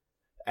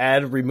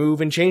 Add,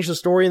 remove, and change the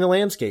story and the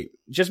landscape.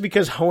 Just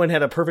because Hoenn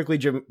had a perfectly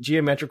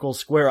geometrical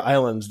square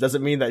islands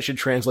doesn't mean that should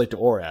translate to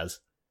ORAS.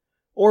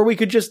 Or we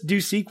could just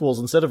do sequels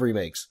instead of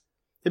remakes.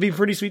 It'd be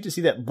pretty sweet to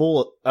see that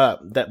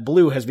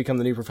Blue has become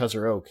the new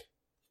Professor Oak.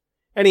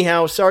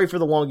 Anyhow, sorry for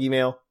the long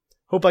email.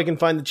 Hope I can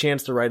find the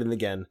chance to write in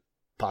again.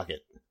 Pocket.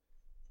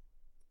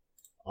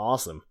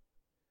 Awesome.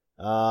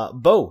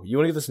 Bo, you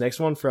want to get this next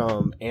one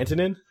from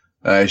Antonin?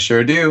 I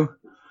sure do.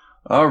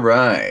 All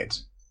right.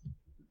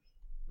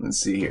 Let's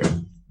see here.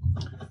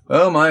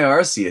 Oh, my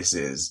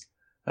Arceus.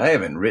 I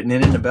haven't written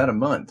in about a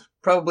month.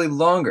 Probably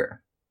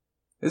longer.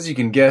 As you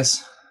can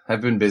guess,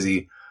 I've been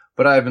busy,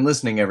 but I've been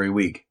listening every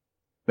week.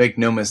 Make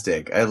no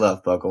mistake, I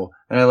love Puckle,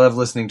 and I love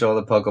listening to all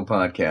the Puckle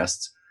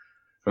podcasts.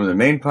 From the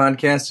main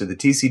podcast to the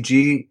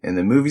TCG and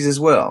the movies as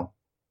well.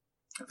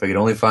 If I could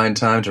only find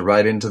time to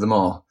write into them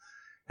all.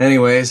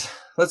 Anyways,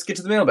 let's get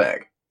to the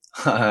mailbag.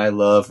 I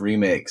love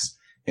remakes.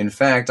 In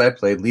fact, I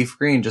played Leaf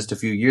Green just a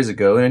few years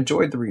ago and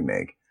enjoyed the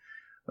remake.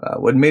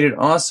 What made it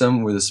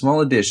awesome were the small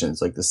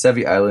additions, like the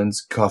Sevi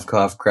Islands, cough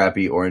cough,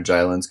 crappy Orange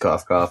Islands,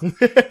 cough cough,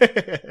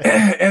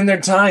 and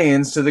their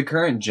tie-ins to the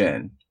current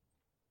gen.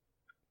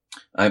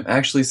 I'm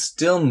actually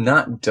still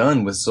not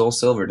done with Soul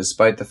Silver,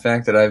 despite the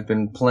fact that I've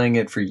been playing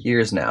it for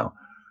years now.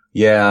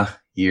 Yeah,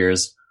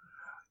 years.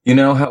 You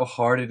know how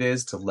hard it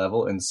is to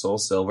level in Soul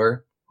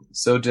Silver?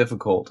 So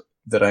difficult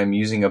that I'm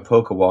using a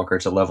Pokewalker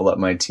to level up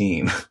my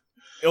team.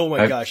 Oh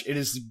my gosh, it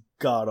is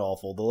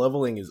god-awful. The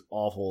leveling is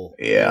awful.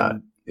 Yeah,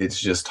 it's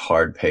just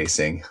hard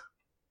pacing.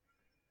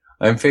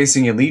 I'm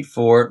facing Elite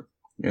Four,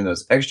 and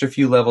those extra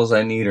few levels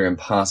I need are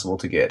impossible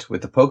to get.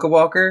 With the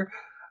Pokewalker,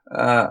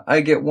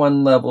 I get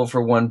one level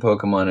for one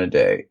Pokemon a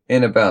day.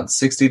 In about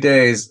 60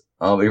 days,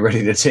 I'll be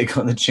ready to take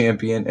on the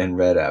champion and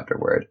Red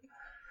afterward.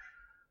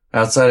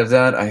 Outside of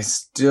that, I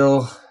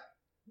still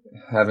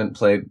haven't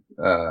played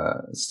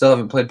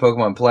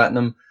Pokemon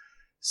Platinum,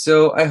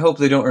 so I hope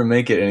they don't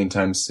remake it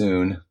anytime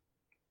soon.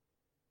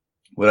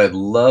 What I'd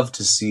love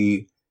to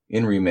see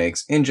in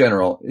remakes, in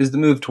general, is the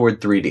move toward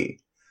 3D.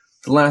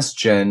 The last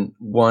Gen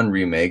 1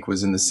 remake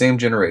was in the same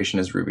generation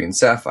as Ruby and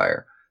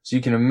Sapphire, So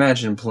you can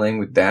imagine playing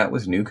with that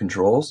with new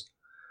controls?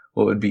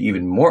 What would be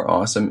even more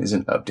awesome is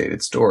an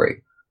updated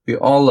story. We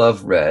all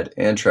love Red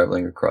and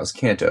traveling across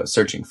Kanto,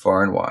 searching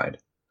far and wide.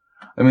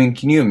 I mean,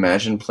 can you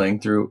imagine playing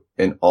through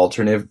an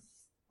alternative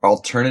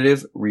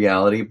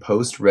reality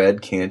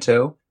post-Red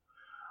Kanto?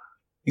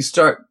 You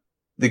start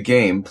the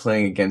game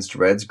playing against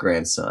Red's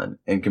grandson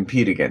and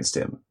compete against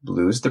him.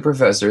 Blue's the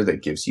professor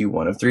that gives you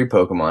one of 3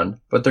 Pokemon,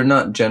 but they're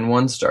not Gen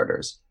 1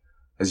 starters.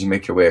 As you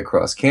make your way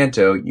across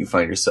Kanto, you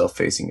find yourself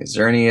facing a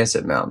Xerneas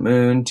at Mount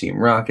Moon. Team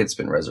Rocket's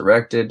been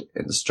resurrected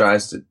and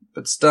strives to,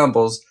 but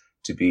stumbles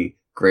to be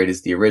great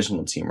as the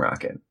original Team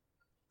Rocket.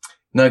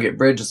 Nugget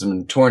Bridge has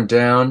been torn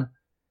down,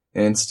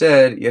 and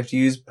instead you have to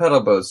use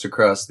pedal boats to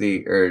cross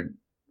the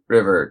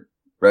river,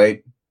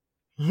 right?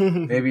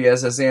 Maybe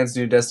SS Ant's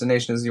new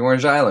destination is the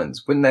Orange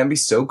Islands. Wouldn't that be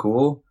so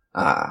cool?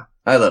 I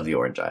love the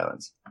Orange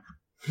Islands.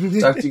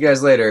 Talk to you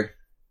guys later.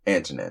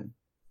 Antonin.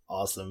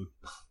 Awesome.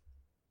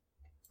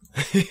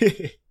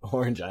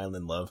 Orange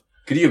Island love.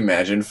 Could you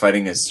imagine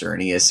fighting a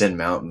Xerneas in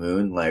Mount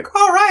Moon? Like,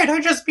 all right, I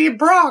just beat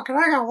Brock and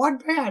I got 1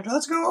 band.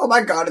 Let's go. Oh my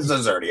god, it's a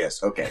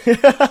Xerneas. Okay.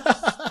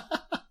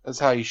 That's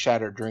how you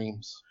shatter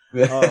dreams.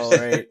 Oh,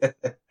 right.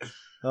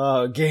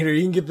 Oh, Gator,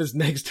 you can get this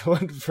next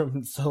one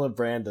from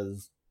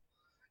Celebrandas.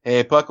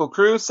 Hey, Puckle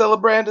Crew,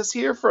 Celebrandas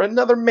here for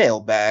another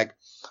mailbag.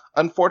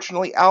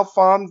 Unfortunately,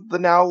 Alphonse, the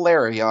now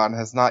Larion,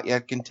 has not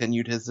yet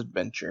continued his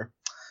adventure.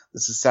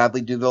 This is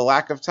sadly due to the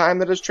lack of time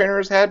that his trainer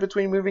has had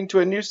between moving to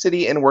a new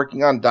city and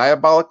working on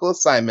diabolical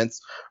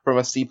assignments from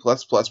a C++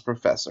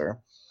 professor.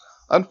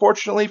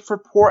 Unfortunately for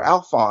poor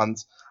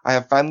Alphonse, I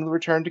have finally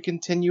returned to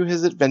continue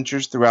his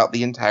adventures throughout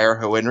the entire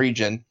Hoenn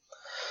region.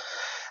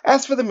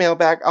 As for the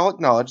mailbag, I'll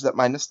acknowledge that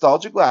my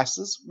nostalgia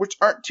glasses, which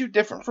aren't too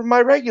different from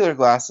my regular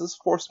glasses,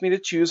 forced me to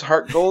choose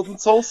Heart Gold and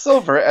Soul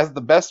Silver as the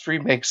best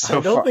remakes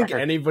so far. I don't think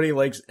anybody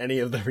likes any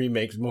of the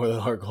remakes more than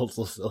Heart Gold,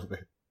 Soul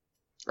Silver.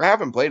 I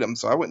haven't played them,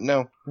 so I wouldn't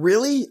know.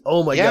 Really?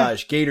 Oh my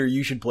gosh, Gator,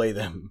 you should play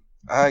them.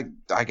 I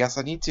guess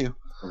I need to.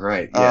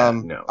 Right, yeah,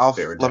 no,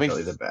 they were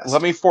definitely the best.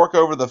 Let me fork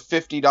over the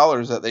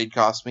 $50 that they'd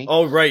cost me.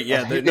 Oh, right,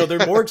 yeah.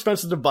 They're more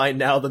expensive to buy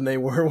now than they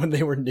were when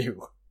they were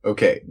new.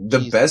 Okay,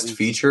 the best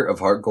feature of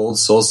Heart Gold,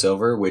 Soul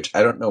Silver, which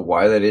I don't know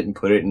why they didn't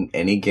put it in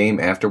any game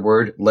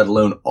afterward, let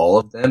alone all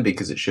of them,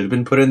 because it should have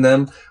been put in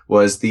them,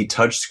 was the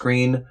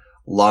touchscreen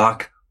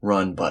lock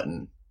run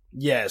button.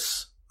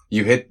 Yes.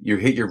 You hit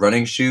your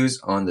running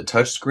shoes on the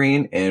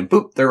touchscreen, and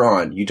boop, they're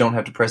on. You don't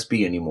have to press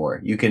B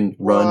anymore. You can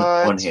run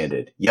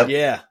one-handed. Yep.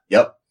 Yeah.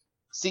 Yep.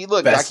 See,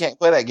 look, I can't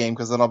play that game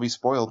because then I'll be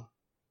spoiled.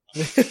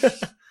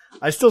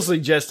 I still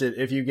suggest it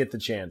if you get the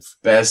chance.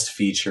 Best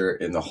feature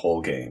in the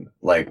whole game.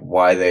 Like,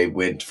 why they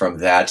went from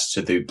that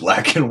to the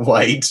black and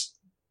white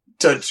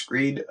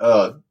touchscreen.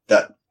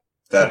 That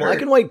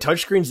black and white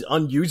touchscreen's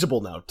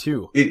unusable now,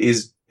 too.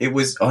 It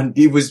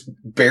was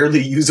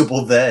barely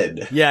usable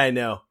then. Yeah, I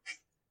know.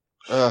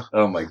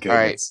 Oh my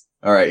goodness.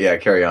 All right, yeah,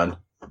 carry on.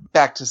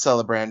 Back to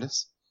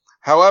Celebrandas.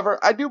 However,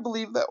 I do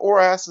believe that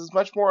ORAS is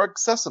much more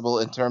accessible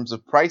in terms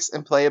of price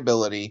and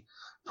playability.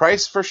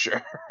 Price for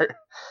sure.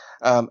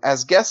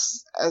 As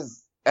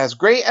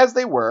great as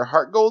they were,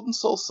 Heart Gold and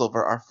Soul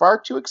Silver are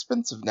far too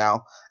expensive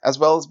now, as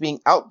well as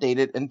being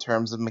outdated in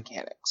terms of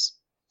mechanics.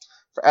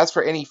 As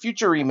for any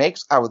future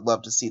remakes, I would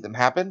love to see them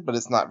happen, but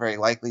it's not very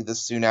likely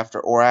this soon after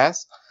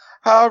ORAS.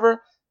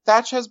 However,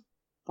 Thatch has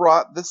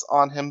brought this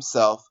on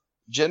himself.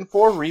 Gen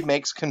 4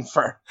 remakes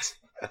confirmed.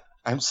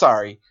 I'm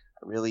sorry,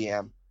 I really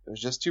am. It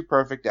was just too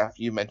perfect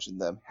after you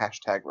mentioned them.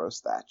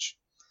 #RoastThatch.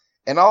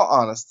 In all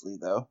honesty,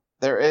 though,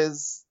 there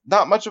is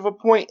not much of a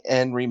point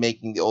in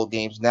remaking the old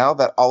games now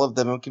that all of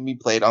them can be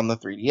played on the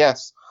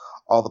 3DS.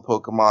 All the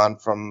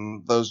Pokemon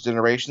from those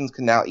generations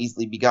can now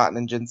easily be gotten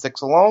in Gen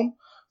 6 alone,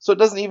 so it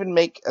doesn't even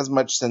make as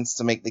much sense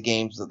to make the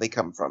games that they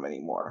come from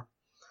anymore.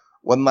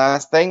 One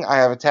last thing, I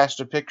have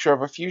attached a picture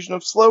of a fusion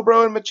of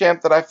Slowbro and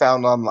Machamp that I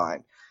found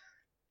online.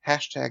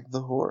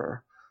 #the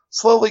horror.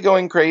 Slowly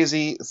going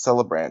crazy,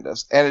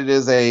 Celebrandas. And it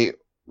is a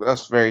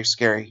very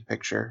scary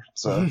picture.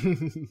 It's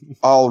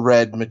all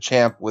red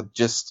Machamp with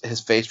just his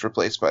face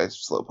replaced by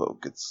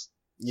Slowpoke. It's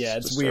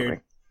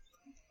weird.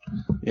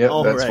 Yep,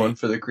 that's one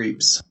for the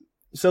creeps.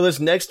 So this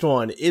next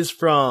one is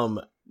from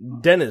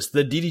Dennis,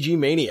 the DDG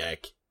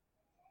Maniac.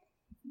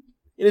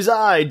 It is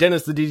I,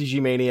 Dennis, the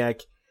DDG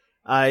Maniac.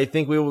 I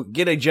think we will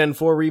get a Gen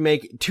 4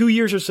 remake 2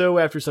 years or so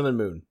after Sun and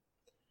Moon.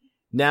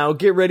 Now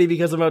get ready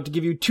because I'm about to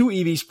give you 2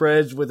 EV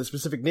spreads with a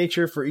specific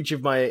nature for each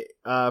of my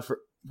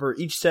for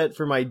each set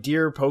for my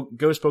dear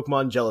ghost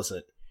Pokemon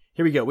Jellicent.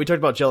 Here we go. We talked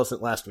about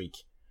Jellicent last week,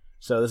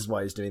 so this is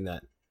why he's doing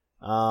that.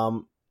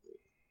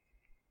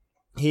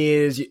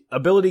 His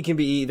ability can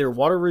be either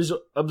Water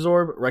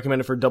Absorb,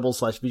 recommended for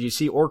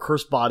double/VGC, or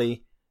Curse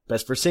Body,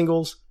 best for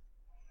singles.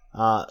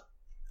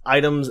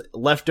 Items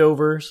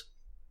Leftovers.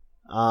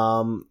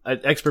 An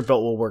Expert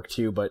Belt will work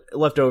too, but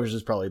Leftovers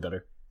is probably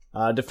better.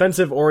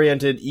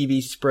 Defensive-oriented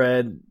EV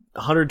spread,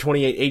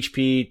 128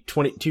 HP,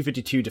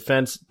 252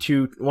 defense,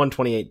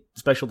 128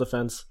 special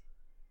defense.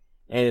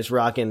 And it's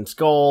rocking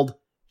Scald,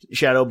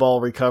 Shadow Ball,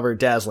 Recover,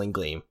 Dazzling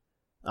Gleam.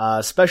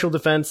 Special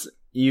defense,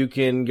 you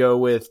can go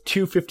with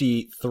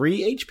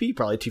 253 HP,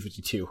 probably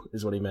 252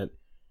 is what he meant.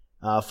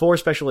 4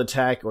 special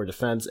attack or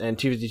defense, and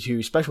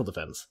 252 special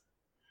defense.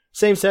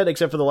 Same set,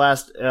 except for the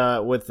last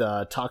with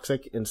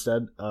Toxic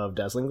instead of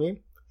Dazzling Gleam.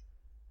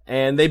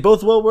 And they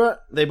both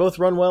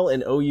run well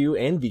in OU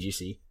and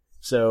VGC,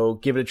 so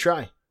give it a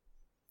try.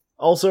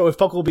 Also, if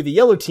Puck will be the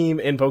yellow team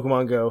in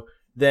Pokemon Go,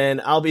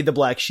 then I'll be the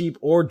black sheep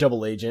or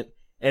double agent,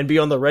 and be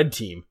on the red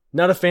team.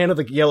 Not a fan of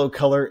the yellow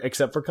color,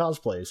 except for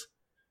cosplays.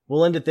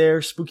 We'll end it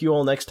there. Spook you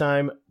all next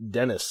time.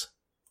 Dennis.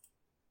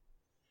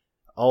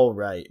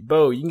 Alright.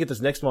 Bo, you can get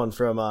this next one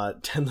from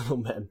 10 Little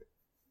Men.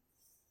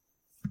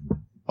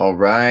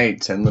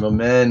 Alright, 10 Little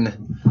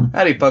Men.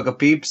 Howdy, Puckle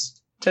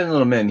Peeps. 10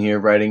 Little Men here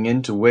writing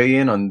in to weigh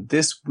in on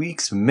this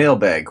week's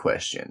mailbag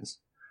questions.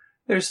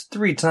 There's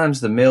 3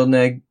 times the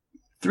mailbag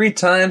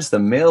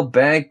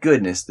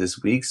goodness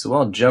this week, so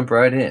I'll jump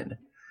right in.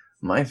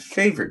 My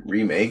favorite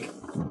remake,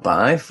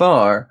 by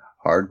far,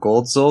 Heart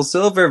Gold Soul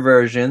Silver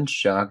version,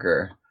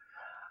 shocker.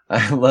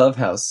 I love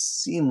how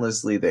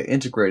seamlessly they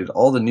integrated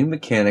all the new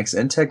mechanics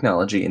and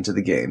technology into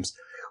the games,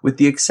 with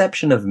the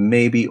exception of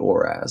maybe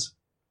Oraz.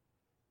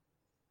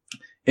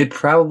 It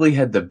probably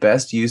had the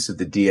best use of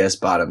the DS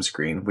bottom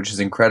screen, which is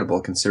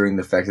incredible considering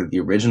the fact that the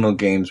original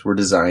games were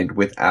designed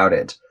without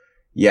it.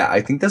 Yeah,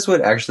 I think that's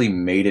what actually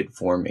made it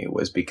for me,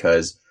 was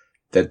because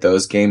that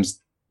those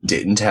games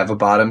didn't have a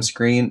bottom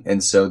screen,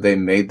 and so they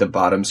made the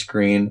bottom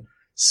screen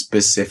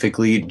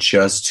specifically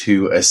just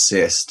to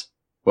assist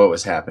what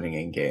was happening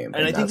in game.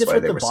 And I think that's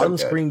what the bottom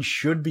screen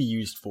should be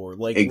used for,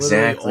 like,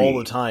 exactly, literally all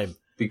the time.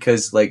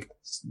 Because, like,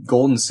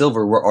 Gold and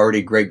Silver were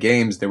already great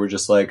games. They were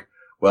just like,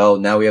 well,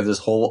 now we have this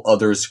whole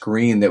other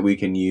screen that we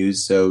can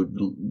use, so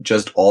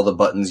just all the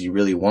buttons you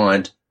really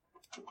want.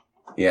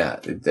 Yeah,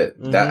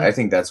 that I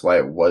think that's why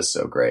it was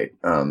so great.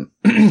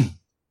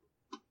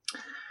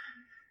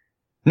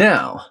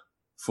 Now,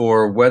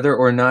 for whether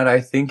or not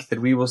I think that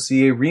we will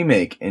see a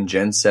remake in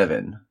Gen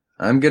 7,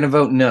 I'm gonna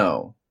vote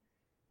no.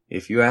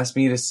 If you asked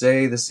me to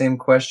say the same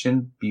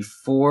question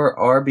before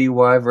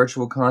RBY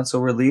Virtual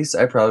Console release,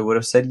 I probably would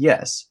have said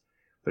yes.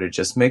 But it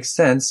just makes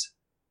sense,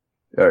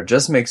 or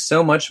just makes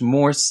so much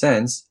more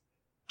sense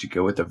to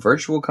go with the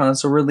Virtual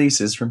Console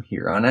releases from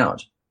here on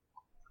out.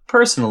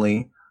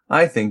 Personally,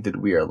 I think that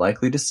we are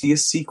likely to see a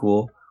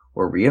sequel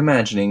or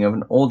reimagining of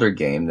an older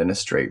game than a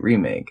straight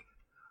remake.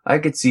 I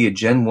could see a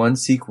Gen 1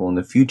 sequel in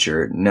the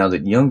future now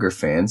that younger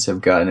fans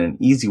have gotten an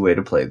easy way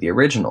to play the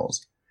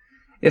originals.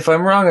 If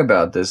I'm wrong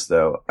about this,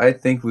 though, I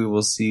think we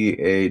will see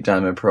a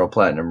Diamond Pearl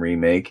Platinum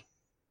remake.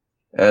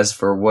 As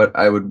for what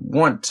I would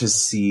want to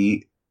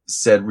see,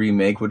 said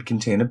remake would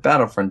contain a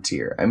battle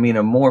frontier. I mean,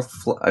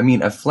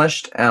 a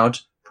fleshed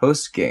out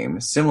post game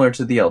similar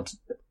to the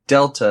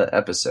Delta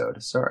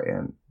episode. Sorry,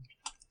 I'm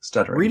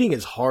stuttering. Reading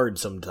is hard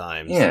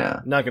sometimes.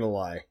 Yeah, not gonna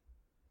lie.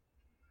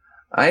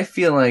 I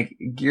feel like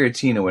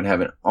Giratina would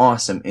have an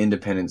awesome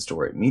independent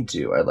story. Me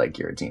too. I like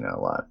Giratina a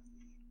lot.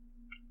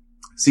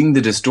 Seeing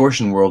the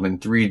distortion world in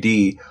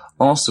 3D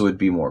also would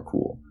be more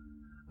cool.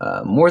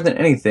 More than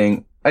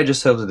anything, I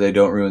just hope that they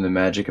don't ruin the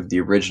magic of the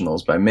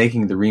originals by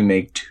making the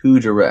remake too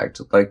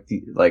direct,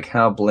 like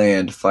how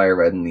bland Fire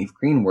Red and Leaf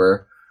Green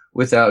were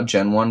without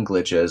Gen 1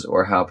 glitches,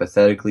 or how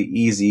pathetically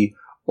easy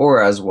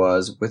Oraz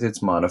was with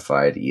its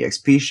modified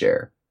EXP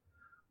share.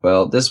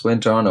 Well, this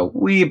went on a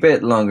wee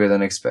bit longer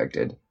than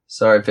expected.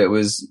 Sorry if it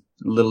was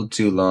a little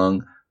too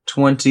long.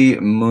 20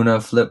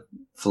 Muna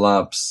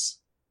flip-flops,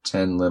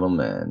 10 little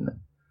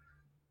men.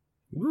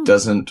 Ooh.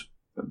 Doesn't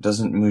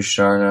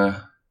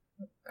Musharna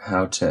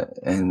how to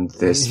end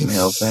this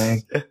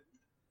mailbag?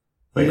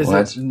 Wait, does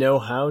what? It know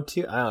how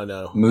to? I don't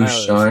know.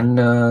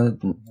 Musharna.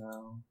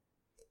 No.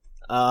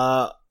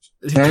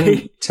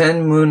 10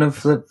 Muna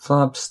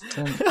flip-flops.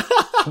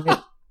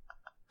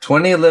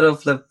 20 little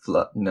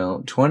flip-flop.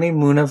 No, 20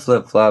 Muna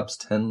flip-flops,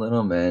 10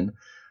 little men.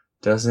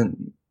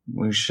 Doesn't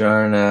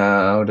Musharna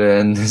how to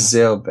end the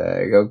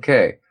sailbag.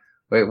 Okay.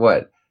 Wait,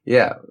 what?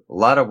 Yeah, a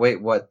lot of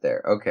wait, what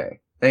there. Okay.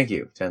 Thank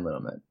you, 10 little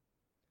men.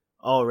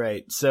 All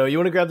right. So you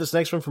want to grab this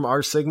next one from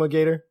R Sigma,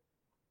 Gator?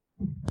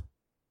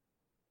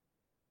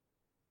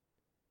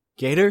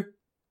 Gator?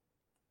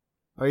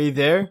 Are you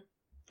there?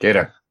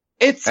 Gator.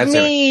 It's That's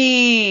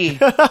me!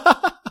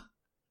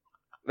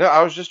 No,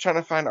 I was just trying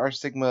to find R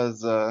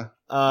Sigma's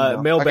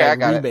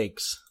mailbag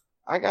remakes.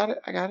 I got it.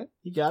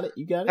 You got it.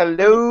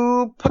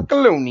 Hello,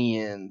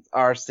 Puckalonians.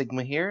 R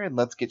Sigma here, and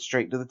let's get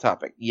straight to the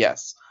topic.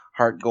 Yes,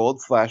 Heart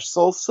Gold /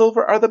 Soul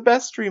Silver are the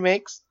best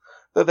remakes,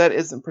 though that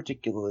isn't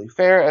particularly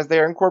fair, as they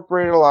are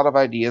incorporated a lot of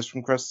ideas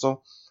from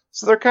Crystal,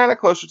 so they're kind of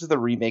closer to the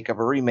remake of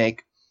a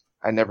remake.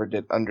 I never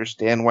did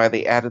understand why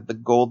they added the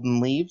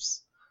golden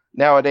leaves.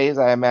 Nowadays,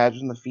 I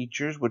imagine the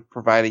features would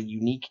provide a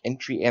unique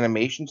entry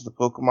animation to the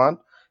Pokemon,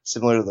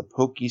 similar to the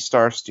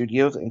Pokestar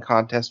Studios in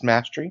Contest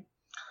Mastery.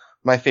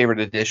 My favorite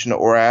addition to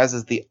Oraz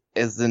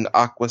is in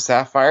Aqua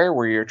Sapphire,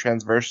 where you're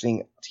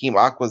traversing Team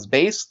Aqua's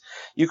base.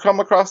 You come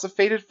across a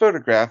faded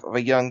photograph of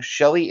a young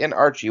Shelly and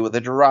Archie with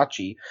a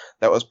Jirachi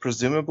that was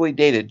presumably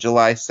dated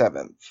July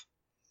 7th.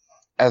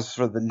 As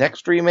for the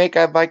next remake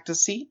I'd like to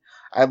see,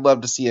 I'd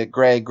love to see a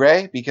gray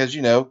because,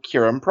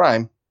 Kyurem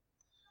Prime.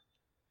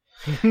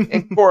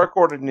 In core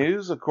recorded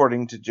news,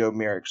 according to Joe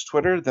Merrick's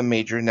Twitter, the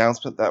major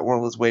announcement that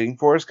World is waiting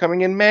for is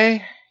coming in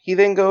May. He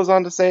then goes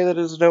on to say that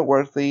it is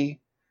noteworthy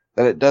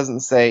that it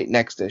doesn't say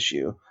next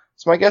issue.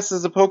 So my guess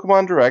is a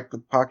Pokemon Direct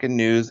with Pokken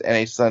news and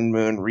a Sun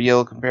Moon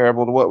reel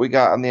comparable to what we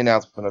got on the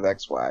announcement of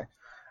XY.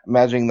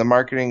 Imagining the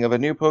marketing of a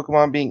new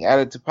Pokemon being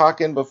added to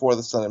Pokken before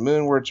the Sun and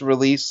Moon were to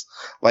release,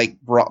 like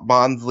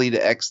Bonsly to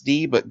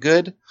XD, but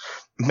good.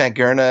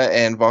 Magerna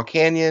and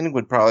Volcanion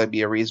would probably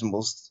be a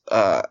reasonable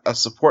a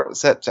support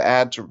set to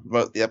add to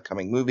promote the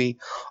upcoming movie,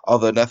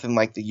 although nothing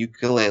like the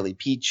Ukulele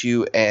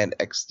Pichu and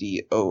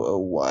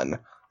XD001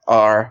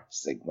 are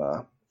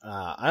Sigma.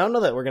 I don't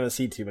know that we're going to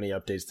see too many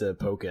updates to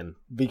Pokken,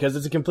 because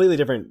it's a completely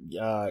different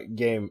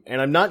game,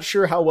 and I'm not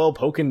sure how well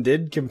Pokken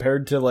did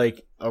compared to,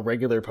 like, a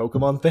regular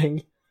Pokemon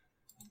thing.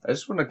 I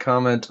just want to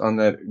comment on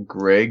that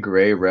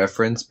gray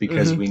reference,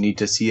 because we need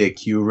to see a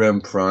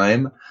Kyurem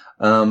Prime.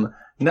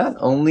 Not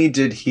only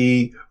did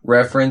he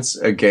reference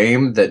a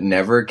game that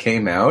never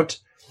came out,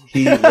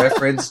 he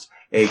referenced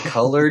a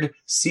colored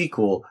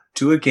sequel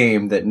to a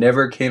game that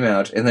never came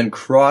out, and then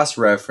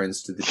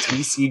cross-referenced the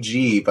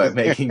TCG by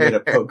making it a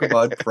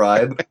Pokemon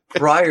Prime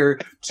prior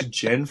to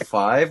Gen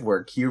 5,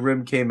 where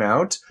Kyurem came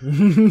out.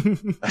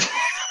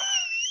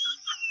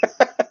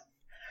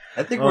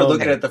 I think we're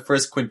looking at the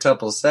first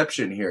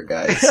quintupleception here,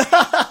 guys.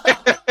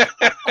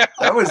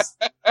 That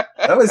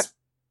was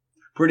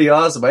pretty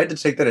awesome. I had to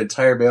take that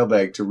entire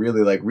mailbag to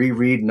really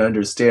reread and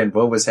understand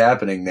what was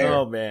happening there.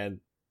 Oh man.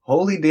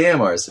 Holy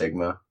damn, R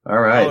Sigma. All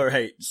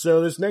right.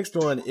 So this next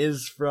one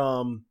is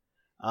from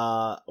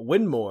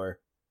Winmore.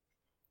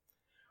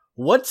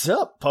 What's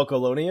up,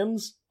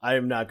 Puckalonians? I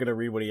am not going to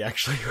read what he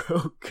actually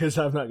wrote, because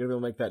I'm not going to be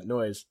able to make that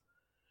noise.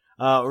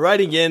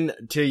 Writing in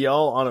to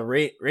y'all on a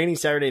rainy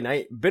Saturday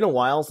night. Been a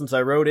while since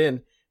I wrote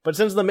in, but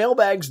since the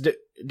mailbag's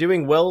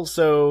doing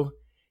so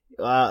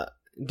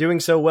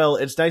well,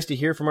 it's nice to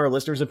hear from our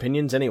listeners'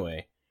 opinions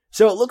anyway.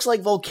 So it looks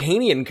like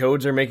Volcanion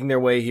codes are making their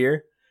way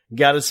here.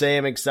 Gotta say,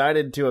 I'm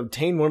excited to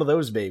obtain one of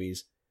those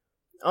babies.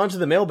 On to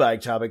the mailbag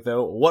topic,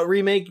 though. What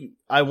remake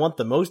I want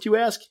the most, you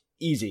ask?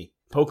 Easy.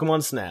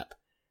 Pokemon Snap.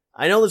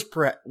 I know this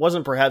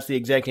wasn't perhaps the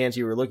exact answer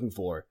you were looking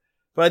for,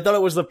 but I thought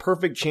it was the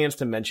perfect chance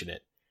to mention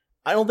it.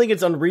 I don't think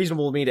it's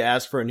unreasonable of me to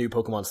ask for a new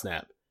Pokemon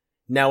Snap.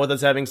 Now, with us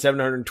having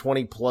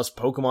 720 plus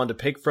Pokemon to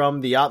pick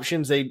from, the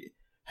options they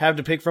have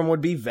to pick from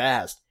would be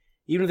vast.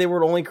 Even if they were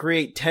to only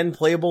create 10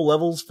 playable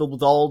levels filled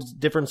with all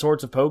different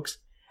sorts of pokes,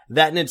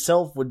 that in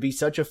itself would be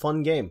such a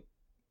fun game.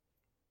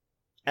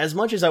 As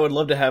much as I would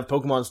love to have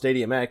Pokemon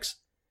Stadium X,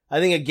 I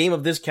think a game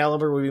of this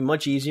caliber would be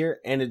much easier,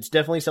 and it's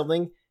definitely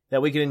something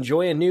that we could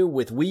enjoy anew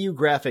with Wii U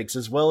graphics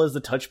as well as the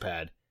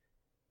touchpad.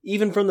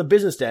 Even from the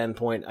business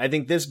standpoint, I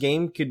think this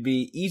game could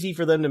be easy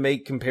for them to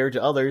make compared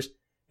to others,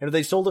 and if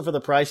they sold it for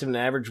the price of an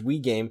average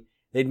Wii game,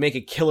 they'd make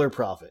a killer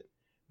profit.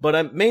 But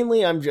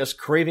I'm just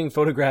craving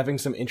photographing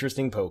some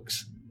interesting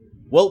pokes.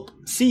 Welp,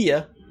 see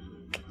ya!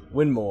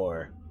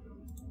 Winmore.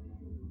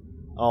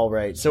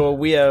 Alright, so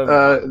we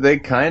have... they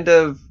kind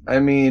of,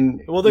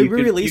 Well, they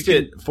re-released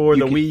it for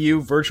the Wii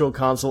U Virtual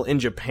Console in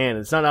Japan.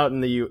 It's not out in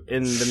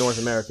the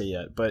North America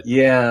yet, but...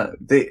 Yeah,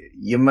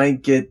 you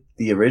might get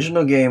the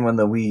original game on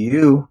the Wii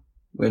U,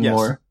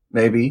 Winmore. Yes.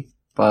 Maybe.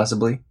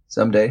 Possibly.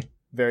 Someday.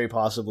 Very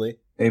possibly.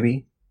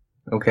 Maybe.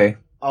 Okay.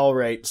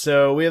 Alright,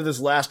 so we have this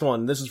last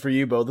one. This is for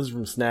you, Bo. This is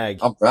from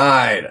Snag.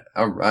 Alright,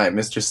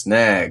 Mr.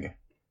 Snag.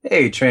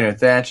 Hey, Trainer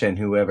Thatch and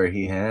whoever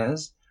he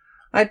has.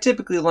 I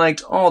typically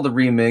liked all the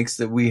remakes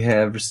that we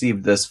have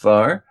received thus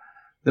far.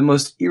 The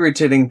most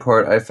irritating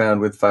part I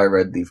found with Fire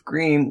Red Leaf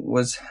Green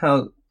was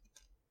how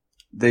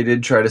they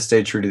did try to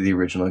stay true to the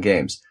original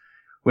games.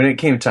 When it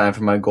came time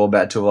for my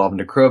Golbat to evolve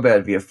into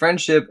Crobat via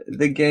friendship,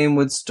 the game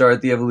would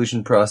start the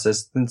evolution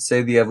process, then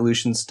say the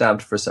evolution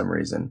stopped for some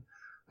reason.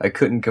 I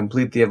couldn't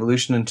complete the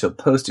evolution until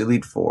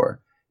post-Elite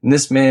Four. In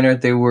this manner,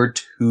 they were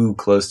too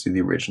close to the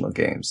original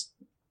games.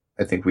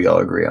 I think we all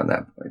agree on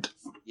that point.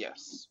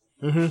 Yes.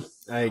 Mm-hmm.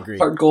 I agree.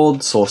 Heart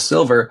Gold, Soul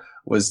Silver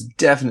was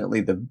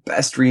definitely the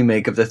best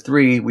remake of the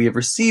three we have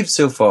received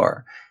so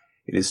far.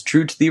 It is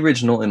true to the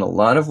original in a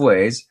lot of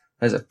ways,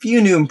 has a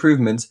few new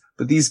improvements,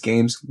 but these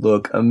games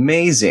look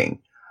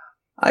amazing.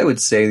 I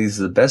would say these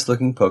are the best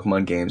looking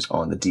Pokemon games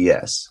on the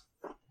DS.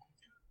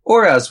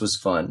 Oras was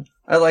fun.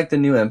 I like the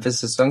new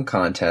emphasis on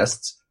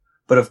contests,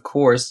 but of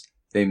course,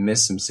 they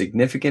miss some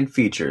significant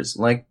features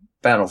like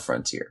Battle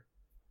Frontier.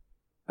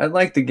 I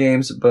liked the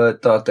games,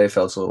 but thought they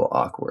felt a little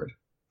awkward.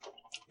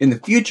 In the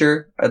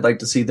future, I'd like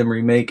to see them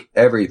remake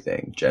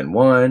everything. Gen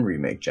 1,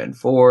 remake Gen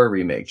 4,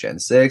 remake Gen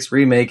 6,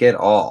 remake it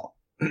all.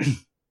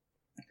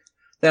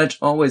 Thatch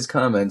always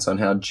comments on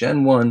how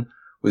Gen 1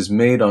 was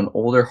made on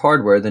older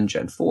hardware than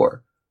Gen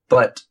 4.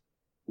 But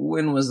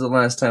when was the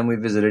last time we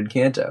visited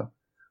Kanto?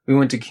 We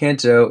went to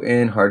Kanto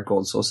in Heart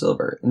Gold, Soul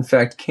Silver. In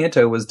fact,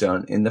 Kanto was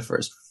done in the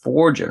first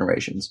 4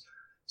 generations.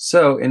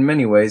 So, in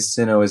many ways,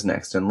 Sinnoh is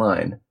next in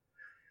line.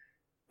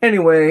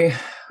 Anyway,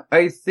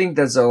 I think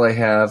that's all I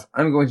have.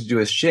 I'm going to do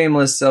a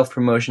shameless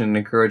self-promotion and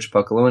encourage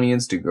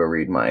Puckalonians to go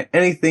read my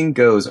Anything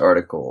Goes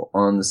article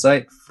on the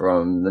site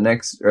from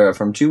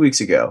 2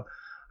 weeks ago.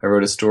 I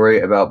wrote a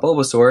story about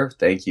Bulbasaur.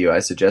 Thank you. I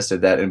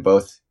suggested that, and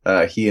both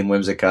he and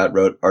Whimsicott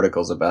wrote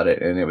articles about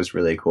it, and it was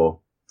really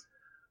cool.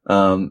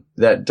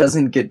 That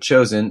doesn't get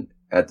chosen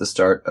at the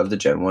start of the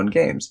Gen 1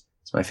 games.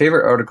 It's my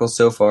favorite article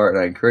so far, and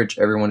I encourage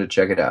everyone to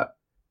check it out.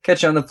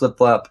 Catch you on the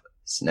flip-flop.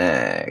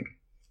 Snag.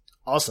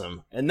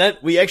 Awesome. And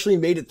that, we actually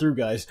made it through,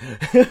 guys.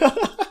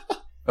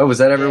 Oh, was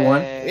that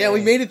everyone? Yeah,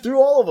 we made it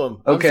through all of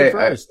them. Okay. I'm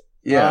surprised.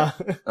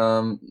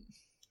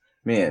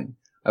 Man,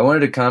 I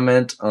wanted to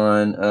comment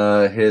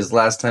on his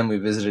last time we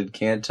visited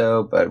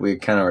Kanto, but we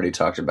kind of already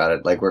talked about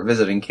it. Like, we're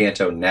visiting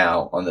Kanto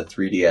now on the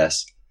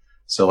 3DS.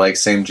 So, like,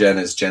 same gen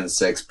as Gen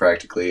 6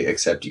 practically,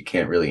 except you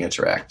can't really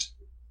interact.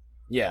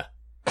 Yeah.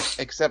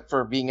 Except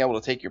for being able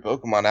to take your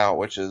Pokemon out,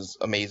 which is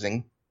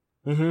amazing.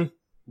 Mm-hmm.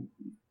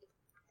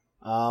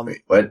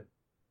 Wait, what?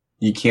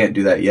 You can't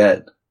do that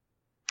yet.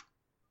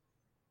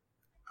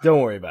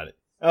 Don't worry about it.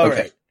 All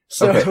right.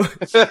 So,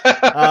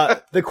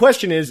 the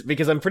question is,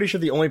 because I'm pretty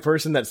sure the only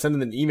person that sent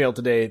in an email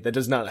today that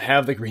does not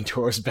have the Green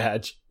Taurus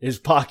badge is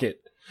Pocket.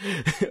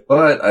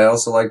 But I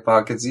also like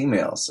Pocket's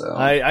email, so.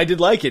 I did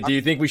like it. Do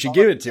you think we should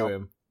give it to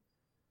him?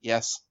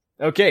 Yes.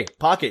 Okay,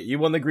 Pocket, you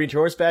won the Green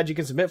Taurus badge. You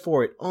can submit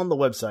for it on the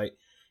website.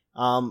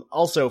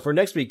 Also, for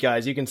next week,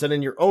 guys, you can send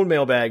in your own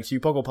mailbag to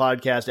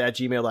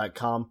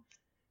pucklepodcast@gmail.com.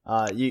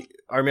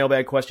 Our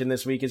mailbag question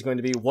this week is going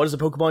to be, what is a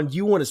Pokemon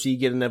you want to see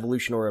get an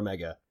evolution or a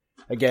mega?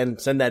 Again,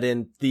 send that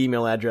in. The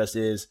email address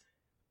is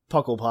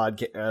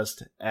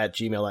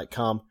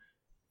pucklepodcast@gmail.com.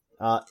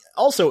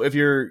 Also, if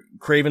you're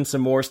craving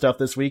some more stuff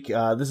this week,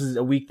 this is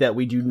a week that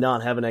we do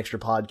not have an extra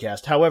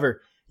podcast.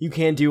 However, you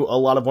can do a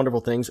lot of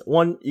wonderful things.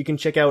 One, you can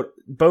check out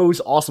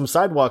Bo's awesome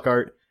sidewalk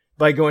art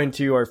by going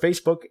to our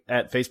Facebook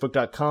at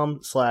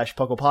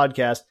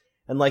facebook.com/pucklepodcast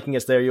and liking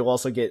us there. You'll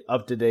also get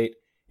up-to-date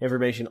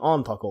information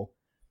on Puckle.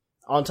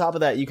 On top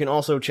of that, you can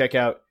also check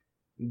out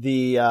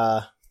the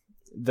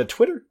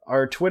Twitter.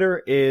 Our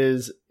Twitter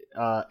is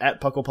at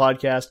Puckle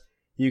Podcast.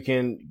 You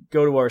can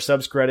go to our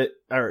subreddit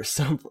or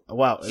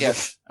wow.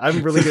 Yes.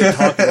 I'm really good at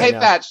talking right Hey, now.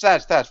 Thatch,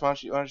 why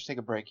don't you take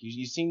a break?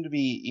 You seem to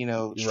be,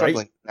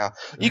 struggling now.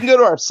 You can go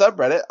to our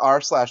subreddit,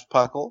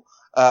 r/Puckle.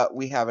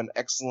 We have an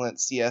excellent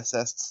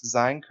CSS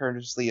design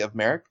courtesy of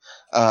Merrick.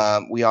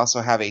 We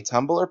also have a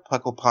Tumblr,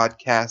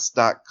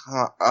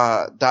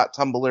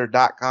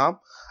 pucklepodcast.tumblr.com.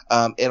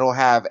 It'll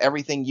have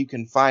everything you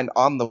can find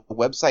on the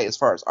website as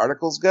far as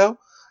articles go.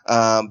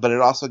 But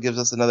it also gives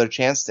us another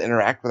chance to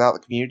interact without the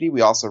community.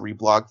 We also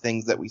reblog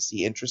things that we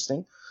see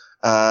interesting.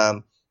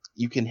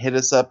 You can hit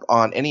us up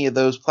on any of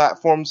those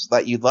platforms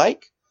that you'd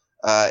like.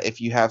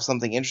 If you have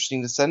something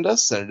interesting to send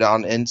us, send it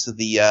on into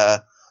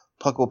the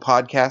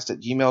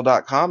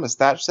pucklepodcast@gmail.com. As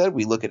Thatch said,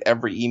 we look at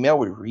every email.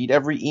 We read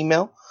every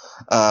email.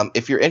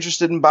 If you're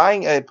interested in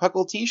buying a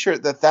Puckle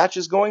t-shirt that Thatch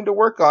is going to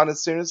work on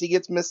as soon as he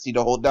gets Misty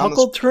to hold down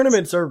Puckle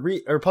tournaments or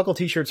Puckle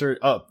t-shirts are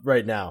up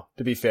right now,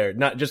 to be fair.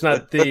 Not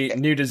the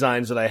new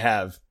designs that I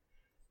have.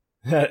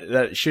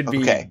 That should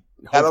be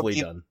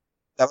hopefully done.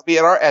 That'll be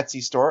at our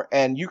Etsy store,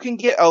 and you can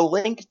get a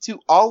link to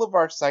all of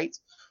our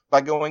sites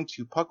by going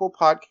to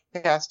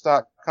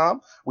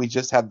pucklepodcast.com. We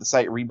just had the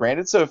site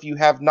rebranded, so if you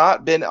have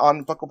not been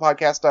on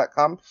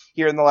pucklepodcast.com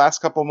here in the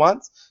last couple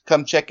months,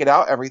 come check it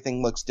out.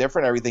 Everything looks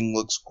different. Everything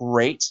looks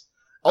great.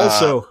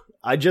 Also,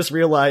 I just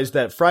realized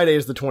that Friday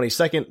is the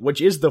 22nd,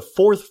 which is the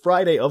 4th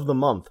Friday of the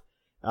month.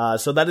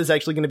 So that is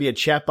actually going to be a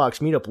chat box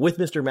meetup with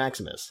Mr.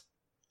 Maximus.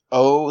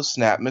 Oh,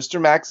 snap.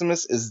 Mr.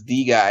 Maximus is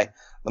the guy.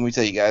 Let me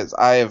tell you guys,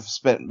 I have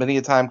spent many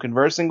a time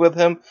conversing with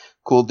him.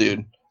 Cool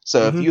dude.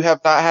 So if you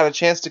have not had a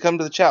chance to come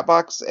to the chat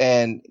box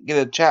and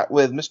get a chat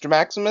with Mr.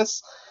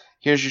 Maximus,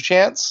 here's your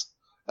chance.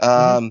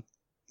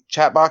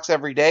 Chat box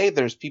every day.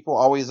 There's people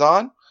always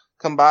on.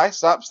 Come by,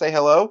 stop, say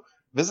hello.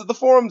 Visit the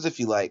forums if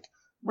you like.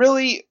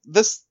 Really,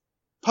 this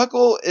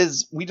Puckle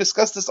is, we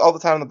discuss this all the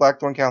time in the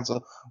Blackthorn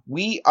Council.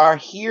 We are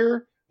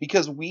here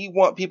because we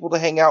want people to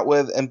hang out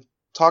with and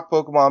talk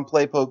Pokemon,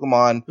 play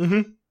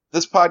Pokemon.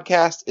 This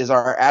podcast is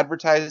our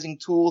advertising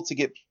tool to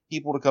get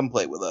people to come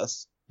play with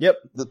us. Yep.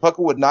 The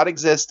Puckle would not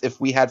exist if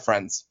we had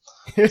friends.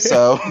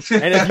 So,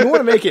 and if you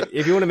want to make it,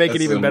 even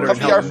better, and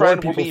help more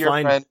people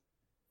find. Friend.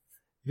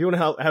 If you want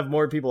to have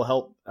more people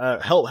help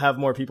have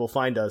more people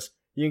find us,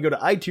 you can go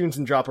to iTunes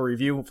and drop a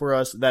review for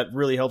us. That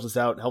really helps us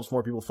out, helps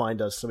more people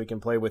find us, so we can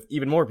play with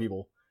even more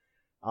people.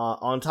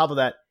 On top of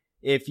that,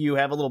 if you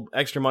have a little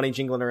extra money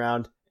jingling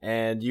around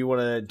and you want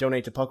to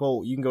donate to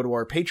Puckle, you can go to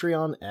our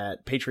Patreon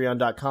at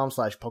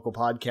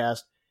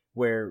patreon.com/PucklePodcast,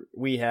 where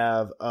we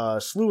have a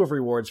slew of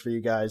rewards for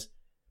you guys.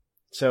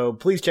 So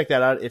please check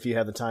that out if you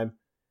have the time.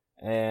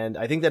 And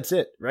I think that's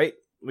it, right?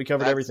 We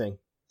covered everything.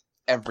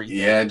 Everything.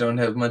 Yeah, I don't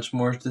have much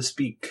more to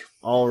speak.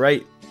 All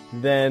right.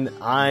 Then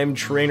I'm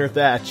Trainer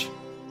Thatch.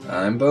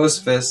 I'm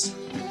Bosphus.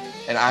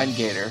 And I'm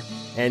Gator.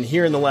 And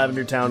here in the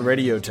Lavender Town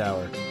Radio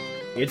Tower,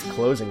 it's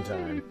closing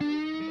time.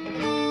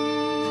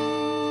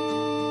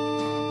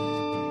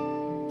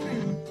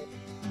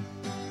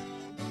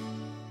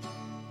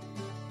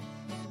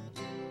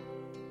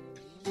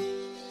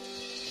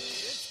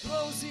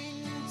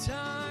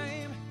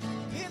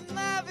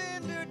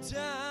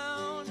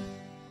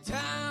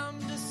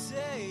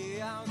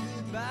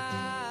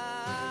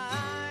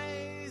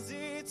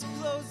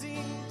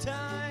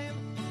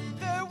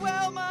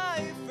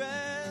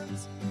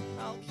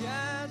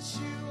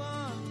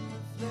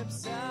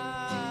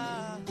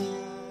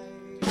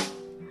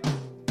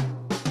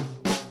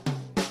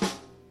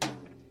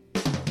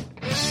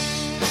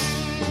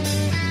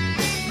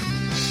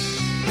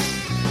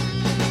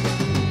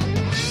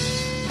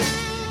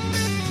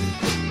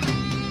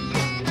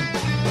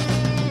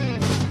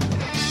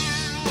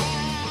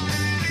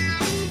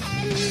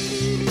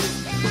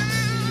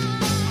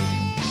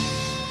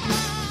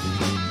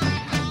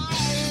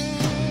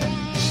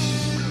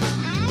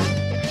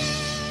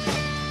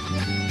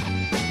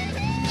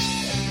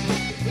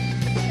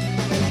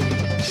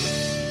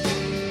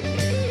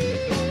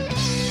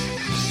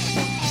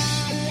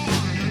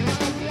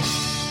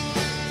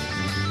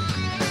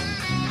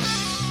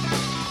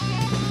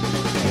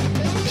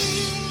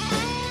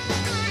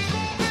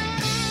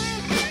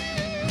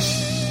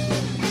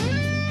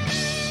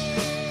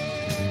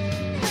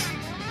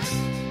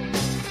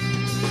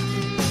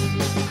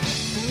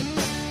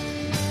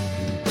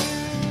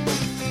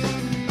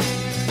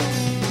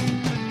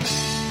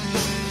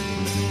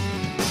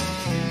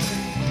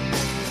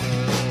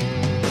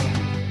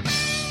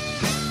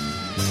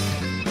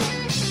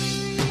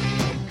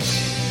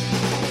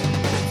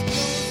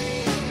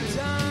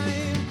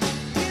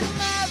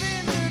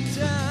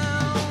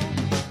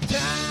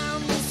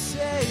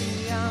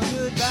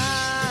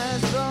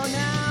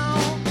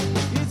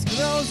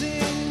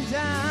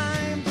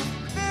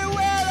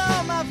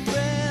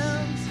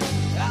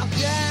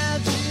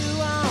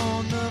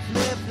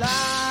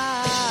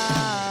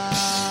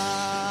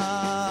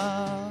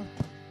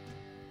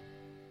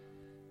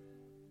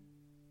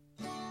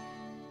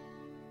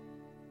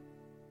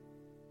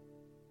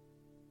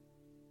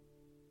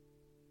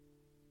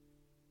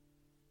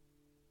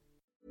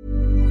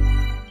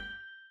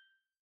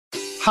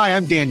 Hi,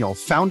 I'm Daniel,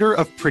 founder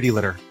of Pretty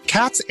Litter.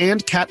 Cats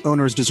and cat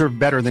owners deserve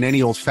better than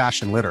any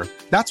old-fashioned litter.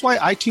 That's why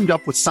I teamed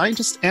up with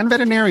scientists and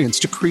veterinarians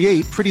to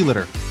create Pretty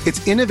Litter.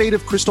 Its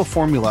innovative crystal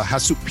formula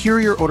has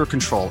superior odor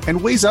control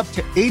and weighs up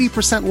to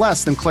 80%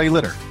 less than clay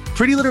litter.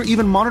 Pretty Litter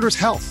even monitors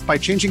health by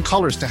changing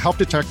colors to help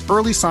detect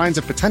early signs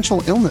of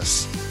potential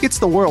illness. It's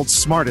the world's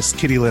smartest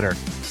kitty litter.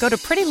 Go to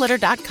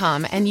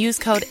prettylitter.com and use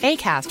code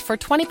ACAST for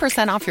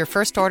 20% off your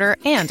first order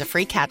and a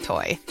free cat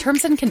toy.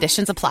 Terms and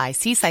conditions apply.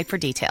 See site for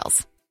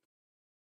details.